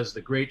that it was,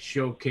 the great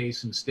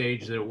showcase and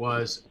stage that it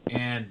was,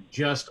 and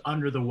just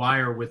under the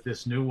wire with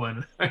this new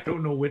one. I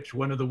don't know which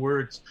one of the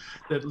words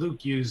that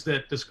Luke used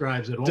that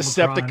describes it.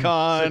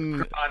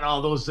 Decepticon,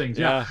 all those things.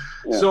 Yeah.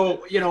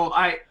 So,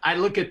 I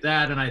look at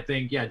that and I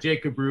think,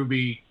 Jacob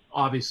Ruby,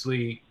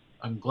 obviously,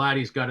 I'm glad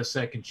he's got a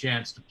second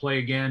chance to play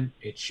again.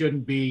 It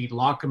shouldn't be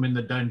lock him in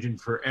the dungeon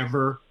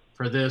forever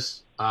for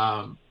this.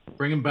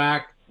 Bring him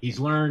back. He's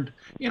learned,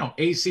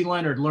 AC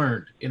Leonard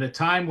learned in a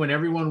time when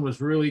everyone was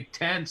really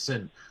tense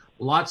and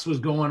lots was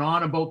going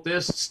on about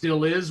this,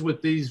 still is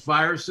with these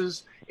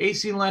viruses.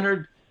 AC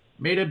Leonard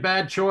made a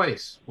bad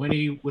choice when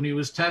he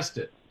was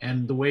tested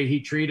and the way he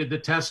treated the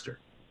tester.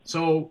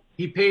 So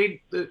he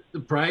paid the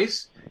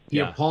price. He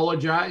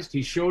apologized.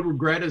 He showed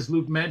regret, as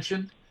Luke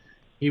mentioned.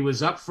 He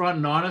was upfront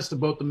and honest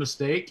about the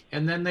mistake,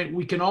 and then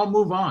we can all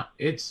move on.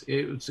 It's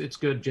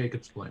good.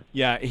 Jacob's playing.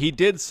 Yeah, he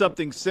did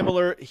something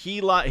similar.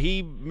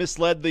 He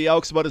misled the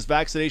Elks about his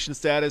vaccination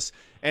status.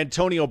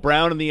 Antonio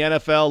Brown in the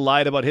NFL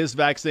lied about his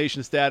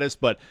vaccination status,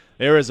 but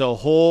there is a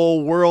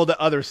whole world of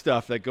other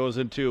stuff that goes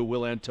into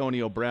will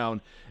Antonio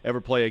Brown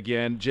ever play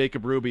again.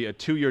 Jacob Ruby, a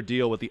 2-year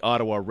deal with the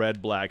Ottawa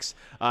Red Blacks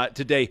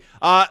today.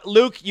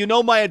 Luke, you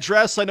know my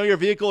address. I know your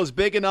vehicle is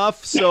big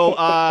enough, so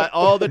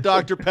all the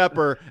Dr.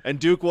 Pepper and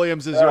Duke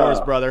Williams is yours,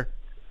 brother.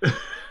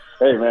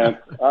 Hey, man,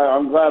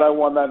 I'm glad I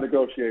won that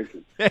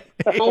negotiation.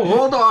 Oh,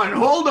 hold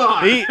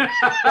on. He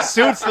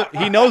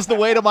knows the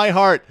way to my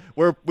heart.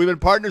 We've been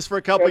partners for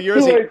a couple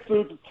years.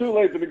 Too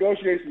late. The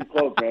negotiation's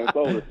closed, man. It's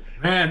over.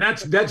 Man,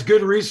 that's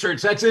good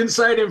research. That's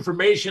inside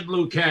information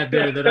Luke had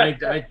there that I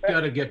got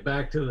to get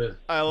back to the.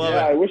 I love it.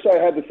 I wish I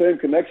had the same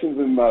connections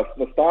in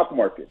the stock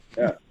market.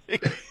 Yeah.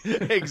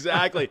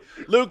 Exactly.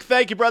 Luke,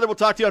 thank you, brother. We'll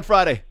talk to you on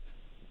Friday.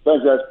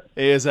 Thanks, guys.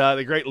 Is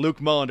the great Luke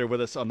Mullender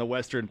with us on the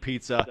Western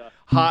Pizza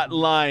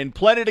Hotline.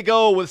 Plenty to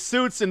go with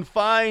suits and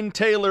fine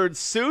tailored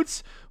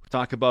suits. We'll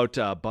talk about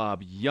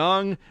Bob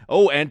Young.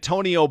 Oh,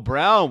 Antonio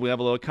Brown. We have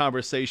a little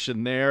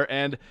conversation there.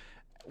 And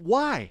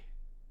why?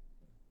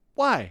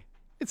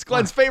 It's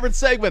Glenn's favorite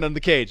segment on The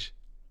Cage.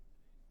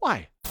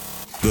 Why?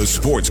 The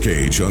Sports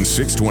Cage on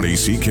 620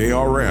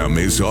 CKRM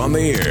is on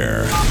the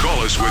air.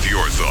 Call us with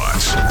your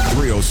thoughts.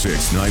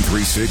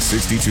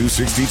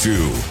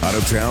 306-936-6262. Out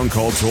of town,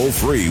 call toll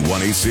free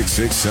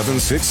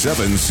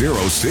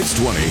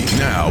 1-866-767-0620.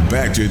 Now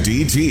back to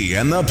DT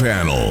and the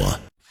panel.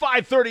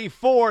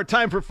 5:34,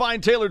 time for fine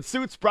tailored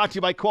suits, brought to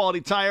you by Quality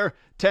Tire.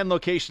 10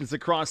 locations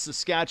across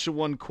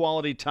Saskatchewan.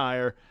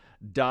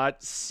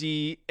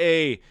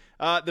 QualityTire.ca.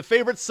 The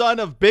favorite son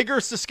of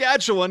bigger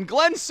Saskatchewan,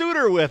 Glenn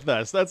Suter, with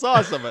us. That's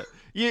awesome.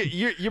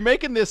 You're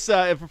making this,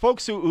 for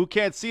folks who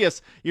can't see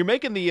us, you're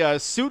making the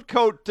suit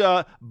coat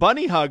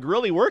bunny hug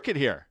really work it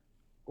here.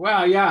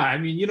 Well, yeah. I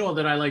mean, you know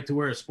that I like to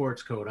wear a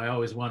sports coat. I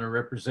always want to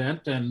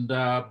represent, and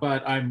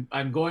but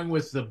I'm going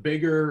with the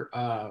bigger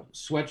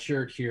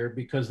sweatshirt here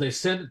because they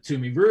sent it to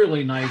me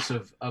really nice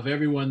of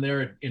everyone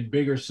there in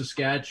bigger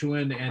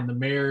Saskatchewan, and the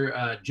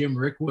mayor Jim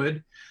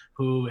Rickwood,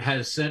 who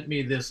has sent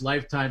me this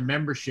lifetime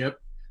membership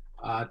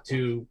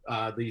to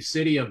the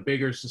city of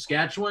Bigger,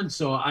 Saskatchewan.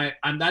 So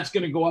I'm that's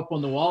going to go up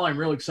on the wall. I'm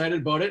real excited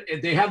about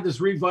it. They have this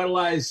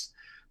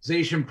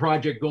revitalization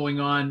project going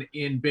on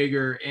in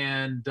Bigger,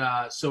 and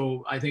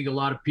so I think a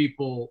lot of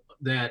people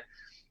that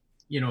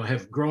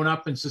have grown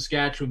up in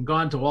Saskatchewan,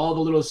 gone to all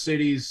the little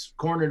cities,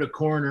 corner to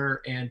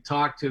corner, and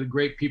talked to the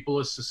great people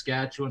of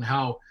Saskatchewan,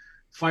 how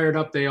fired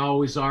up they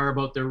always are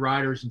about their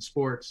riders and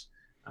sports.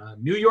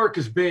 New York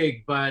is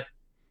big, but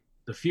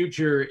the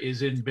future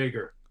is in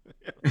Bigger.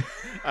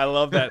 I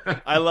love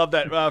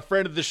that.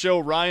 Friend of the show,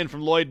 Ryan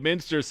from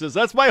Lloydminster, says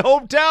that's my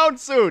hometown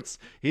suits.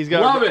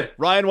 Love it.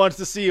 Ryan wants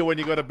to see you when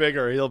you go to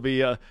Bigger. He'll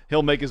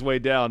make his way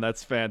down.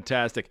 That's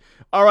fantastic.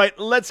 All right,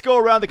 let's go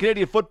around the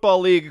Canadian Football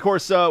League. Of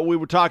course, we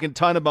were talking a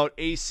ton about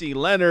AC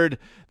Leonard,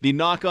 the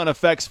knock-on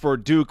effects for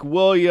Duke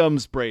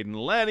Williams, Braden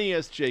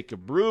Lenius,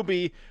 Jacob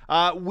Ruby.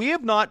 We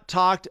have not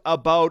talked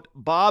about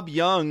Bob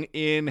Young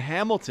in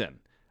Hamilton.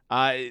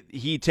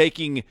 He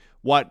taking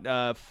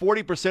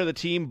 40% of the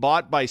team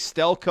bought by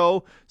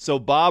Stelco. So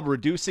Bob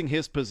reducing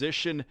his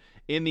position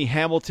in the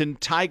Hamilton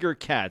Tiger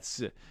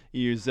Cats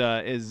is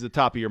the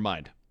top of your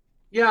mind.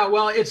 Yeah,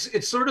 well,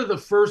 it's sort of the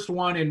first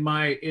one in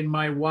my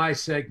why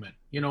segment.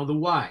 The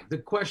why, the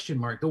question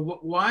mark, the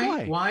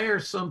why. Why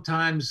is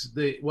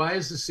the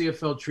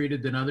CFL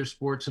treated than other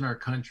sports in our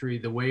country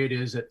the way it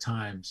is at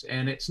times?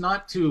 And it's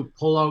not to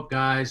pull out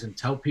guys and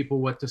tell people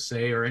what to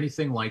say or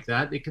anything like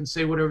that. They can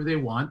say whatever they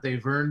want.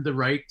 They've earned the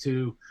right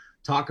to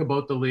talk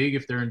about the league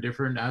if they're in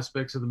different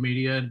aspects of the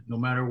media, no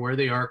matter where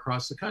they are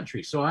across the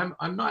country. So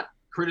I'm not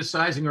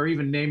criticizing or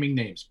even naming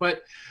names,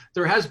 but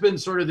there has been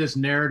sort of this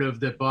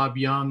narrative that Bob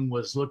Young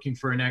was looking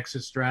for an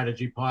exit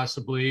strategy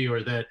possibly,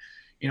 or that,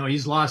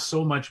 he's lost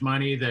so much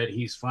money that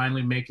he's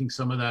finally making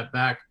some of that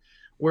back.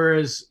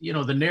 Whereas,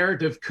 the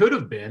narrative could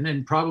have been,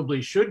 and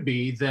probably should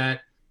be,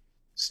 that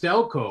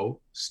Stelco,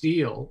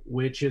 steel,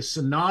 which is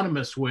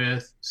synonymous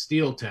with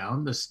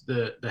Steeltown,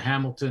 the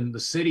Hamilton, the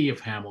city of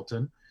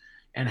Hamilton,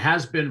 and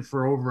has been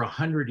for over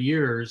 100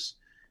 years,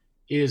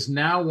 is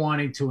now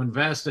wanting to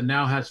invest and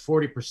now has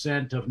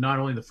 40% of not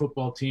only the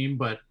football team,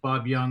 but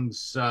Bob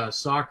Young's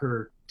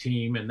soccer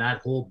team and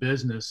that whole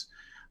business.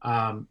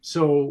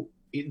 So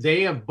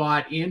they have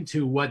bought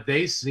into what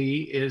they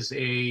see is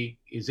a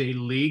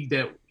league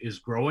that is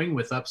growing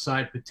with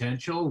upside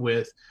potential,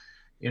 with,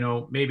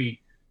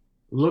 maybe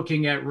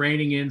looking at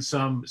reining in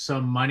some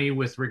money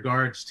with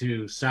regards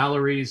to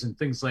salaries and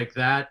things like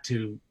that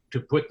to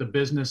put the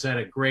business at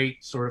a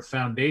great sort of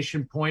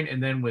foundation point.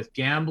 And then with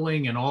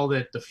gambling and all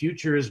that the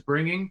future is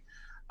bringing,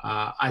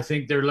 I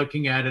think they're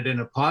looking at it in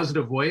a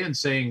positive way and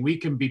saying we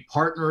can be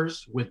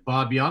partners with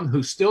Bob Young,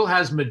 who still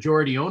has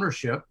majority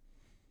ownership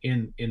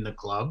in the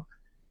club,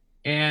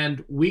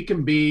 and we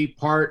can be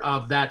part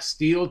of that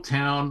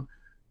Steeltown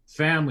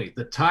family,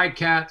 the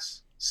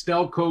Ticats,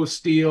 Stelco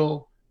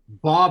Steel,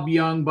 Bob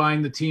Young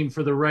buying the team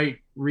for the right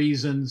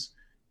reasons,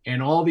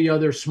 and all the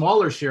other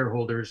smaller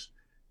shareholders,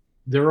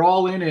 they're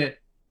all in it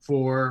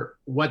for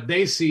what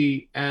they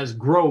see as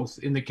growth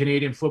in the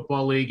Canadian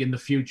Football League in the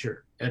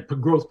future, at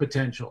growth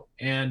potential.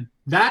 And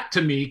that,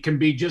 to me, can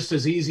be just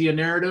as easy a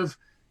narrative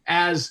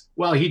as,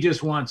 well, he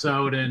just wants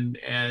out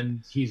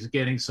and he's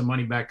getting some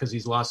money back because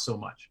he's lost so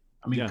much.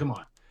 I mean, come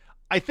on.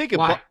 I think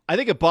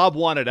if Bob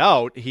wanted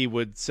out, he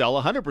would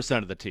sell 100%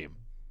 of the team.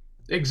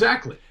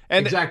 Exactly.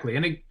 And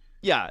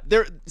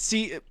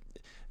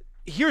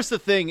here's the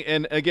thing,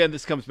 and again,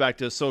 this comes back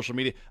to social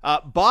media.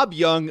 Bob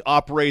Young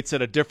operates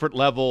at a different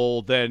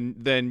level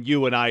than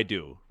you and I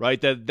do, right?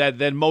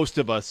 Than most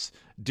of us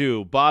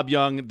do. Bob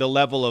Young, the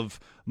level of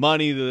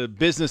money, the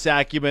business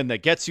acumen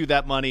that gets you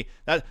that money,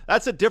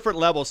 that's a different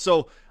level.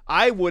 So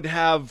I would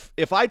have,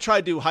 if I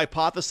tried to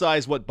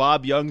hypothesize what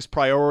Bob Young's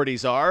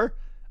priorities are,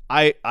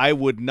 I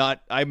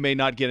may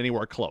not get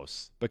anywhere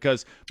close,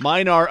 because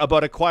mine are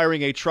about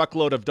acquiring a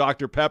truckload of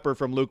Dr. Pepper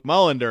from Luke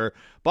Mullender.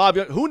 Bob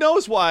Young, who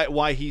knows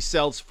why he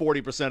sells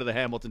 40% of the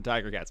Hamilton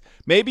Tiger Cats?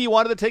 Maybe he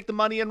wanted to take the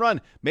money and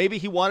run. Maybe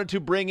he wanted to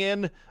bring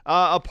in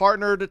a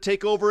partner to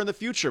take over in the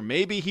future.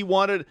 Maybe he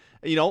wanted,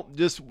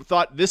 just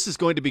thought this is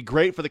going to be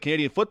great for the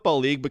Canadian Football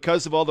League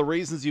because of all the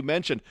reasons you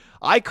mentioned.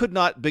 I could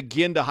not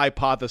begin to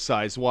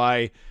hypothesize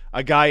why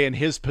a guy in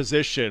his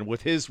position,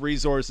 with his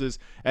resources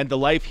and the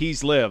life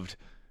he's lived,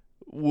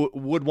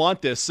 would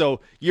want this.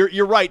 So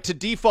you're right to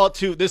default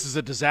to this is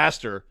a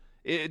disaster.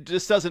 It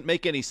just doesn't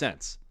make any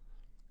sense.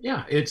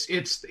 Yeah, it's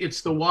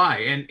the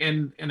why.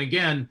 And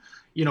again,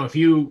 if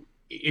you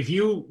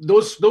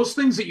those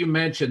things that you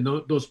mentioned,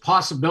 those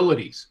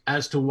possibilities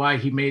as to why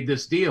he made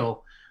this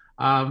deal,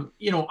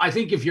 I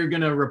think if you're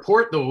going to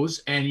report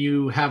those and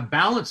you have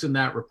balance in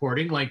that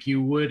reporting, like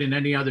you would in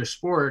any other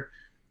sport,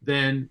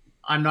 then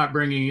I'm not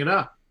bringing it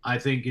up. I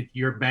think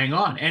you're bang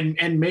on.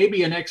 And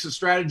maybe an exit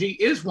strategy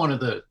is one of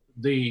the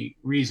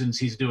reasons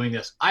he's doing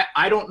this.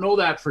 I don't know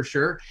that for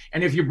sure.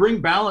 And if you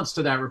bring balance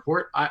to that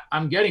report,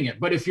 I'm getting it.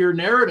 But if your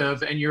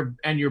narrative and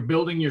you're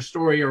building your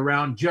story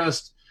around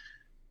just,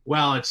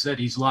 well, it's that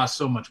he's lost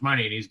so much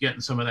money and he's getting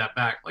some of that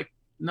back. Like,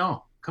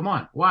 no, come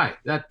on. Why?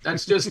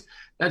 That's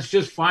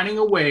just finding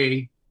a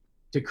way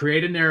to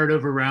create a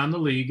narrative around the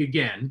league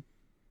again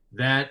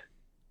that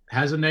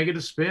has a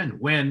negative spin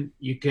when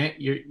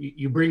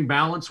you bring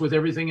balance with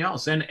everything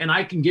else. And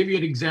I can give you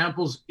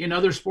examples in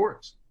other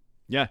sports.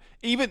 Yeah,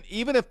 even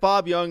if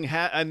Bob Young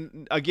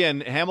and again,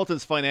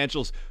 Hamilton's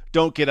financials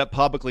don't get up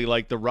publicly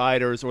like the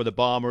Riders or the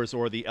Bombers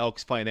or the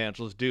Elks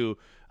financials do,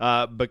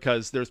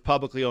 because there's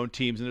publicly owned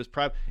teams and there's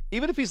private.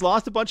 Even if he's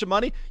lost a bunch of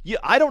money,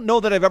 I don't know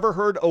that I've ever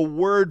heard a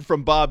word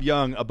from Bob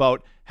Young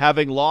about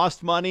having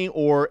lost money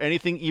or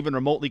anything even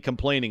remotely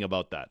complaining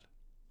about that.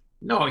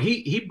 No,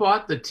 he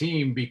bought the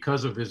team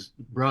because of his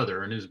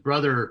brother, and his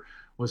brother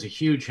was a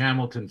huge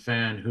Hamilton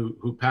fan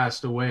who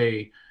passed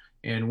away.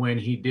 And when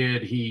he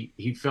did,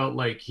 he felt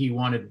like he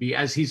wanted to be,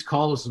 as he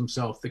calls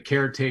himself, the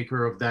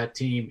caretaker of that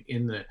team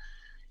in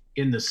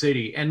the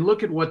city. And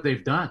look at what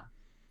they've done.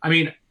 I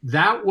mean,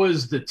 that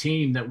was the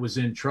team that was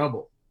in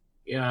trouble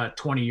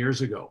 20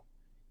 years ago.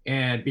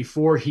 And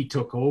before he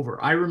took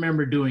over, I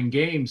remember doing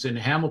games in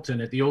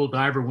Hamilton at the old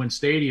Ivor Wynne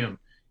Stadium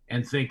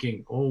and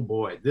thinking, oh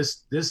boy,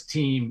 this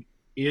team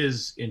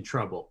is in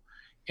trouble.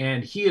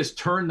 And he has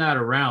turned that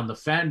around. The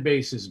fan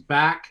base is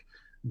back.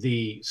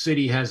 The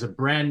city has a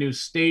brand new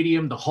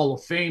stadium. The Hall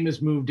of Fame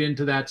has moved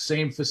into that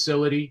same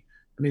facility.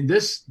 I mean,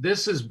 this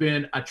has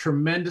been a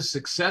tremendous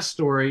success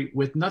story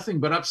with nothing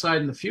but upside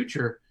in the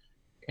future.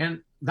 And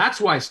that's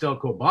why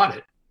Stelco bought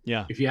it.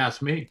 Yeah. If you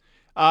ask me.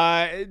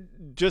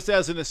 Just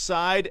as an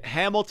aside,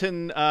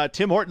 Hamilton,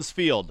 Tim Hortons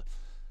Field,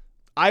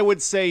 I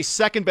would say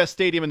second best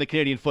stadium in the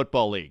Canadian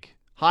Football League.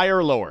 Higher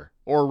or lower?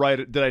 Or right?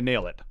 Did I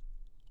nail it?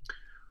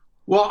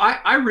 Well,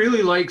 I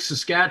really like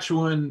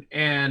Saskatchewan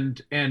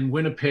and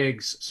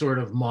Winnipeg's sort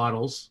of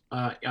models.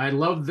 I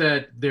love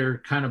that they're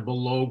kind of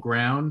below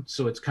ground,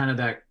 so it's kind of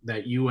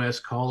that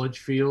U.S. college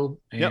feel,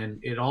 and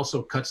It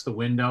also cuts the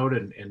wind out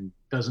and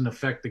doesn't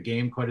affect the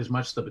game quite as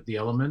much, the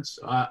elements.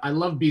 I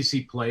love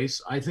BC Place.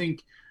 I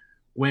think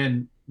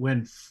when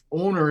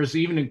owners,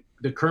 even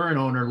the current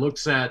owner,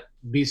 looks at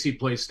BC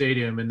Place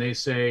Stadium and they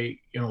say,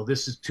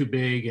 this is too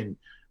big and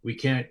we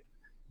can't,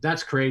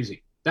 that's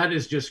crazy. That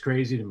is just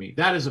crazy to me.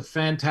 That is a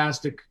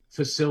fantastic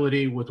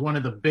facility with one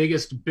of the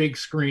biggest big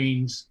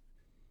screens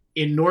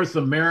in North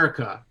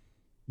America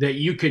that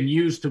you can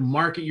use to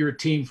market your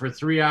team for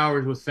 3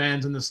 hours with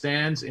fans in the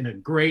stands in a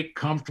great,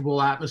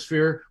 comfortable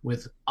atmosphere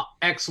with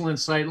excellent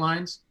sight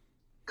lines.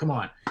 Come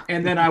on.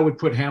 And then I would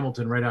put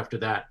Hamilton right after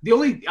that.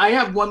 I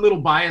have one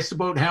little bias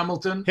about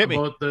Hamilton,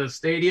 about the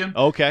stadium.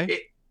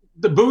 Okay.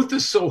 The booth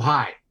is so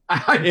high.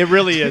 It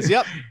really is.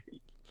 Yep.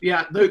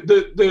 Yeah.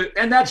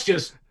 And that's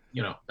just,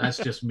 that's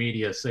just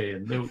media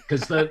saying,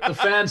 because the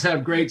fans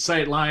have great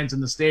sight lines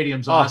and the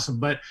stadium's awesome,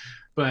 but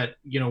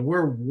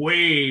we're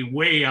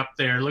way up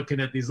there looking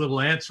at these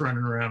little ants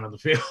running around on the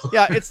field.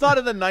 Yeah, it's not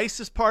in the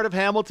nicest part of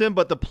Hamilton,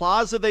 but the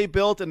plaza they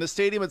built and the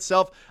stadium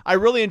itself, I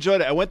really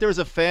enjoyed it. I went there as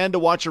a fan to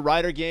watch a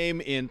Rider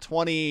game in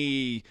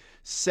 20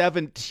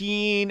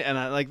 17, and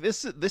I like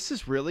this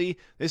is really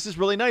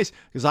nice,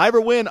 because Ivor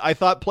Wynn, I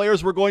thought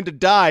players were going to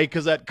die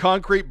because that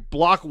concrete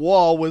block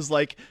wall was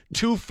like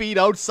 2 feet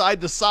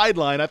outside the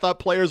sideline. I thought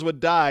players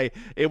would die.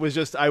 It was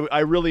just I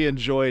really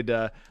enjoyed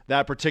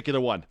that particular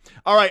one.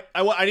 All right,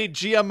 I need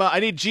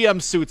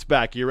GM suits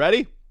back. You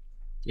ready?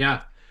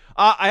 Yeah.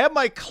 I have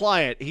my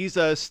client. He's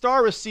a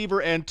star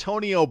receiver,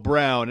 Antonio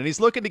Brown, and he's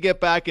looking to get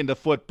back into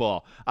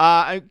football.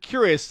 I'm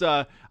curious.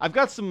 I've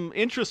got some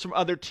interest from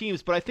other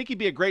teams, but I think he'd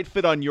be a great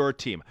fit on your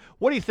team.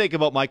 What do you think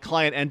about my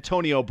client,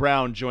 Antonio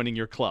Brown, joining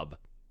your club?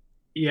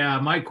 Yeah,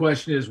 my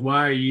question is,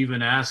 why are you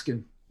even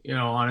asking?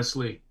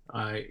 Honestly,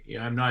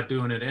 I'm not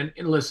doing it.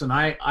 And listen,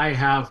 I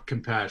have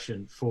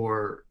compassion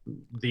for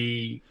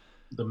the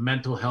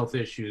mental health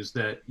issues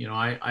that,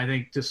 I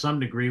think to some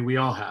degree we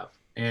all have.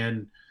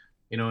 And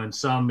in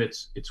some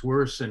it's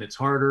worse and it's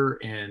harder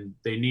and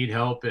they need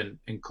help. And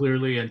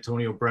clearly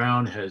Antonio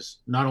Brown has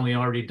not only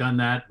already done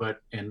that,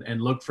 but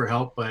and looked for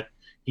help, but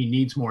he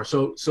needs more.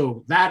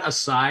 So that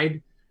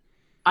aside,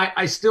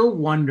 I still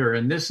wonder,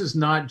 and this is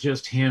not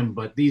just him,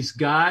 but these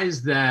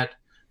guys that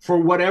for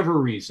whatever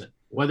reason,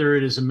 whether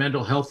it is a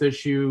mental health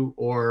issue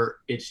or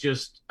it's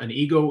just an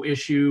ego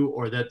issue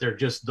or that they're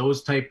just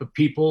those type of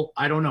people,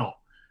 I don't know.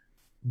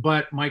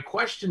 But my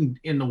question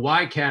in the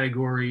why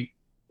category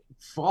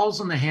falls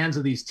in the hands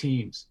of these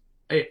teams.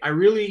 I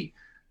really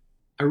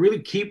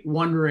keep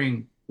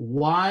wondering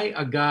why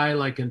a guy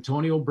like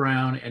Antonio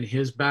Brown and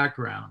his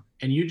background,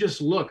 and you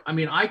just look,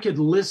 I could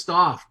list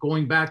off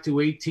going back to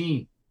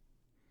 18,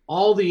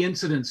 all the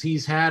incidents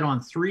he's had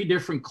on 3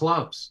 different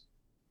clubs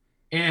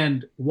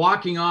and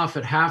walking off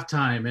at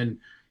halftime and,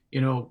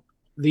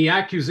 the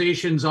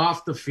accusations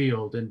off the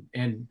field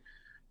and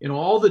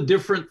all the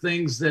different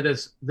things that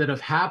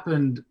have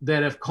happened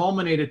that have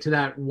culminated to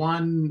that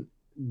one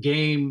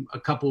game a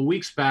couple of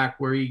weeks back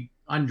where he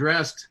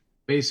undressed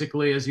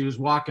basically as he was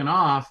walking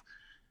off.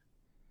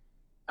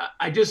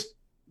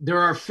 There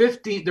are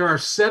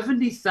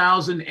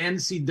 70,000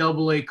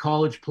 NCAA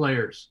college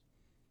players,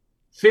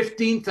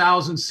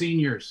 15,000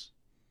 seniors,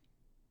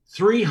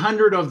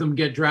 300 of them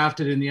get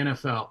drafted in the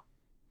NFL.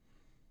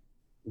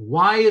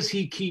 Why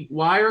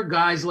are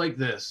guys like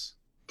this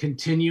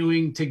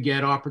continuing to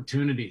get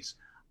opportunities?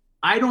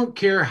 I don't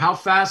care how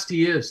fast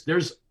he is.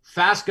 There's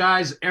fast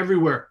guys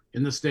everywhere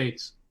in the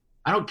States.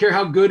 I don't care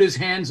how good his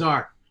hands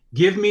are.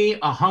 Give me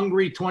a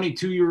hungry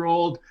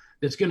 22-year-old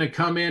that's going to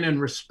come in and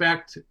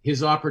respect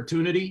his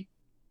opportunity.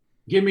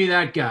 Give me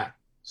that guy.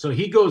 So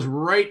he goes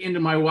right into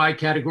my why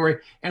category.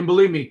 And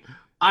believe me,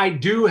 I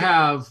do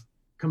have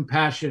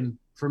compassion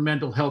for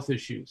mental health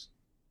issues.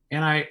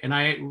 And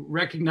I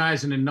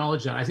recognize and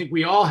acknowledge that. I think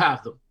we all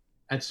have them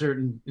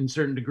in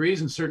certain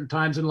degrees and certain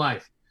times in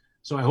life.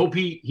 So I hope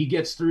he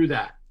gets through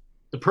that,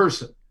 the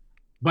person.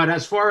 But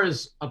as far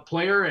as a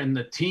player and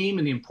the team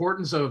and the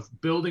importance of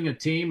building a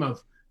team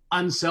of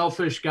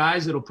unselfish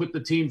guys that'll put the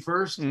team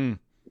first,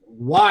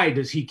 why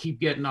does he keep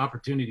getting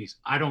opportunities?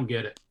 I don't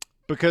get it.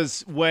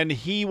 Because when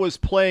he was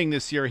playing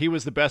this year, he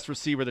was the best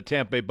receiver the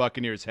Tampa Bay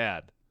Buccaneers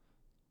had.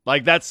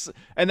 Like that's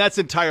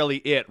entirely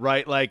it,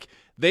 right? Like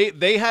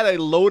they had a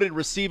loaded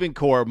receiving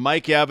core: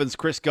 Mike Evans,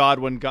 Chris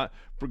Godwin,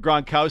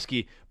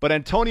 Gronkowski, but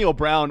Antonio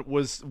Brown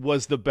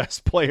was the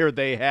best player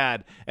they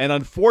had. And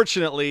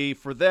unfortunately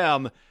for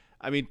them,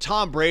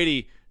 Tom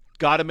Brady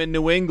got him in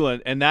New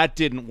England, and that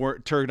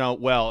didn't turn out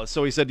well.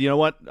 So he said, you know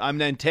what?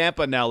 I'm in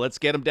Tampa now. Let's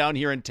get him down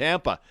here in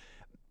Tampa.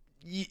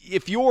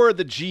 If you're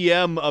the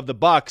GM of the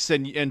Bucs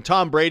and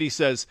Tom Brady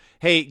says,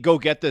 hey, go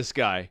get this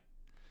guy,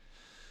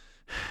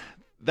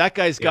 that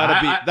guy's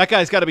got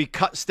to be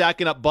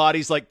stacking up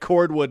bodies like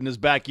cordwood in his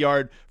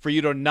backyard for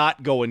you to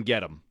not go and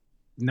get him.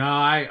 No,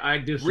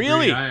 I disagree.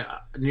 Really?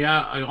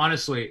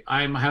 Honestly,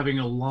 I'm having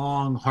a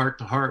long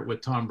heart-to-heart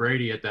with Tom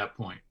Brady at that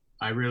point.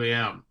 I really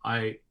am.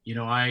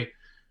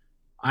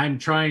 I'm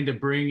trying to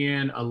bring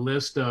in a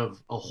list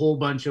of a whole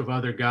bunch of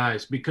other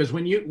guys, because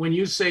when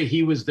you say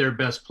he was their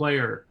best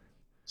player,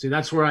 see,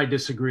 that's where I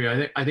disagree.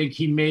 I think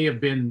he may have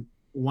been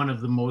one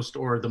of the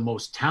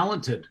most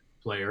talented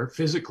player,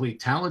 physically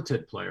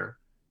talented player.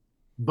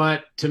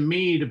 But to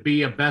me, to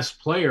be a best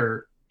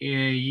player,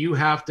 you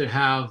have to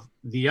have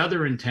the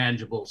other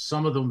intangibles.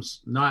 Some of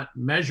them's not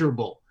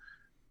measurable,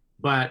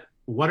 but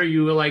what are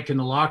you like in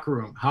the locker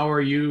room? How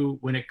are you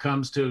when it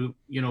comes to,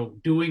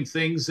 doing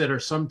things that are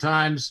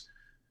sometimes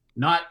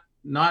not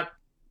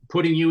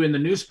putting you in the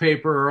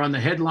newspaper or on the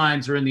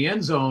headlines or in the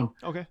end zone?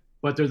 Okay.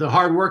 But they're the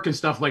hard work and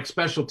stuff like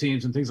special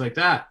teams and things like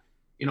that.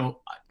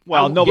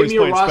 Well, nobody's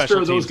give me a playing roster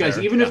special of those teams guys,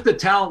 there. even Yeah. if the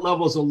talent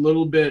level is a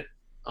little bit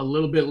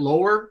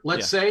lower,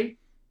 let's say.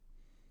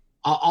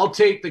 I'll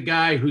take the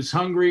guy who's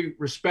hungry,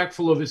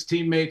 respectful of his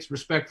teammates,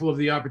 respectful of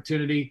the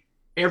opportunity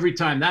every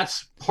time.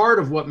 That's part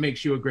of what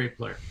makes you a great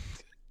player.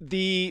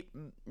 I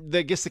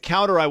guess the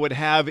counter I would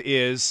have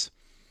is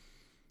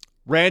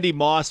Randy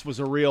Moss was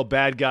a real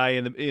bad guy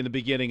in the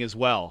beginning as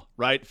well,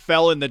 right?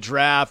 Fell in the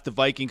draft. The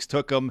Vikings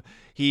took him.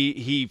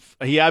 He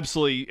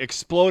absolutely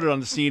exploded on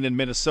the scene in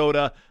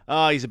Minnesota.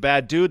 He's a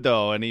bad dude,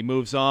 though, and he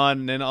moves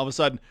on. And then all of a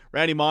sudden,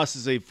 Randy Moss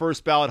is a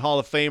first-ballot Hall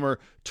of Famer,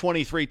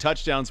 23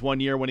 touchdowns one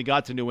year when he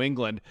got to New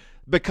England.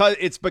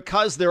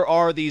 Because there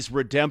are these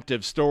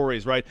redemptive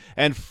stories, right?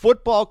 And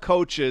football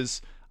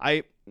coaches,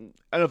 I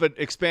don't know if it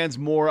expands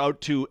more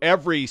out to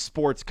every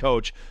sports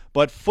coach,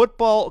 but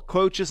football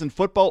coaches and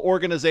football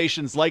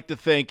organizations like to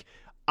think,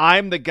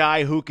 I'm the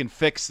guy who can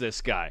fix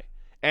this guy.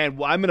 And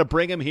I'm going to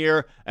bring him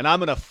here, and I'm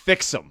going to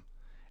fix him.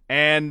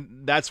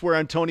 And that's where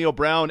Antonio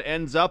Brown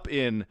ends up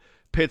in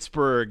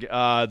Pittsburgh,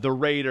 the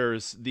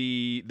Raiders,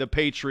 the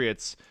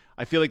Patriots.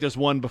 I feel like there's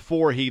one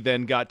before he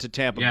then got to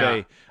Tampa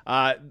Bay.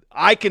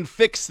 I can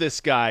fix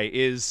this guy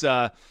is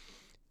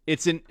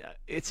it's an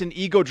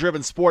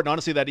ego-driven sport, and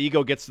honestly, that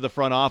ego gets to the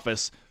front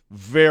office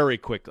very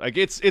quick. Like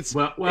it's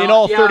in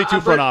all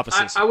 32 front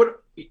offices.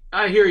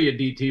 I hear you,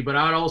 DT, but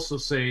I'd also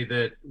say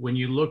that when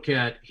you look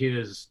at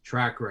his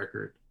track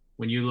record,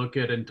 when you look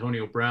at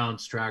Antonio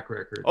Brown's track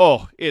record,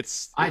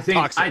 it's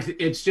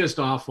just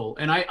awful.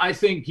 And I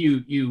think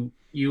you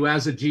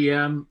as a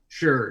GM,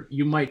 sure,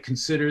 you might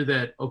consider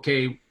that,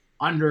 okay,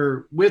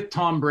 with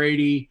Tom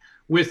Brady,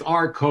 with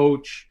our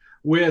coach,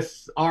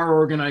 with our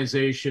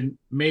organization,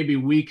 maybe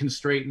we can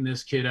straighten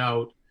this kid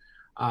out.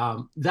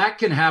 That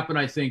can happen,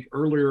 I think,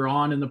 earlier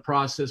on in the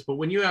process. But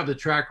when you have the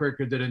track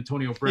record that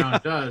Antonio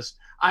Brown does,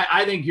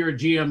 I think you're a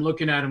GM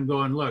looking at him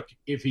going, look,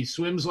 if he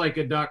swims like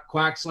a duck,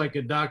 quacks like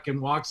a duck,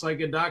 and walks like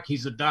a duck,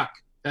 he's a duck.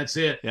 That's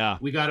it. Yeah.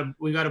 We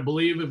gotta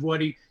believe of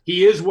what he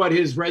is, what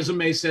his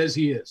resume says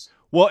he is.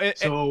 Well,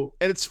 and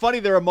it's funny.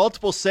 There are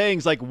multiple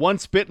sayings like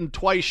 "once bitten,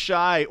 twice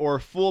shy," or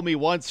 "fool me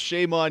once,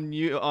 shame on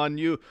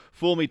you;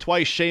 fool me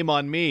twice, shame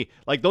on me."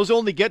 Like those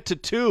only get to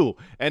 2,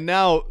 and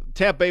now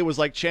Tampa Bay was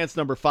like chance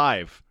number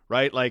 5,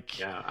 right? Like,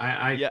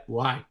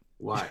 why?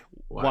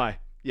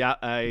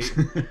 Yeah,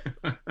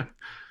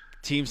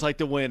 teams like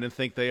to win and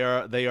think they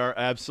are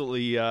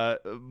absolutely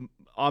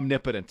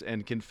omnipotent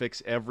and can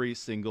fix every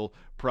single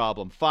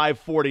problem.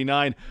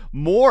 5:49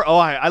 more.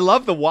 I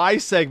love the why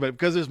segment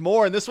because there's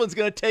more, and this one's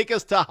going to take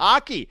us to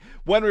hockey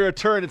when we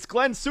return. It's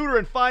Glenn Suter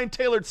and Fine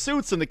Tailored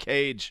Suits in the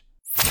cage.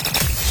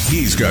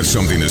 He's got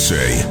something to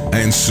say,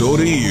 and so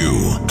do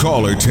you.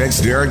 Call or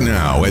text Derek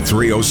now at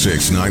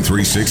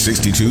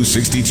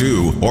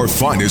 306-936-6262 or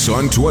find us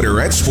on Twitter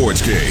at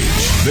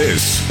SportsCage.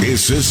 This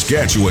is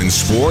Saskatchewan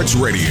Sports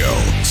Radio,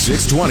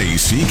 620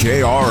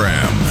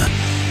 CKRM.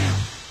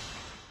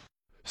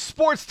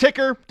 Sports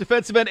ticker.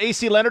 Defensive end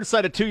AC Leonard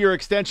signed a 2-year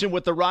extension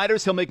with the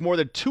Riders. He'll make more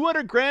than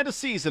 $200,000 a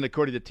season,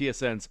 according to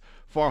TSN's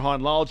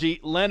Farhan Lalji.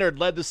 Leonard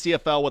led the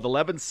CFL with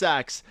 11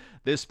 sacks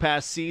this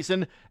past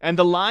season, and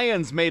the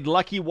Lions made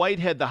Lucky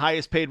Whitehead the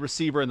highest-paid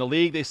receiver in the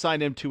league. They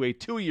signed him to a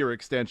 2-year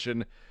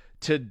extension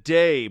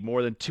today.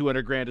 More than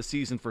 $200,000 a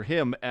season for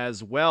him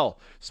as well.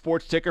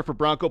 Sports ticker for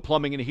Bronco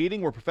Plumbing and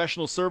Heating, where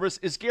professional service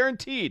is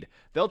guaranteed.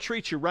 They'll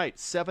treat you right.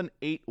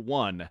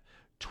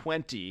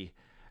 781-2090.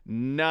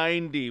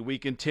 We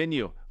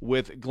continue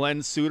with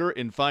Glenn Suter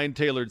in Fine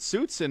Tailored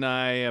Suits, and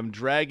I am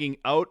dragging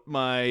out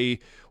my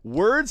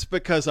words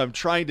because I'm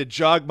trying to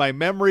jog my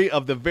memory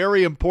of the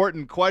very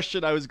important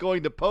question I was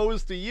going to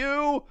pose to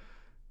you.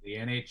 The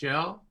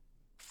NHL?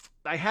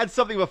 I had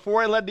something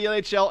before I led the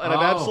NHL, and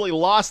I've absolutely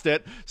lost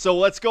it. So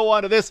let's go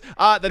on to this.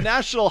 The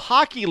National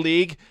Hockey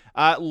League,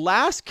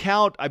 last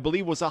count, I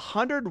believe, was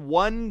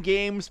 101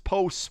 games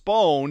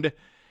postponed.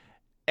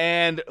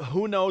 And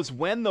who knows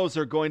when those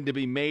are going to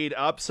be made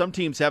up. Some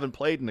teams haven't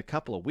played in a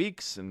couple of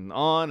weeks, and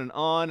on and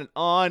on and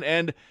on.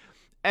 And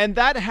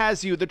that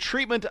has you, the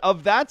treatment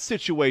of that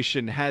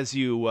situation has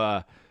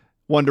you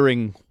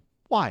wondering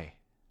why?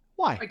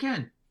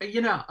 Again,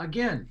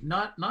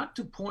 not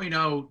to point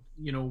out,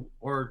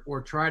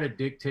 or try to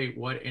dictate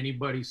what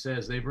anybody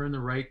says. They've earned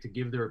the right to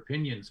give their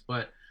opinions.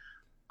 But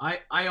I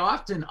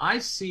often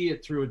see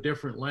it through a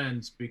different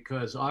lens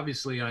because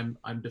obviously I'm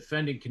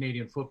defending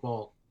Canadian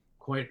football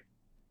quite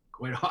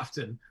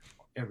often,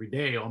 every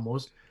day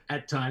almost,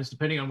 at times,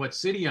 depending on what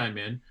city I'm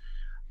in.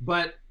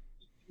 But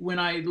when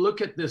I look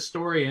at this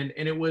story, and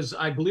it was,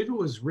 I believe it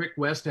was Rick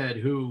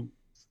Westhead who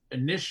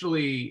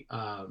initially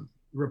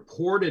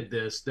reported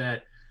this,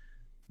 that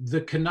the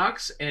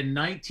Canucks and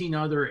 19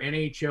 other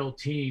NHL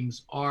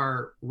teams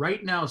are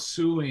right now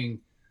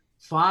suing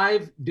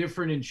 5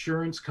 different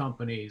insurance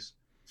companies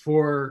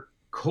for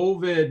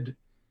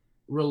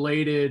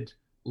COVID-related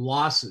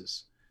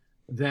losses.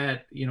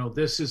 That,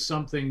 this is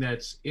something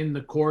that's in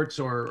the courts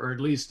or at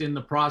least in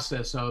the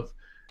process of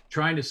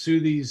trying to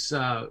sue these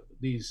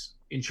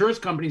insurance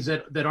companies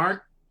that aren't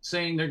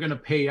saying they're going to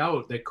pay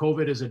out, that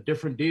COVID is a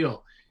different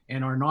deal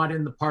and are not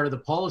in the part of the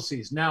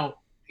policies. Now,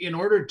 in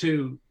order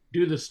to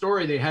do the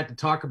story, they had to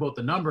talk about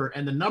the number,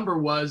 and the number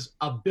was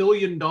 $1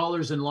 billion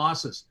in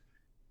losses.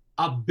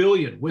 $1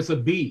 billion with a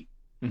B.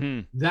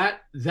 Mm-hmm.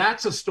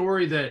 That's a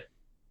story that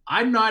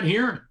I'm not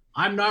hearing.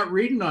 I'm not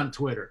reading on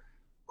Twitter.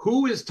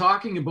 Who is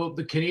talking about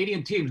the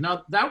Canadian teams?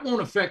 Now, that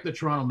won't affect the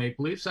Toronto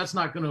Maple Leafs. That's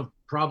not going to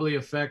probably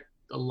affect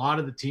a lot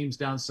of the teams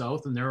down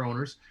south and their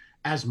owners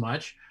as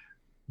much.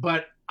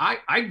 But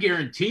I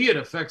guarantee it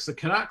affects the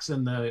Canucks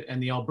and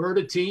the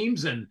Alberta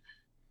teams, and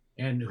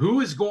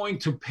who is going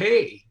to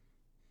pay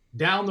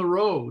down the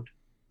road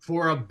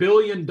for $1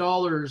 billion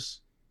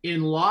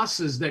in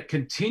losses that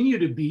continue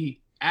to be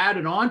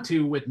added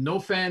onto with no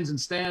fans and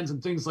stands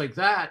and things like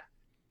that.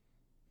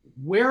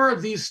 Where are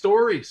these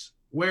stories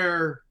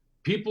where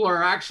people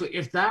are actually,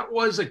 if that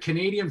was a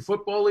Canadian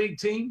Football League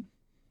team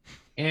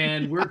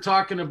and we're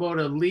talking about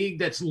a league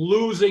that's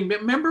losing,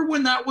 remember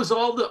when that was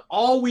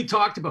all we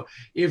talked about?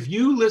 If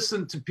you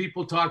listen to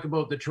people talk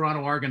about the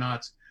Toronto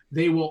Argonauts,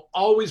 they will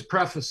always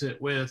preface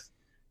it with,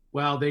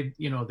 well, they,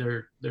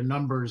 their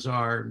numbers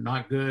are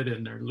not good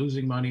and they're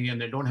losing money and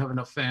they don't have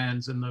enough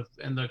fans, and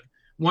the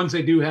ones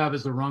they do have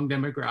is the wrong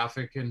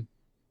demographic. And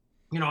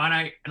and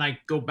I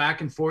go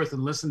back and forth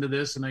and listen to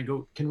this and I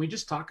go, can we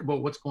just talk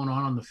about what's going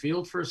on the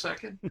field for a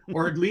second,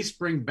 or at least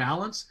bring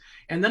balance?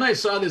 And then I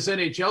saw this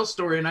NHL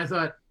story and I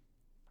thought,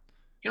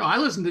 I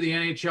listen to the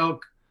NHL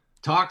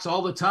talks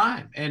all the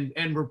time, and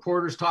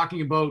reporters talking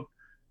about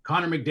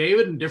Connor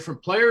McDavid and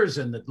different players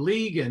and the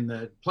league and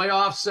the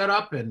playoff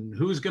setup and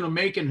who's going to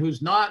make and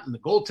who's not, and the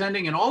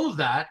goaltending and all of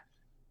that.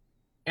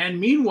 And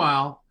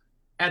meanwhile,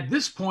 at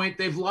this point,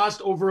 they've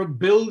lost over $1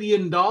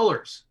 billion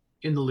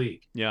in the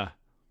league. Yeah.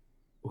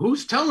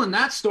 Who's telling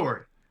that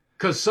story?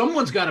 Because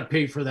someone's got to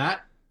pay for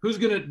that. Who's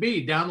going to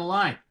be down the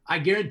line? I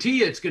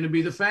guarantee you it's going to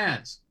be the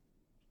fans.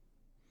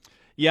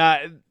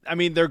 Yeah, I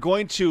mean, they're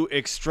going to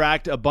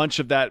extract a bunch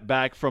of that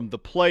back from the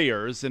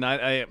players, and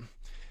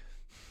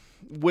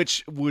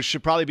which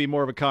should probably be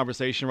more of a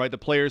conversation, right? The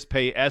players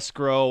pay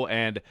escrow,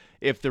 and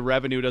if the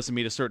revenue doesn't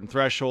meet a certain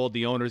threshold,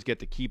 the owners get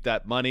to keep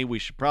that money. We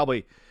should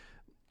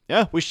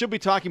be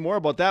talking more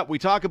about that. We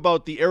talk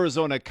about the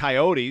Arizona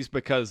Coyotes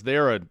because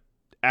they're an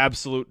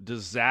absolute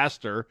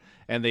disaster,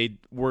 and they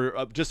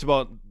were just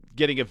about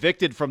getting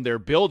evicted from their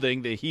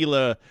building, the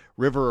Gila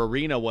River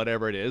Arena,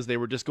 whatever it is. They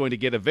were just going to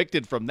get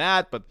evicted from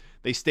that, but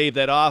they staved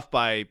that off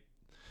by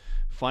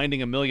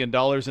finding $1 million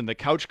in the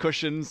couch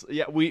cushions.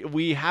 Yeah,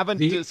 we haven't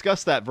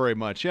discussed that very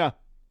much. Yeah.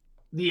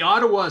 The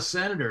Ottawa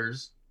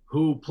Senators,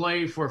 who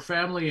play for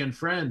family and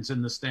friends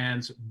in the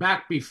stands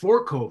back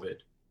before COVID,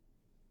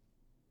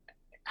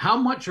 how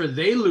much are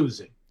they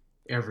losing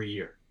every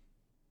year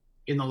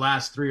in the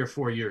last 3 or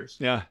 4 years?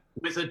 Yeah.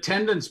 With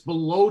attendance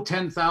below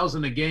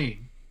 10,000 a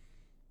game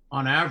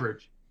on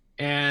average,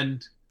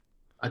 and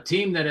a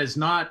team that has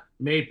not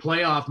made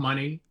playoff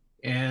money,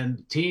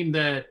 and team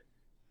that,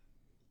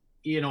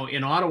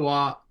 in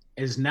Ottawa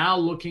is now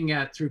looking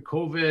at, through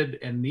COVID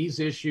and these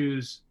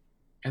issues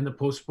and the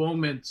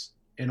postponements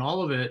and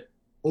all of it,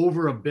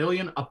 over $1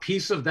 billion, a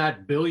piece of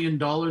that $1 billion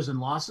in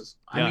losses.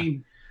 Yeah. I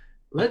mean,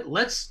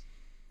 let's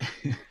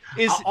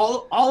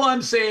all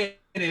I'm saying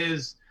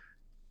is,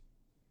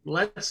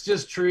 let's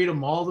just treat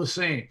them all the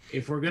same.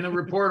 If we're going to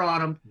report on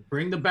them,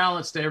 bring the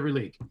balance to every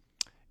league.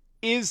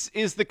 Is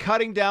the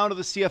cutting down of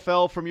the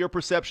CFL, from your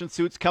perception,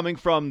 Suits, coming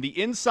from the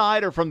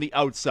inside or from the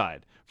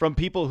outside? From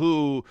people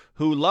who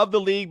love the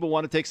league but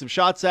want to take some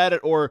shots at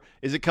it, or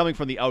is it coming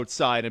from the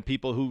outside and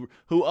people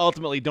who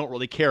ultimately don't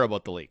really care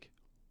about the league?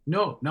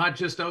 No, not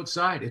just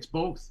outside. It's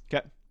both.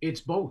 Okay.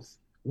 It's both.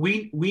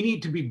 We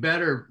need to be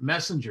better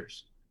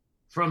messengers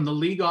from the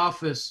league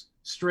office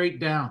straight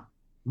down,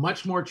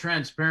 much more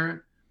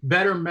transparent,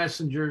 better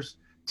messengers,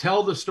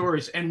 tell the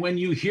stories. And when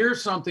you hear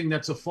something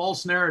that's a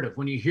false narrative,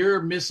 when you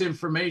hear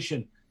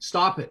misinformation,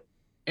 stop it,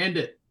 end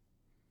it,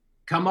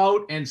 come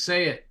out and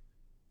say it.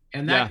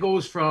 And that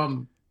goes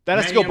from that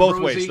has to go both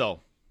ways,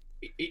 though.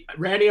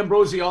 Randy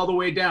Ambrosie all the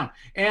way down.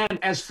 And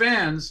as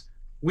fans,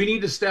 we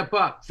need to step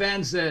up.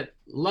 Fans that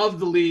love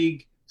the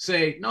league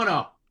say,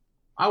 no,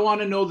 I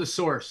want to know the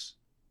source.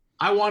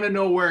 I want to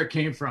know where it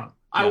came from.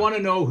 I want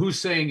to know who's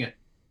saying it.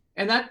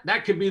 And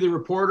that could be the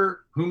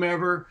reporter,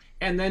 whomever,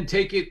 and then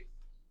take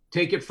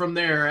it from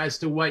there as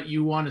to what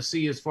you want to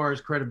see as far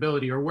as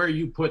credibility, or where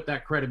you put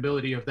that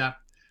credibility of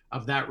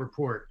that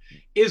report.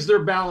 Is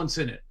there balance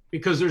in it?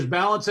 Because there's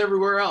balance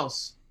everywhere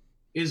else.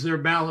 Is there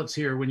balance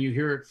here when you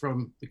hear it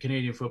from the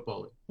Canadian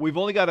Football League? We've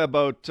only got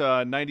about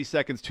 90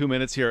 seconds, 2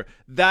 minutes here.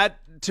 That,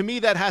 to me,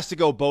 that has to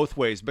go both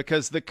ways,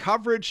 because the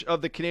coverage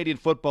of the Canadian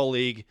Football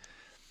League,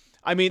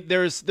 I mean,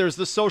 there's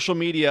the social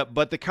media,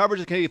 but the coverage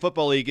of the Canadian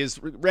Football League is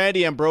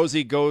Randy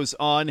Ambrosie goes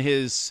on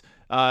his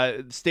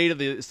State of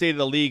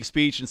the League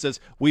speech and says,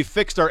 "We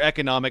fixed our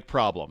economic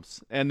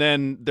problems," and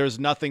then there's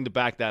nothing to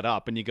back that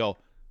up, and you go,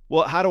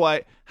 well,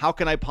 how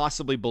can I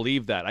possibly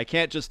believe that? I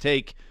can't just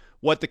take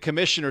what the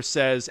commissioner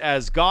says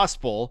as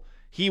gospel.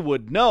 He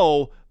would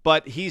know,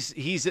 but he's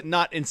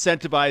not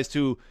incentivized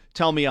to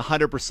tell me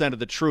 100% of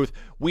the truth.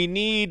 We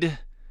need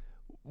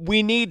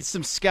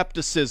some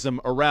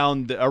skepticism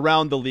around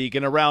the league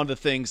and around the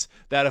things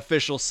that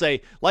officials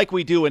say, like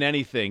we do in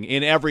anything,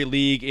 in every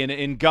league,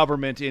 in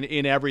government,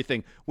 in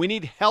everything. We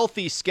need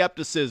healthy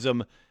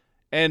skepticism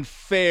and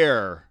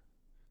fair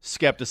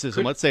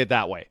skepticism. Let's say it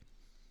that way.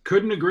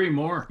 Couldn't agree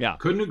more. Yeah.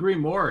 Couldn't agree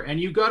more. And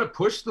you've got to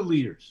push the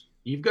leaders.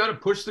 You've got to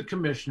push the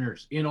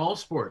commissioners in all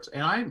sports,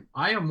 and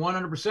I am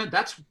 100%.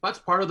 That's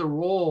part of the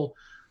role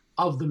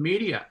of the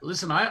media.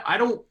 Listen, I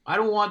don't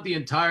want the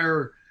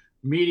entire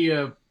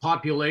media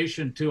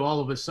population to all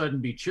of a sudden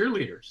be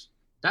cheerleaders.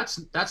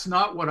 That's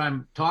not what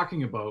I'm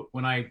talking about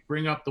when I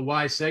bring up the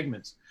why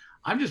segments.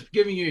 I'm just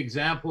giving you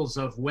examples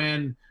of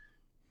when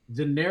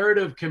the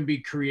narrative can be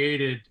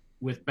created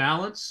with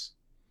balance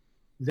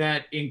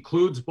that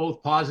includes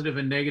both positive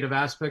and negative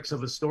aspects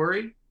of a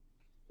story.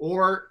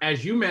 Or,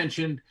 as you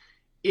mentioned,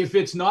 if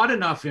it's not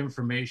enough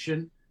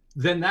information,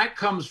 then that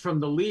comes from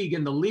the league,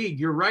 and the league,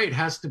 you're right,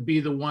 has to be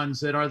the ones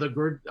that are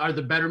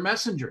the better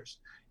messengers.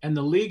 And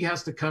the league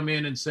has to come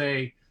in and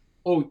say,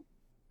 "Oh,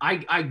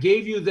 I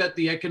gave you that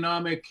the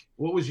economic.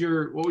 What was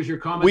your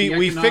comment?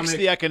 We fixed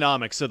the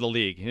economics of the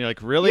league." And you're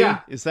like, really? Yeah.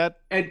 Is that?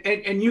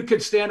 And you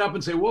could stand up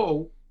and say,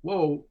 "Whoa,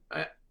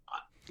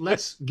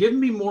 let's give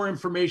me more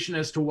information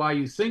as to why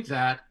you think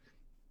that."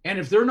 And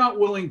if they're not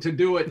willing to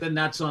do it, then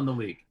that's on the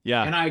league.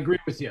 Yeah. And I agree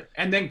with you.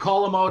 And then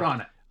call them out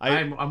on it.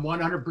 I'm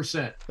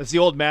 100%. That's the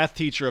old math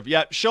teacher of,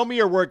 show me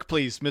your work,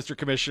 please, Mr.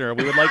 Commissioner.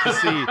 We would like to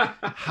see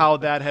how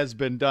that has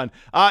been done.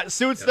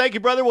 Suits, thank you,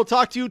 brother. We'll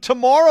talk to you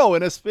tomorrow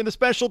in a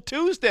special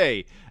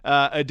Tuesday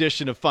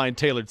edition of Fine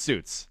Tailored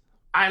Suits.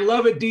 I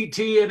love it,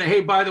 DT. And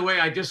hey, by the way,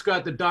 I just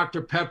got the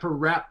Dr. Pepper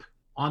rep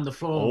on the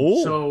phone.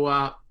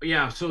 Oh.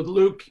 So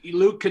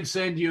Luke could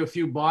send you a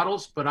few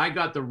bottles, but I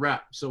got the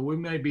rep. So we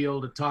may be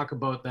able to talk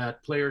about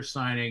that player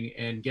signing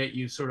and get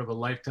you sort of a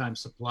lifetime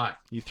supply.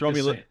 You throw me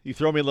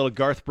a little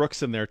Garth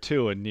Brooks in there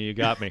too, and you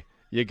got me.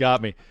 You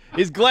got me.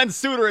 He's Glenn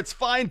Suter. It's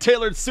Fine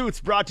Tailored Suits,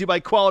 brought to you by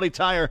Quality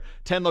Tire.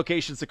 10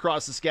 locations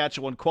across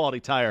Saskatchewan,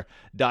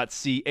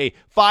 qualitytire.ca.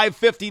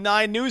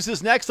 5:59 news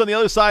is next. On the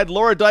other side,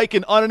 Laura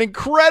Dyken on an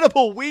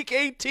incredible Week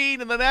 18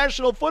 in the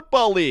National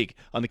Football League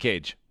on the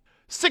Cage.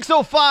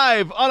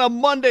 6:05 on a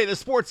Monday, the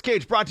Sports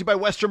Cage, brought to you by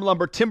Western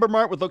Lumber Timber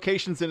Mart, with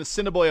locations in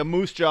Assiniboia,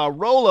 Moose Jaw,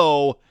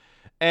 Rollo,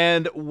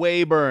 and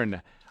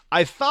Weyburn.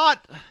 I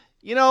thought,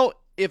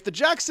 if the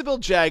Jacksonville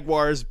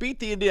Jaguars beat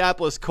the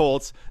Indianapolis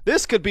Colts,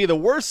 this could be the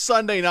worst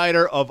Sunday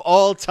nighter of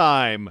all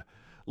time.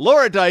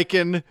 Laura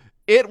Dyken,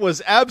 it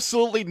was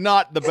absolutely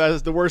not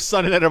the worst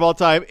Sunday nighter of all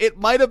time. It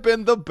might have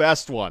been the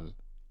best one.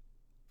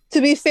 To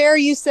be fair,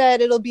 you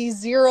said it'll be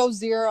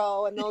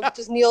 0-0 and they'll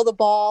just kneel the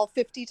ball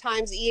 50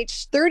 times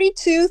each.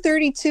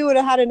 32-32 would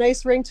have had a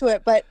nice ring to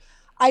it, but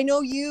I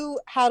know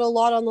you had a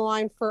lot on the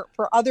line for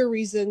other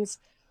reasons.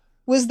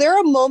 Was there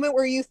a moment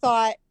where you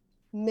thought,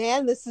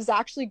 man, this is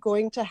actually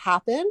going to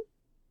happen?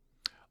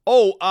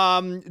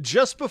 Oh,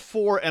 just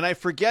before, and I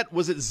forget,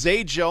 was it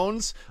Zay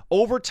Jones?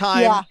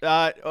 Overtime,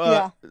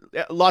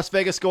 Las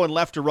Vegas going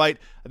left to right.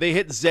 They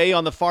hit Zay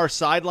on the far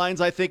sidelines,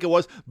 I think it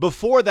was.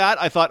 Before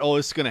that, I thought,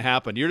 this is going to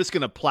happen. You're just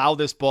going to plow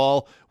this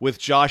ball with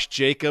Josh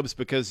Jacobs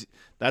because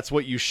that's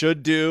what you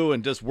should do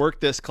and just work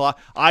this clock.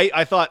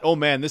 I thought, oh,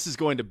 man, this is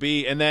going to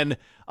be. And then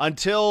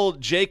until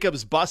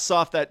Jacobs busts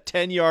off that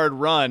 10-yard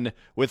run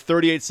with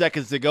 38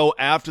 seconds to go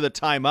after the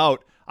timeout,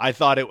 I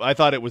thought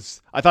it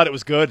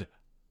was good.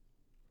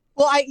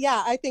 Well,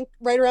 I think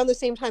right around the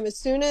same time, as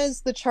soon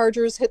as the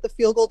Chargers hit the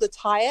field goal to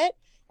tie it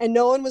and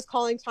no one was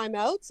calling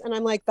timeouts, and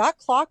I'm like, that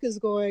clock is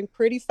going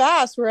pretty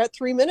fast. We're at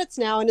 3 minutes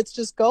now and it's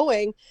just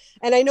going.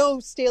 And I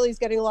know Staley's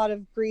getting a lot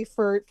of grief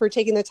for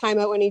taking the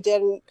timeout when he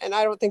did, and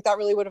I don't think that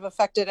really would have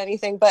affected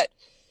anything. But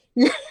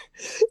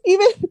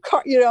even,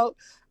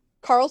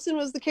 Carlson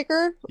was the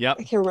kicker. Yep.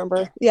 I can't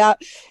remember. Yeah.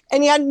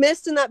 And he hadn't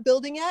missed in that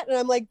building yet. And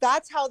I'm like,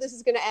 that's how this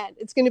is going to end.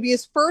 It's going to be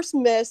his first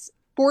miss.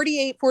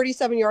 48,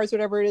 47 yards,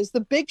 whatever it is,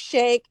 the big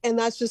shake, and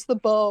that's just the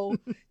bow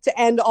to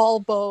end all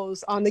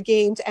bows on the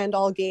game, to end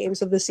all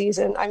games of the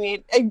season. I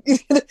mean,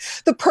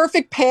 the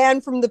perfect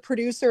pan from the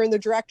producer and the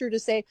director to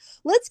say,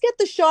 let's get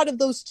the shot of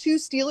those two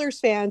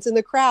Steelers fans in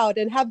the crowd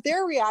and have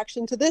their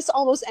reaction to this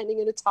almost ending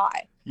in a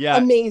tie. Yeah.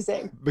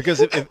 Amazing. Because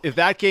if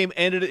that game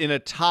ended in a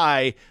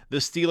tie, the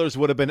Steelers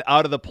would have been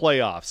out of the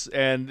playoffs,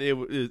 and it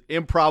was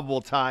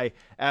improbable tie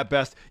at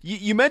best.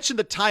 You mentioned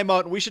the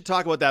timeout, and we should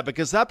talk about that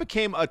because that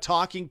became a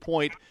talking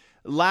point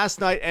last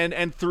night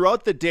and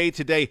throughout the day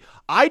today.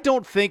 I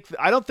don't think the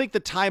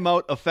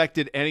timeout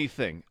affected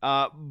anything.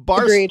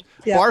 Agreed.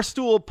 Yeah.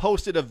 Barstool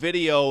posted a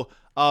video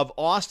of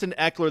Austin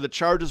Eckler, the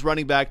Chargers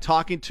running back,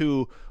 talking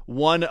to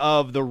one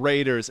of the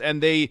Raiders,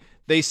 and they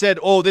said,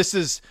 this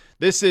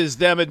is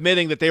them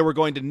admitting that they were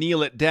going to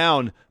kneel it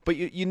down, but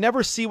you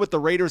never see what the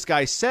Raiders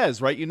guy says,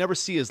 right? You never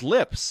see his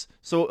lips,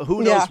 so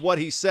who knows what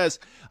he says.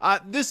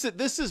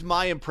 This is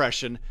my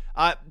impression.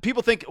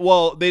 People think,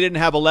 they didn't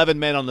have 11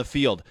 men on the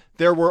field.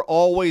 There were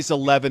always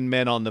 11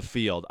 men on the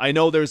field. I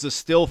know there's a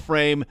still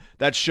frame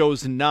that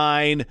shows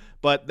 9,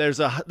 but there's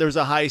a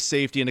high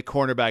safety and a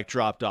cornerback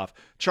dropped off.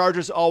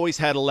 Chargers always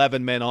had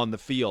 11 men on the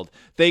field.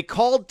 They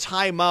called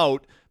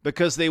timeout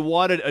because they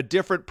wanted a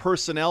different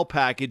personnel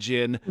package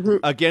in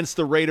against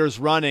the Raiders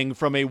running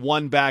from a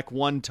one back,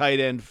 one tight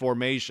end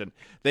formation.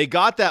 They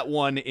got that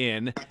one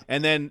in,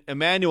 and then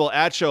Emmanuel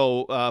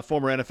Acho,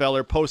 former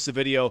NFLer, posts a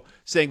video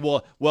saying,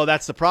 well,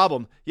 that's the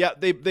problem. Yeah,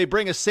 they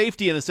bring a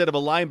safety in instead of a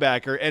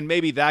linebacker, and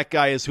maybe that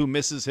guy is who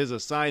misses his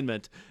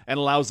assignment and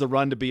allows the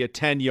run to be a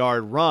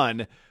 10-yard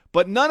run.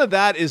 But none of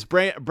that is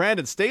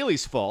Brandon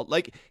Staley's fault.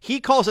 Like, he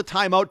calls a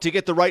timeout to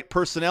get the right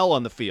personnel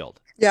on the field.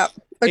 Yeah.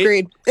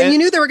 Agreed. And you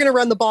knew they were going to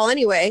run the ball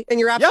anyway, and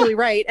you're absolutely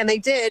right. And they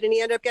did, and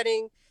he ended up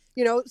getting,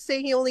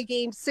 say he only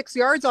gained 6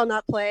 yards on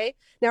that play.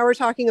 Now we're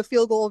talking a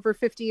field goal over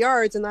 50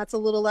 yards, and that's a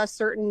little less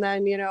certain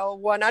than,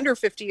 one under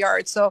 50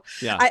 yards. So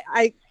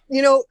I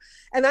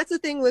and that's the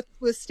thing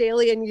with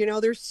Staley,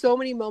 and, there's so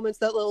many moments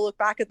that they'll look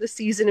back at the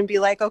season and be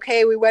like,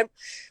 okay, we went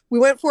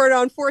for it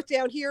on fourth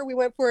down here. We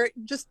went for it,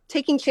 just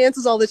taking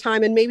chances all the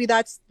time. And maybe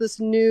that's this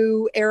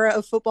new era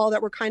of football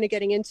that we're kind of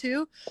getting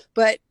into.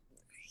 But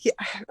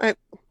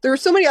there were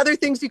so many other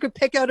things you could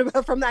pick out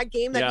about from that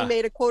game that you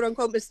made a quote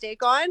unquote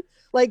mistake on,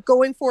 like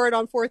going for it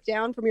on fourth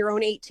down from your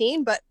own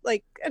 18. But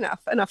like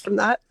enough from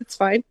that. It's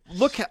fine.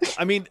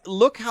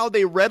 Look how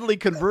they readily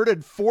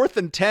converted 4th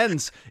and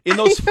 10s in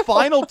those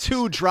final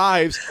 2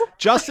 drives.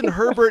 Justin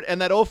Herbert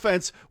and that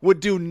offense would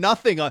do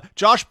nothing.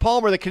 Josh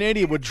Palmer, the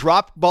Canadian, would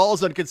drop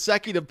balls on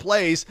consecutive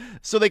plays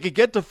so they could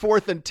get to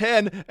 4th and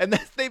 10. And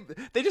then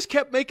they just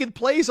kept making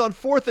plays on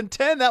 4th and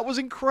 10. That was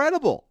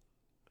incredible.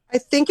 I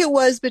think it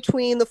was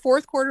between the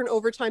fourth quarter and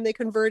overtime, they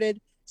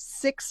converted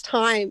 6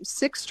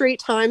 straight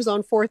times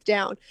on fourth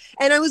down.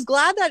 And I was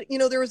glad that,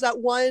 there was that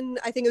one,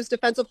 I think it was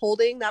defensive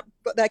holding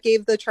that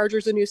gave the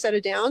Chargers a new set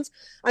of downs.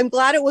 I'm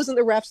glad it wasn't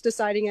the refs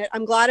deciding it.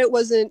 I'm glad it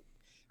wasn't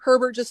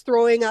Herbert just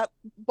throwing up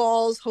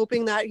balls,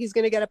 hoping that he's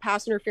going to get a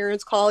pass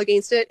interference call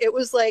against it. It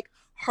was like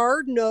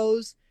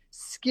hard-nosed,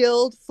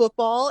 skilled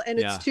football. And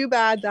it's too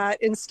bad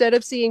that instead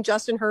of seeing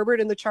Justin Herbert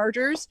and the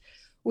Chargers,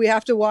 we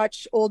have to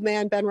watch old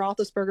man Ben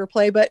Roethlisberger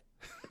play, but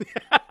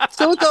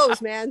so it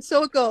goes, man.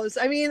 So it goes.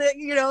 I mean,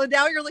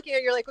 now you're looking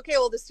at, you're like, okay,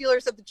 well, the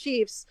Steelers have the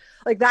Chiefs,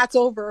 like that's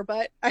over.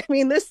 But I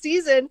mean, this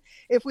season,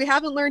 if we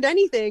haven't learned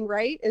anything,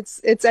 right,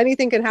 it's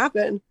anything can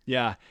happen.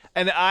 Yeah.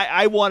 And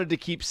I wanted to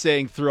keep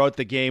saying throughout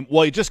the game,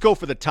 well, you just go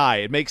for the tie.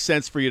 It makes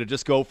sense for you to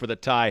just go for the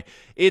tie.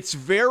 It's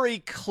very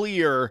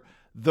clear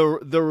the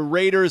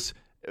Raiders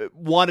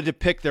wanted to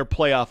pick their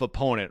playoff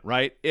opponent,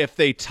 right? If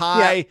they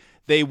tie,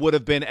 they would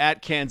have been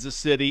at Kansas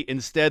City.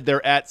 Instead,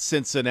 they're at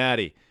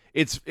Cincinnati.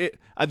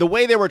 The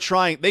way they were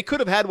trying, they could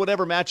have had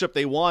whatever matchup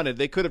they wanted.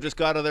 They could have just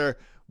got out of there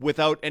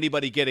without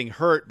anybody getting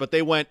hurt, but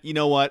they went, you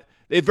know what?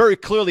 They very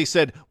clearly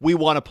said, we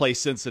want to play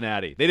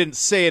Cincinnati. They didn't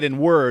say it in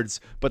words,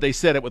 but they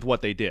said it with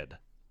what they did.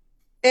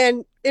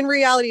 And in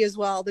reality as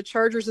well, the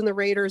Chargers and the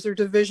Raiders are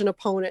division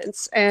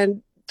opponents,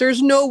 and it's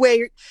no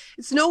way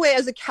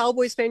as a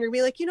Cowboys fan, you're going to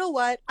be like, you know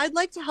what? I'd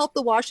like to help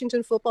the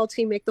Washington football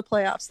team make the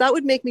playoffs. That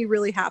would make me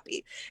really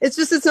happy. It's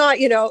not,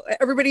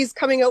 everybody's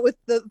coming out with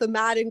the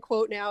Madden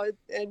quote now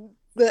and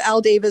the Al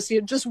Davis,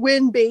 just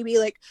win, baby.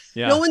 Like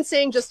no one's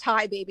saying just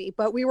tie, baby,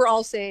 but we were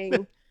all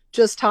saying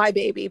just tie,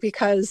 baby,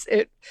 because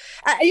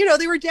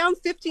they were down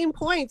 15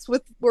 points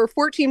or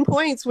 14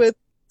 points with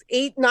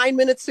 8-9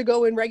 minutes to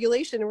go in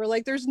regulation, and we're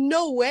like, there's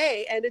no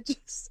way. And it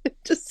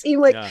just seemed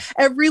like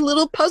every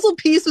little puzzle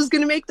piece was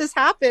going to make this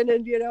happen.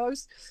 And I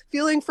was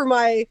feeling for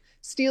my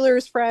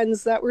Steelers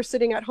friends that were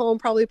sitting at home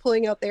probably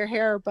pulling out their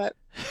hair, but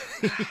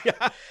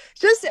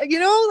just I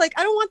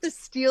don't want the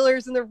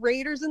Steelers and the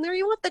Raiders in there.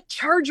 You want the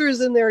Chargers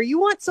in there. You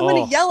want someone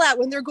to yell at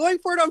when they're going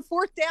for it on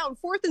fourth down,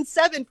 4th and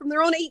 7 from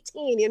their own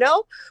 18.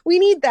 We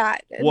need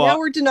that, and now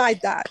we're denied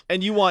that.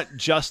 And you want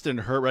Justin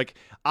Herbert. Like,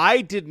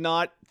 I did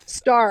not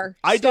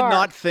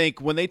think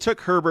when they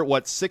took Herbert,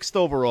 6th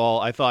overall,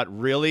 I thought,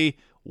 really?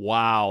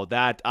 Wow,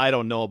 that I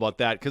don't know about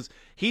that, because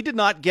he did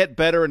not get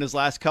better in his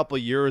last couple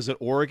of years at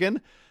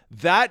Oregon.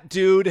 That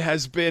dude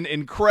has been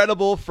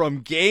incredible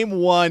from game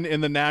 1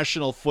 in the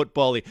National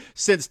Football League.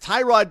 Since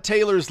Tyrod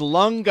Taylor's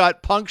lung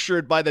got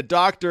punctured by the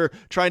doctor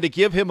trying to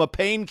give him a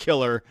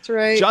painkiller, that's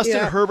right,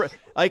 Justin Herbert,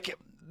 like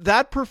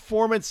that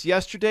performance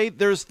yesterday,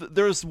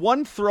 there's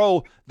one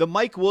throw, the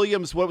Mike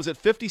Williams,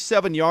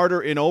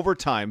 57-yarder in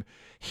overtime.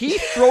 He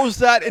throws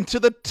that into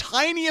the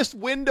tiniest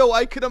window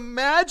I could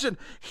imagine.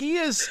 He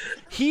is.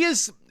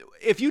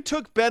 If you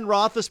took Ben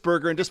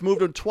Roethlisberger and just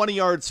moved him 20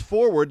 yards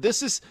forward,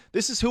 this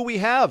is who we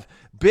have.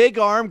 Big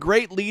arm,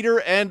 great leader,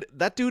 and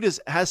that dude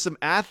has some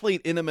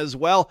athlete in him as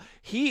well.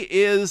 He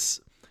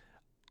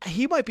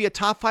might be a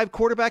top 5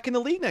 quarterback in the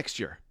league next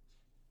year.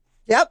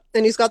 Yep,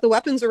 and he's got the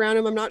weapons around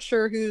him. I'm not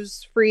sure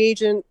who's free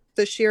agent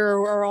this year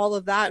or all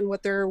of that and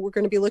what we're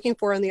going to be looking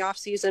for in the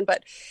offseason,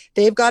 but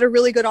they've got a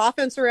really good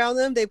offense around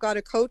them. They've got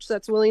a coach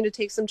that's willing to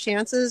take some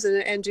chances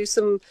and do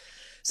some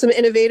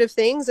innovative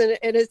things, and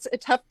it's a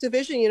tough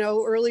division.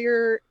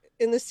 Earlier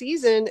in the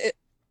season, it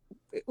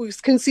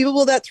was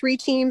conceivable that 3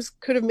 teams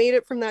could have made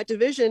it from that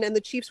division, and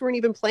the Chiefs weren't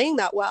even playing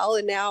that well,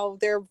 and now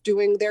they're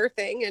doing their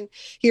thing, and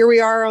here we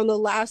are on the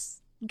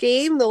last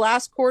game, the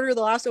last quarter,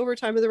 the last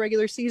overtime of the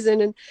regular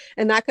season,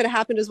 and that could have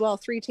happened as well.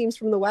 3 teams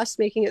from the West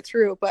making it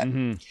through. But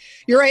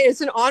you're right,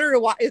 it's an honor to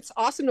watch. It's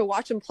awesome to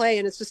watch them play,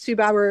 and it's just too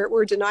bad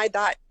we're denied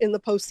that in the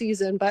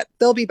postseason. But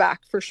they'll be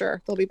back for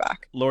sure. They'll be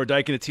back. Laura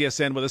Dykin at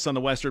TSN with us on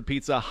the Western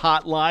Pizza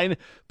Hotline.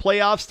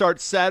 Playoffs start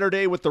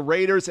Saturday with the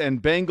Raiders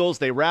and Bengals.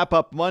 They wrap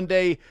up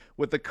Monday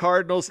with the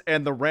Cardinals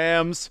and the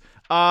Rams.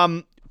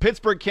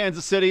 Pittsburgh,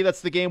 Kansas City,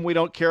 that's the game we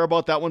don't care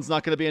about. That one's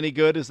not going to be any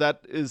good. Is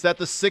that the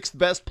 6th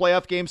best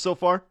playoff game so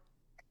far?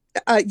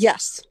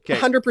 Yes, okay.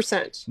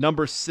 100%.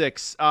 Number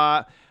 6.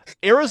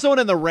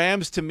 Arizona and the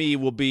Rams, to me,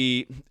 will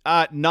be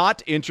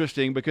not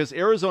interesting because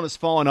Arizona's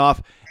fallen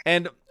off,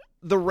 and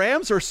the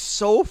Rams are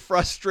so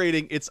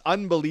frustrating. It's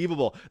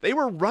unbelievable. They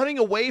were running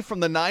away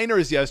from the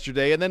Niners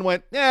yesterday and then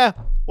went,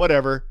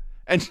 whatever.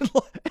 And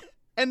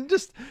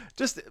just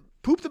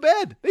poop the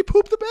bed. They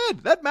poop the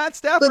bed. That Matt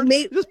Stafford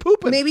just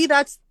pooping. Maybe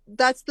that's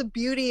the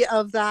beauty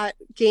of that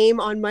game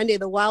on Monday,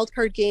 the wild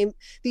card game.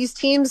 These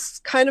teams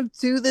kind of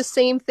do the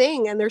same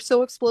thing, and they're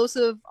so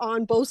explosive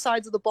on both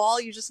sides of the ball.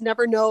 You just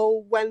never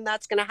know when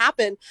that's going to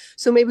happen.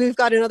 So maybe we've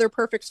got another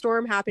perfect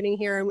storm happening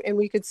here, and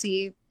we could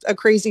see a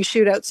crazy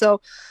shootout.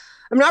 So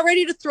I'm not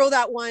ready to throw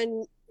that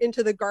one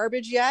into the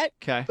garbage yet.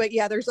 Okay. But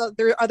yeah, there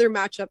are other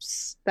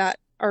matchups that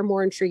are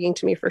more intriguing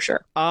to me for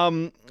sure.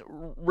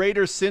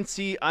 Raiders,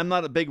 Cincy. I'm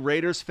not a big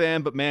Raiders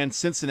fan, but man,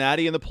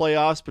 Cincinnati in the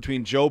playoffs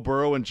between Joe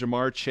Burrow and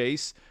Jamar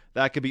Chase,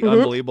 that could be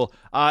unbelievable.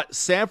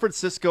 San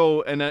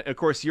Francisco, and of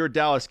course your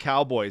Dallas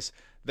Cowboys.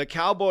 The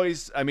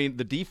Cowboys, I mean,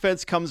 the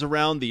defense comes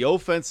around, the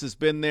offense has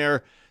been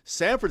there.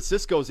 San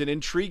Francisco is an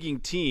intriguing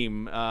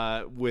team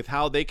with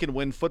how they can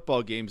win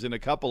football games in a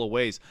couple of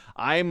ways.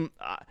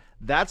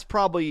 That's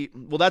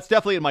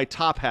definitely in my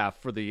top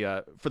half for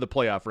the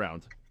playoff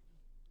round.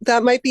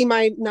 That might be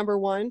my number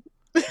 1.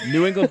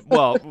 New England,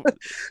 well,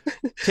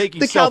 taking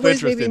the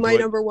Cowboys may be my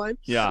into number 1.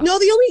 Yeah. No,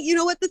 the only, you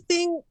know what, the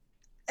thing,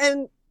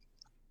 and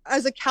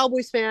as a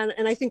Cowboys fan,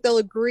 and I think they'll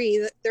agree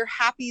that they're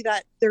happy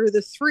that they're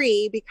the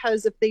 3,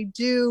 because if they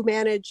do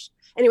manage,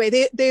 anyway,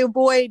 they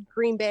avoid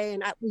Green Bay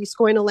and at least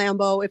going to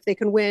Lambeau if they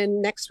can win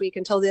next week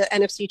until the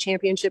NFC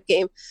Championship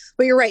game.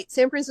 But you're right,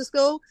 San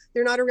Francisco,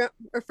 they're not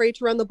afraid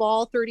to run the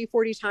ball 30,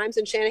 40 times,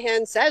 and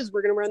Shanahan says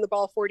we're going to run the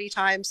ball 40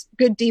 times.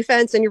 Good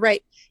defense, and you're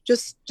right,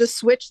 just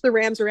switch the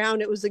Rams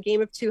around. It was a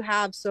game of 2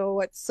 halves, so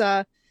it's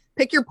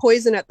pick your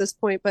poison at this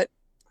point. But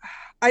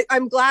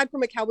I'm glad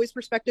from a Cowboys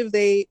perspective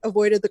they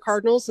avoided the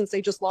Cardinals, since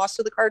they just lost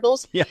to the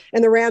Cardinals. Yeah.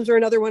 And the Rams are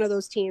another one of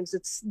those teams.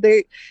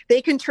 They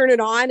can turn it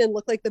on and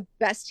look like the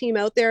best team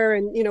out there,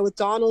 and with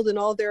Donald and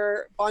all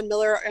their Von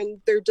Miller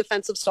and their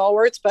defensive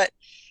stalwarts. But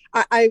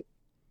I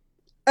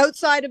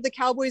outside of the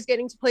Cowboys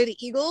getting to play the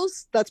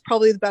Eagles, that's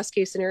probably the best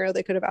case scenario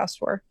they could have asked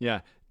for.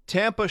 Yeah.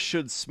 Tampa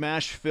should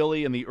smash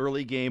Philly in the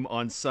early game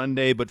on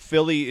Sunday, but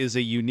Philly is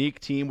a unique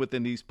team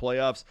within these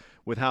playoffs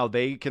with how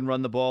they can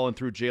run the ball and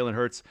through Jalen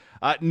Hurts.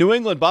 New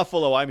England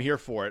Buffalo, I'm here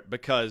for it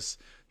because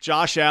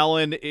Josh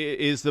Allen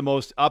is the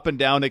most up and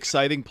down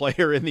exciting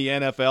player in the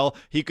NFL.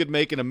 He could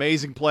make an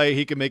amazing play.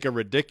 He could make a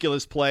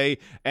ridiculous play.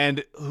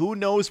 And who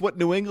knows what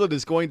New England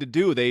is going to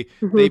do. They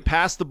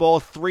passed the ball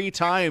 3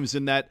 times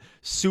in that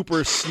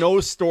super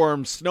snow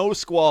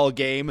squall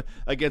game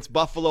against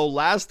Buffalo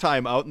last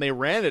time out, and they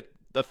ran it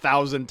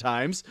 1,000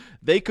 times.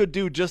 They could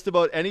do just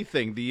about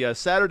anything. The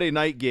Saturday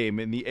night game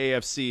in the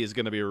AFC is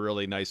going to be a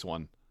really nice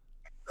one.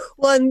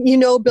 Well, and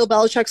Bill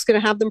Belichick's going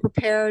to have them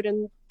prepared,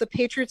 and the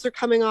Patriots are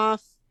coming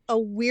off a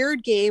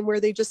weird game where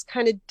they just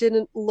kind of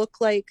didn't look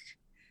like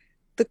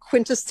the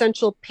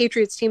quintessential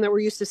Patriots team that we're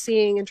used to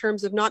seeing in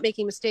terms of not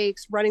making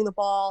mistakes, running the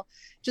ball.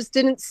 Just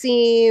didn't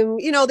seem,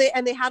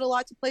 they had a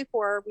lot to play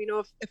for.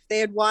 If they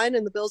had won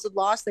and the Bills had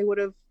lost, they would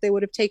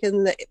have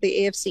taken the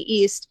AFC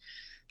East.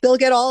 They'll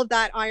get all of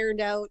that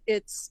ironed out.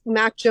 It's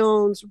Mac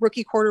Jones,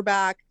 rookie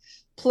quarterback,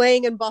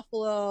 playing in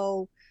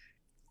Buffalo,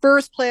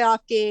 first playoff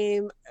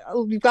game.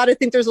 We've got to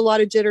think there's a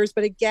lot of jitters,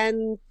 but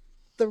again,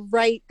 the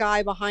right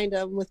guy behind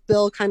him with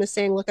Bill kind of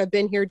saying, look, I've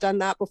been here, done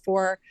that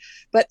before.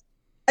 But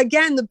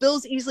again, the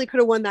Bills easily could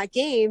have won that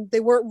game. They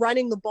weren't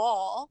running the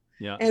ball.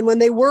 Yeah. And when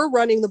they were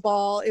running the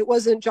ball, it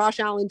wasn't Josh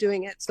Allen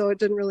doing it. So it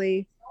didn't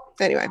really,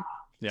 anyway.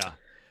 Yeah.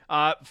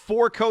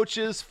 4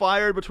 coaches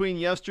fired between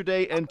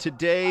yesterday and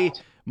today.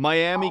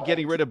 Miami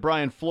getting rid of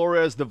Brian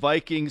Flores. The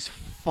Vikings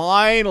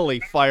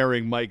finally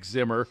firing Mike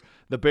Zimmer.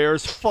 The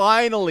Bears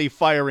finally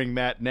firing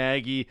Matt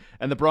Nagy.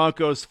 And the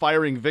Broncos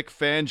firing Vic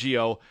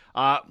Fangio.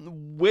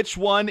 Which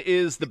one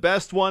is the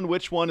best one?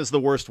 Which one is the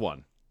worst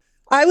one?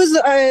 I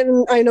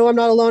know I'm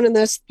not alone in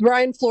this.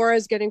 Brian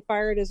Flores getting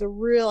fired is a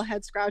real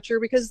head scratcher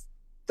because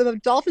the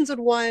Dolphins had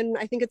won,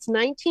 I think it's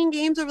 19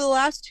 games over the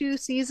last 2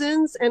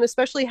 seasons, and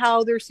especially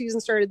how their season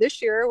started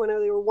this year when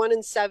they were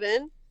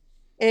 1-7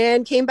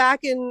 and came back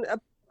in,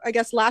 I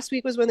guess last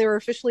week was when they were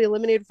officially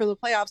eliminated from the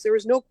playoffs. There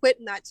was no quit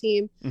in that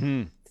team.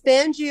 Mm-hmm.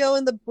 Fangio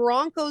and the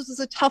Broncos is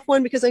a tough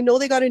one because I know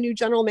they got a new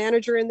general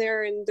manager in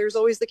there, and there's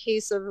always the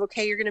case of,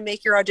 okay, you're going to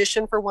make your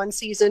audition for 1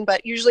 season,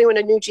 but usually when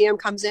a new GM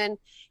comes in,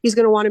 he's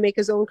going to want to make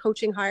his own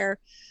coaching hire.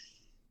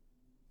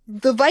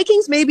 The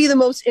Vikings may be the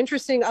most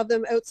interesting of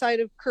them outside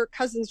of Kirk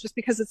Cousins, just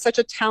because it's such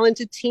a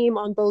talented team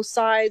on both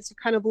sides. You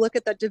kind of look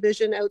at that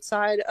division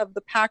outside of the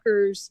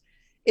Packers.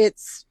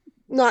 It's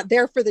not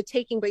there for the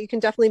taking, but you can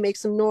definitely make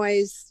some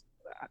noise.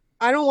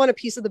 I don't want a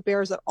piece of the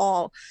Bears at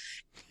all.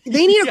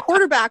 They need a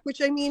quarterback,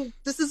 which, I mean,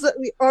 this is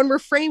on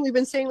refrain. We've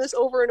been saying this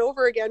over and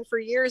over again for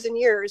years and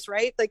years,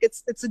 right? Like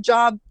it's a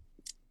job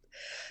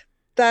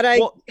that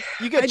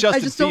you get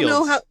Justin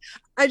Fields.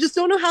 I just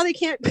don't know how they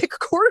can't pick a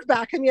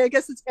quarterback. I mean, I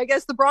guess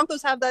the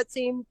Broncos have that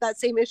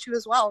same issue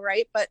as well,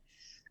 right? But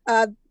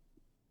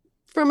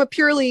from a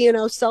purely,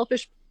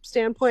 selfish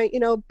standpoint,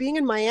 being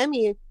in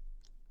Miami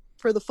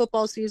for the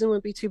football season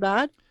wouldn't be too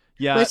bad.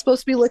 Yeah. Am I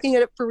supposed to be looking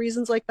at it for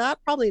reasons like that?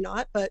 Probably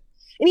not. But,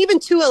 and even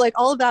Tua, like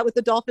all of that with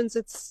the Dolphins,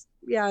 it's.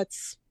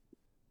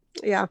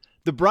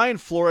 The Brian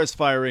Flores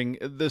firing,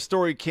 the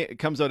story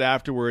comes out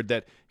afterward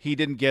that he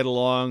didn't get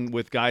along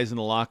with guys in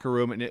the locker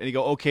room, and you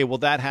go, okay, well,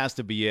 that has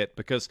to be it,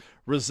 because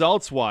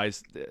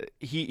results-wise,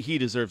 he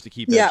deserves to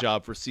keep that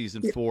job for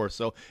season 4.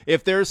 So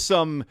if there's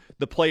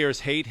the players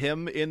hate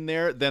him in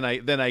there, then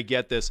I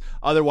get this.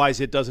 Otherwise,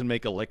 it doesn't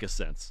make a lick of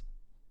sense.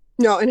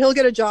 No, and he'll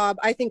get a job.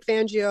 I think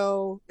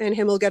Fangio and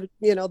him will get,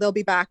 they'll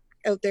be back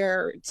out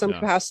there in some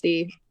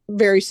capacity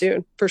very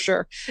soon, for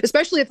sure.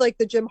 Especially if like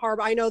the Jim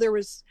Harbaugh, I know there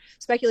was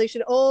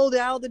speculation,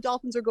 now the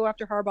Dolphins will go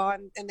after Harbaugh,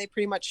 and they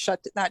pretty much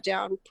shut that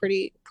down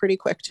pretty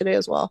quick today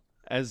as well.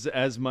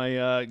 As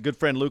my good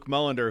friend Luke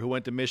Mullender, who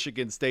went to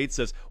Michigan State,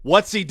 says,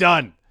 what's he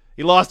done?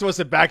 He lost to us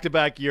in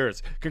back-to-back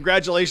years.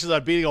 Congratulations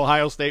on beating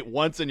Ohio State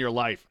once in your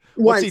life.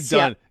 What's he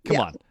done? Come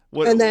on.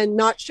 And then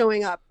not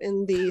showing up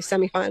in the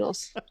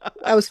semifinals.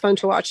 That was fun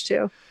to watch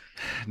too.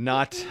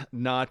 Not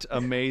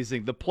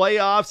amazing. The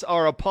playoffs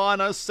are upon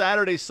us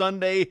Saturday,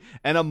 Sunday,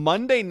 and a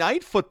Monday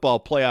night football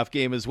playoff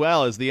game as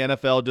well, as the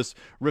NFL just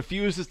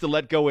refuses to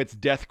let go its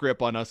death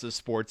grip on us as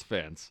sports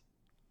fans.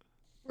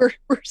 We're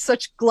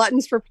such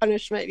gluttons for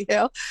punishment,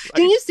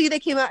 Can you see they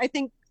came out, I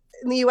think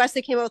in the US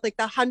they came out with like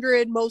the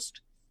 100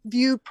 most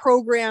viewed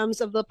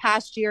programs of the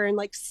past year, and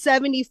like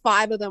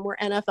 75 of them were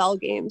NFL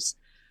games.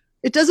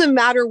 It doesn't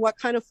matter what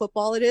kind of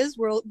football it is.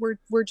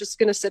 We're just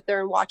going to sit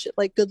there and watch it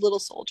like good little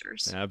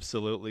soldiers.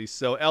 Absolutely.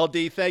 So,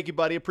 LD, thank you,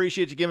 buddy.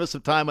 Appreciate you giving us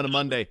some time on a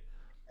Monday.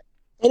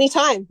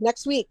 Anytime.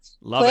 Next week.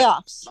 Love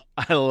playoffs. It.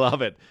 I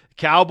love it.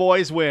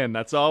 Cowboys win.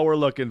 That's all we're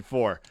looking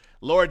for.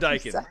 Laura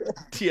Dykin,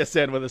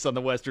 TSN, with us on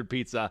the Western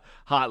Pizza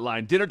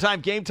Hotline. Dinner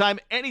time, game time,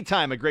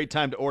 anytime. A great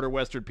time to order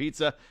Western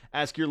Pizza.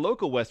 Ask your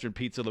local Western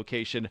Pizza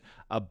location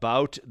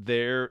about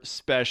their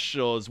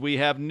specials. We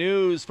have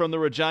news from the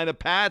Regina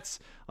Pats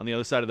on the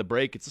other side of the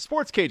break. It's the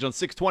Sports Cage on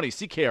 620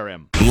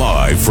 CKRM.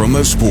 Live from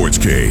the Sports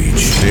Cage,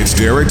 it's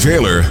Derek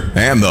Taylor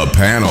and the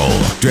panel.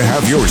 To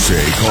have your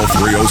say, call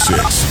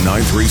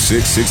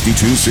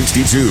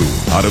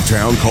 306-936-6262. Out of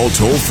town, call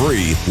toll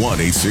free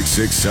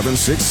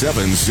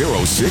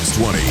 1-866-767-0620.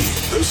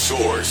 The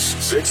Source,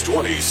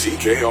 620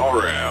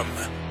 CKRM.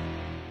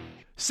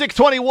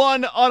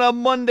 6:21 on a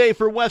Monday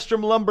for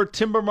Western Lumber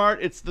Timber Mart.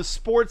 It's the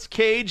Sports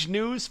Cage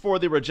news for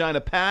the Regina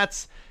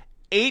Pats.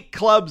 8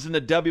 clubs in the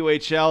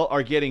WHL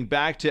are getting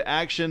back to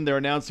action. They're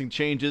announcing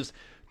changes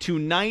to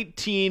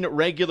 19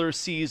 regular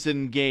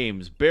season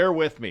games. Bear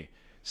with me.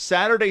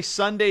 Saturday,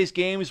 Sunday's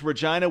games,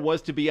 Regina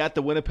was to be at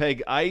the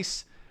Winnipeg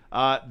Ice.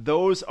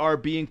 Those are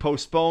being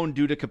postponed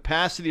due to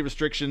capacity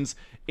restrictions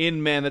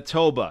in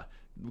Manitoba.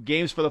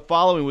 Games for the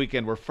following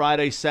weekend were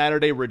Friday,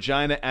 Saturday,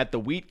 Regina at the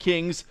Wheat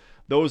Kings.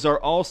 Those are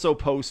also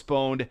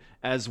postponed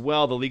as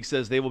well. The league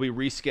says they will be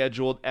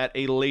rescheduled at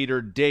a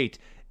later date.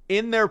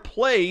 In their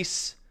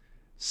place,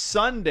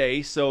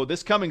 Sunday, so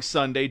this coming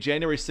Sunday,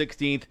 January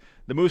 16th,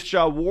 the Moose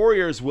Jaw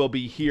Warriors will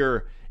be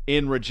here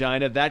in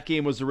Regina. That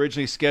game was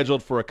originally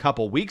scheduled for a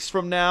couple weeks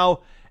from now.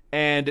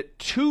 And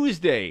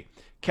Tuesday,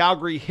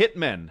 Calgary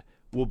Hitmen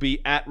will be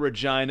at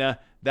Regina.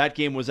 That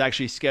game was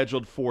actually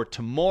scheduled for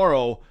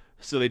tomorrow,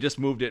 so they just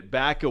moved it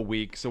back a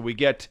week. So we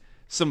get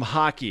some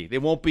hockey. They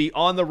won't be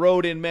on the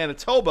road in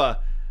Manitoba,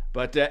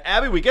 but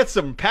Abby, we get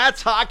some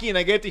Pats hockey, and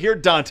I get to hear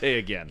Dante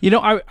again.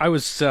 I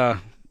was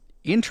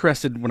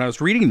interested when I was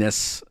reading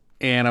this,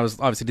 and I was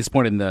obviously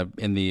disappointed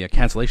in the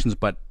cancellations,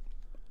 but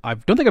I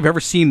don't think I've ever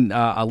seen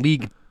a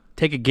league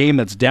take a game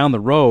that's down the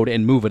road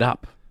and move it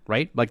up,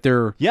 right? Like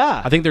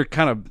I think they're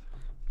kind of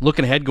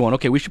looking ahead going,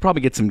 okay, we should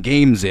probably get some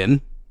games in,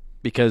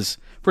 because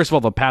first of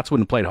all, the Pats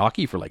wouldn't have played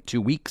hockey for like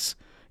 2 weeks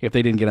if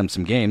they didn't get them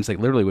some games. They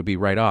literally would be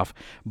right off.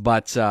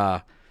 But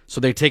so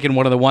they're taking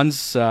one of the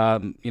ones,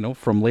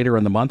 from later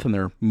in the month, and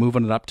they're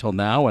moving it up till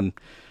now. And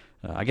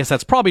I guess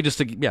that's probably just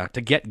to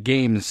get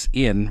games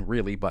in,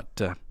 really. But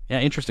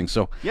interesting.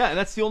 So and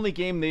that's the only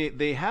game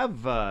they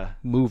have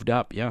moved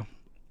up. Yeah.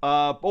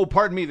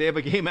 Pardon me. They have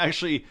a game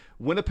actually.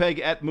 Winnipeg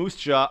at Moose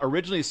Jaw,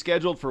 originally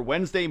scheduled for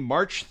Wednesday,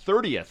 March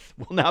 30th,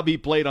 will now be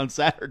played on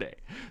Saturday.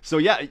 So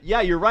yeah,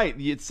 you're right.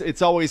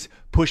 It's always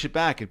push it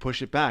back,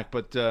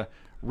 but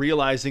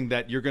realizing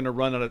that you're going to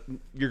run out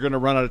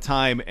of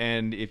time,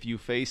 and if you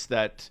face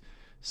that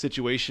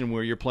situation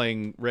where you're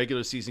playing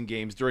regular season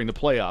games during the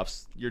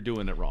playoffs, you're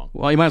doing it wrong.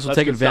 Well, you might as well That's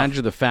take good advantage stuff.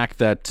 of the fact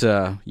that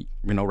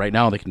right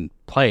now they can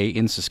play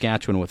in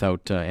Saskatchewan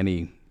without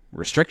any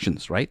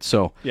restrictions, right?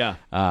 So Yeah.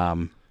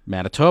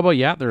 Manitoba,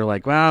 they're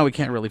like, well, we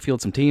can't really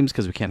field some teams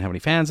because we can't have any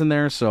fans in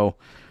there, so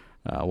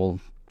we'll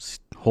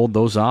hold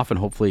those off and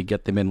hopefully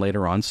get them in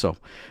later on. So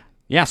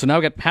so now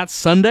we got Pat's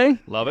Sunday,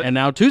 Love it, and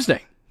now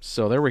Tuesday.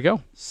 So there we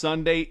go.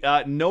 Sunday,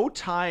 no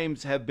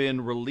times have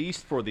been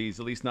released for these,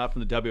 at least not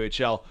from the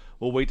WHL.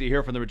 We'll wait to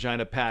hear from the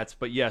Regina Pats,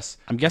 but yes.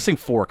 I'm guessing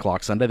 4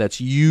 o'clock Sunday.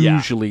 That's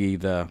usually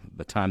the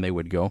time they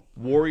would go.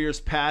 Warriors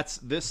Pats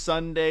this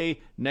Sunday.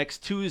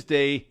 Next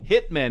Tuesday,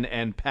 Hitmen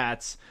and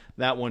Pats.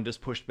 That one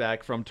just pushed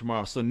back from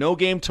tomorrow. So no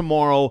game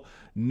tomorrow,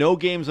 no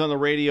games on the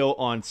radio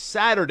on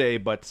Saturday,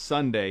 but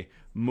Sunday,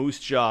 Moose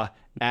Jaw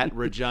at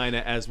Regina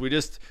as we're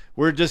just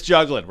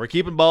juggling. We're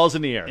keeping balls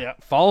in the air. Yeah,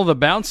 follow the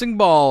bouncing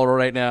ball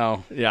right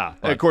now. Yeah.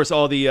 And of course,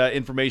 all the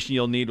information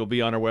you'll need will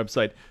be on our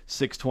website,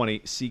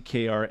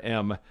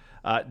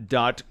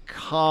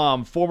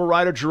 620ckrm.com. Former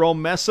rider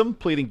Jerome Messam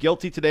pleading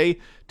guilty today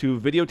to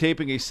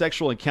videotaping a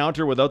sexual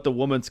encounter without the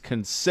woman's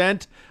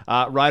consent.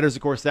 Riders,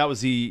 of course, that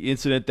was the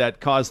incident that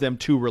caused them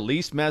to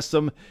release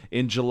Messam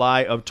in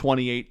July of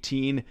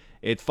 2018.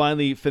 It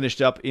finally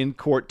finished up in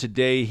court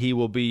today. He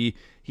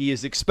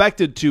is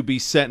expected to be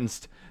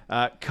sentenced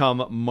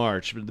come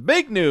March. But the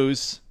big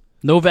news...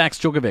 Novak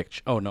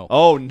Djokovic. Oh, no.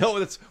 Oh,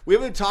 no. We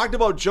haven't talked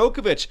about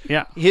Djokovic.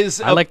 Yeah.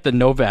 I like the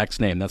Novak's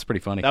name. That's pretty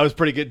funny. That was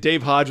pretty good.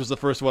 Dave Hodge was the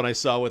first one I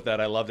saw with that.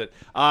 I loved it.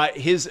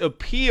 His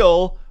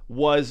appeal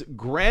was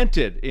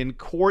granted in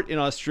court in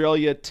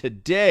Australia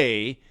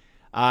today.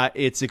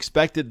 It's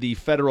expected the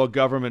federal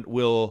government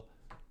will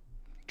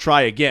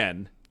try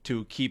again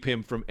to keep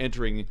him from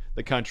entering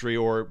the country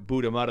or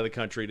boot him out of the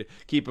country to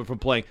keep him from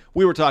playing.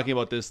 We were talking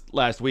about this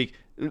last week.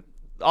 The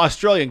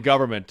Australian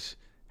government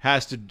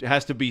has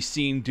to be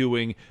seen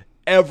doing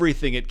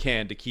everything it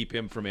can to keep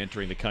him from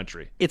entering the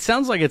country. It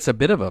sounds like it's a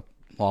bit of a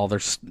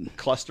there's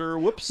cluster.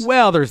 Whoops.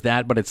 Well, there's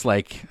that, but it's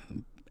like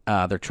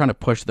they're trying to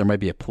push. There might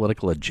be a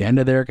political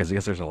agenda there because I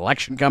guess there's an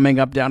election coming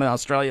up down in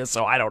Australia.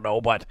 So I don't know,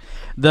 but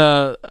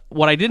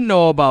what I didn't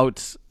know about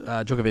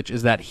Djokovic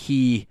is that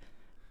he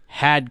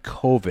had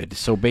COVID.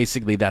 So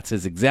basically, that's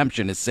his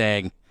exemption, is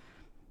saying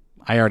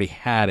I already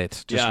had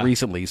it just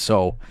recently.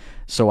 So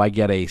I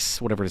get a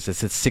whatever it is,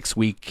 it's a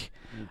 6-week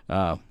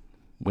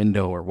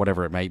window or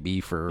whatever it might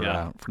be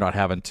for not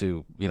having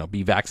to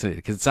be vaccinated,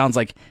 because it sounds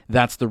like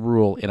that's the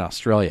rule in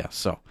Australia.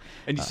 So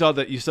and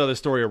you saw the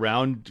story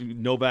around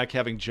Novak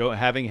having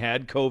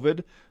had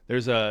COVID.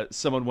 There's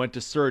someone went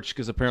to search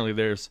because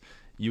apparently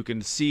you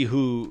can see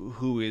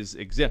who is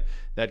exempt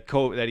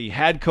that he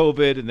had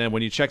COVID, and then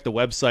when you check the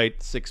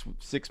website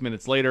 6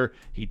 minutes later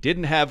he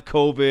didn't have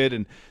COVID,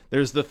 and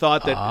there's the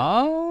thought that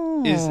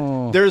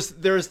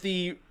there's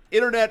the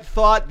internet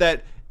thought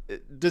that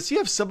does he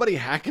have somebody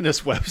hacking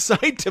his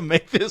website to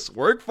make this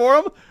work for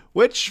him?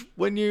 Which,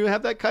 when you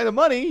have that kind of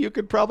money, you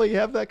could probably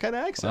have that kind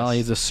of access. Well,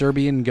 he's a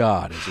Serbian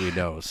god, as we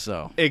know.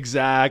 So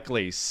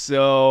exactly.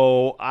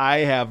 So I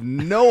have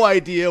no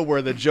idea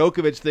where the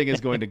Djokovic thing is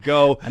going to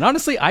go. And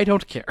honestly, I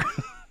don't care.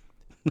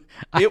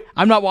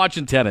 I'm not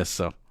watching tennis,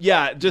 so.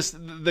 Yeah, just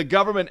the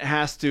government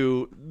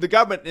the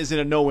government is in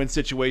a no-win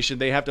situation.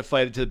 They have to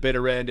fight it to the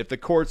bitter end. If the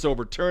courts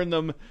overturn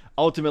them,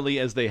 ultimately,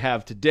 as they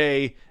have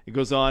today, it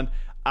goes on.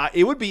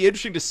 It would be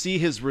interesting to see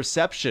his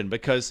reception,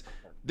 because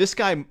this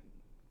guy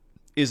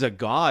is a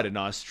god in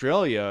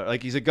Australia.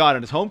 Like, he's a god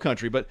in his home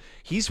country, but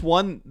he's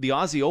won the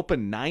Aussie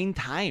Open 9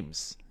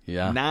 times.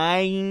 Yeah.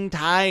 9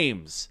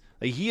 times.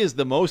 Like, he is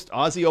the most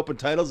Aussie Open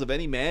titles of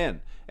any man,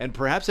 and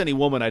perhaps any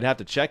woman. I'd have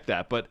to check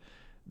that, but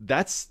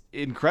that's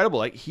incredible.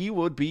 Like, he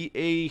would be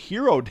a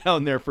hero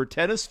down there for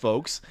tennis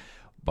folks.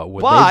 But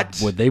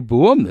would they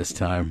boo him this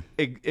time?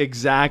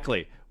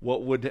 Exactly.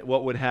 What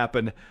would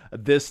happen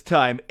this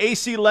time?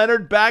 AC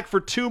Leonard back for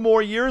 2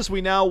 more years.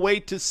 We now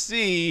wait to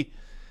see,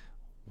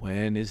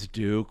 when is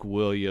Duke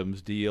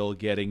Williams' deal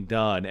getting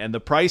done? And the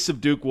price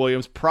of Duke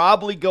Williams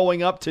probably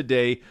going up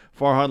today.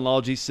 Farhan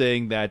Lalji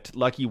saying that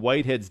Lucky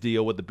Whitehead's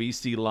deal with the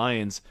BC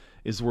Lions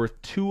is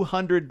worth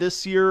 $200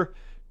 this year,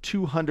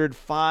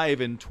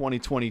 $205 in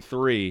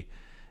 2023.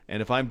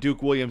 And if I'm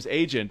Duke Williams'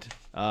 agent,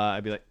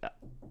 I'd be like,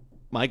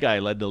 my guy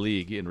led the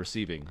league in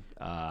receiving,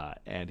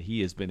 and he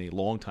has been a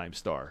longtime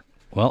star.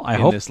 Well, I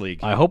hope this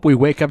league. I hope we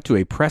wake up to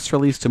a press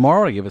release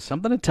tomorrow to give us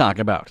something to talk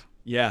about.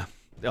 Yeah.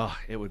 Oh,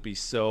 it would be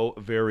so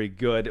very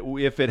good.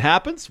 If it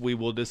happens, we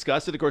will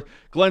discuss it. Of course,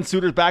 Glenn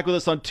Suter's back with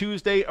us on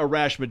Tuesday.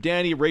 Arash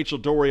Madani, Rachel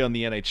Dory on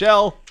the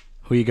NHL.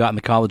 Who you got in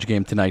the college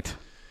game tonight?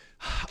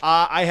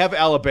 I have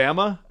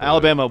Alabama.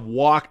 Alabama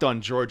walked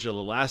on Georgia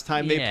the last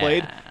time they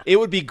played. It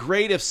would be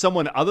great if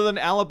someone other than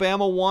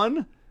Alabama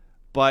won,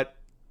 but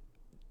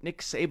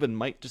Nick Saban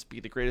might just be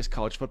the greatest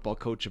college football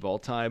coach of all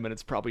time, and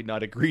it's probably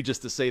not egregious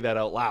to say that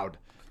out loud.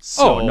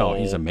 So no,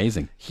 he's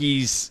amazing.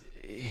 He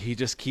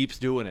just keeps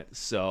doing it.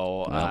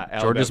 So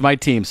Georgia's my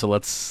team, so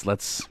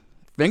let's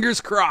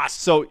fingers crossed.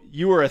 So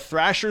you were a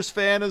Thrashers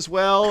fan as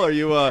well? Are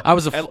you I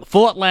was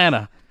full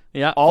Atlanta.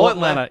 Yeah, all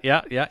Atlanta.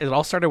 Yeah. It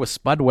all started with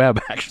Spud Webb,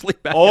 actually.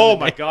 Oh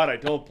my God, I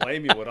don't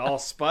blame you. With all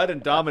Spud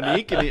and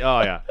Dominique and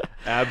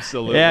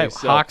absolutely. Yeah,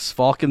 Hawks,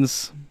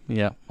 Falcons,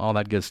 all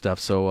that good stuff.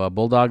 So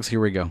Bulldogs, here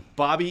we go.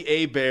 Bobby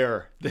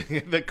Hebert,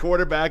 the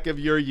quarterback of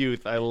your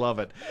youth. I love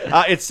it.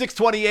 It's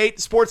 6:28.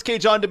 Sports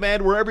Cage on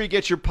demand wherever you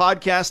get your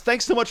podcast.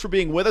 Thanks so much for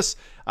being with us.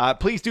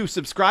 Please do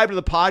subscribe to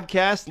the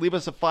podcast, leave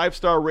us a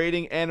 5-star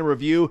rating and a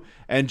review,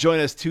 and join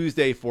us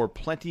Tuesday for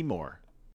plenty more.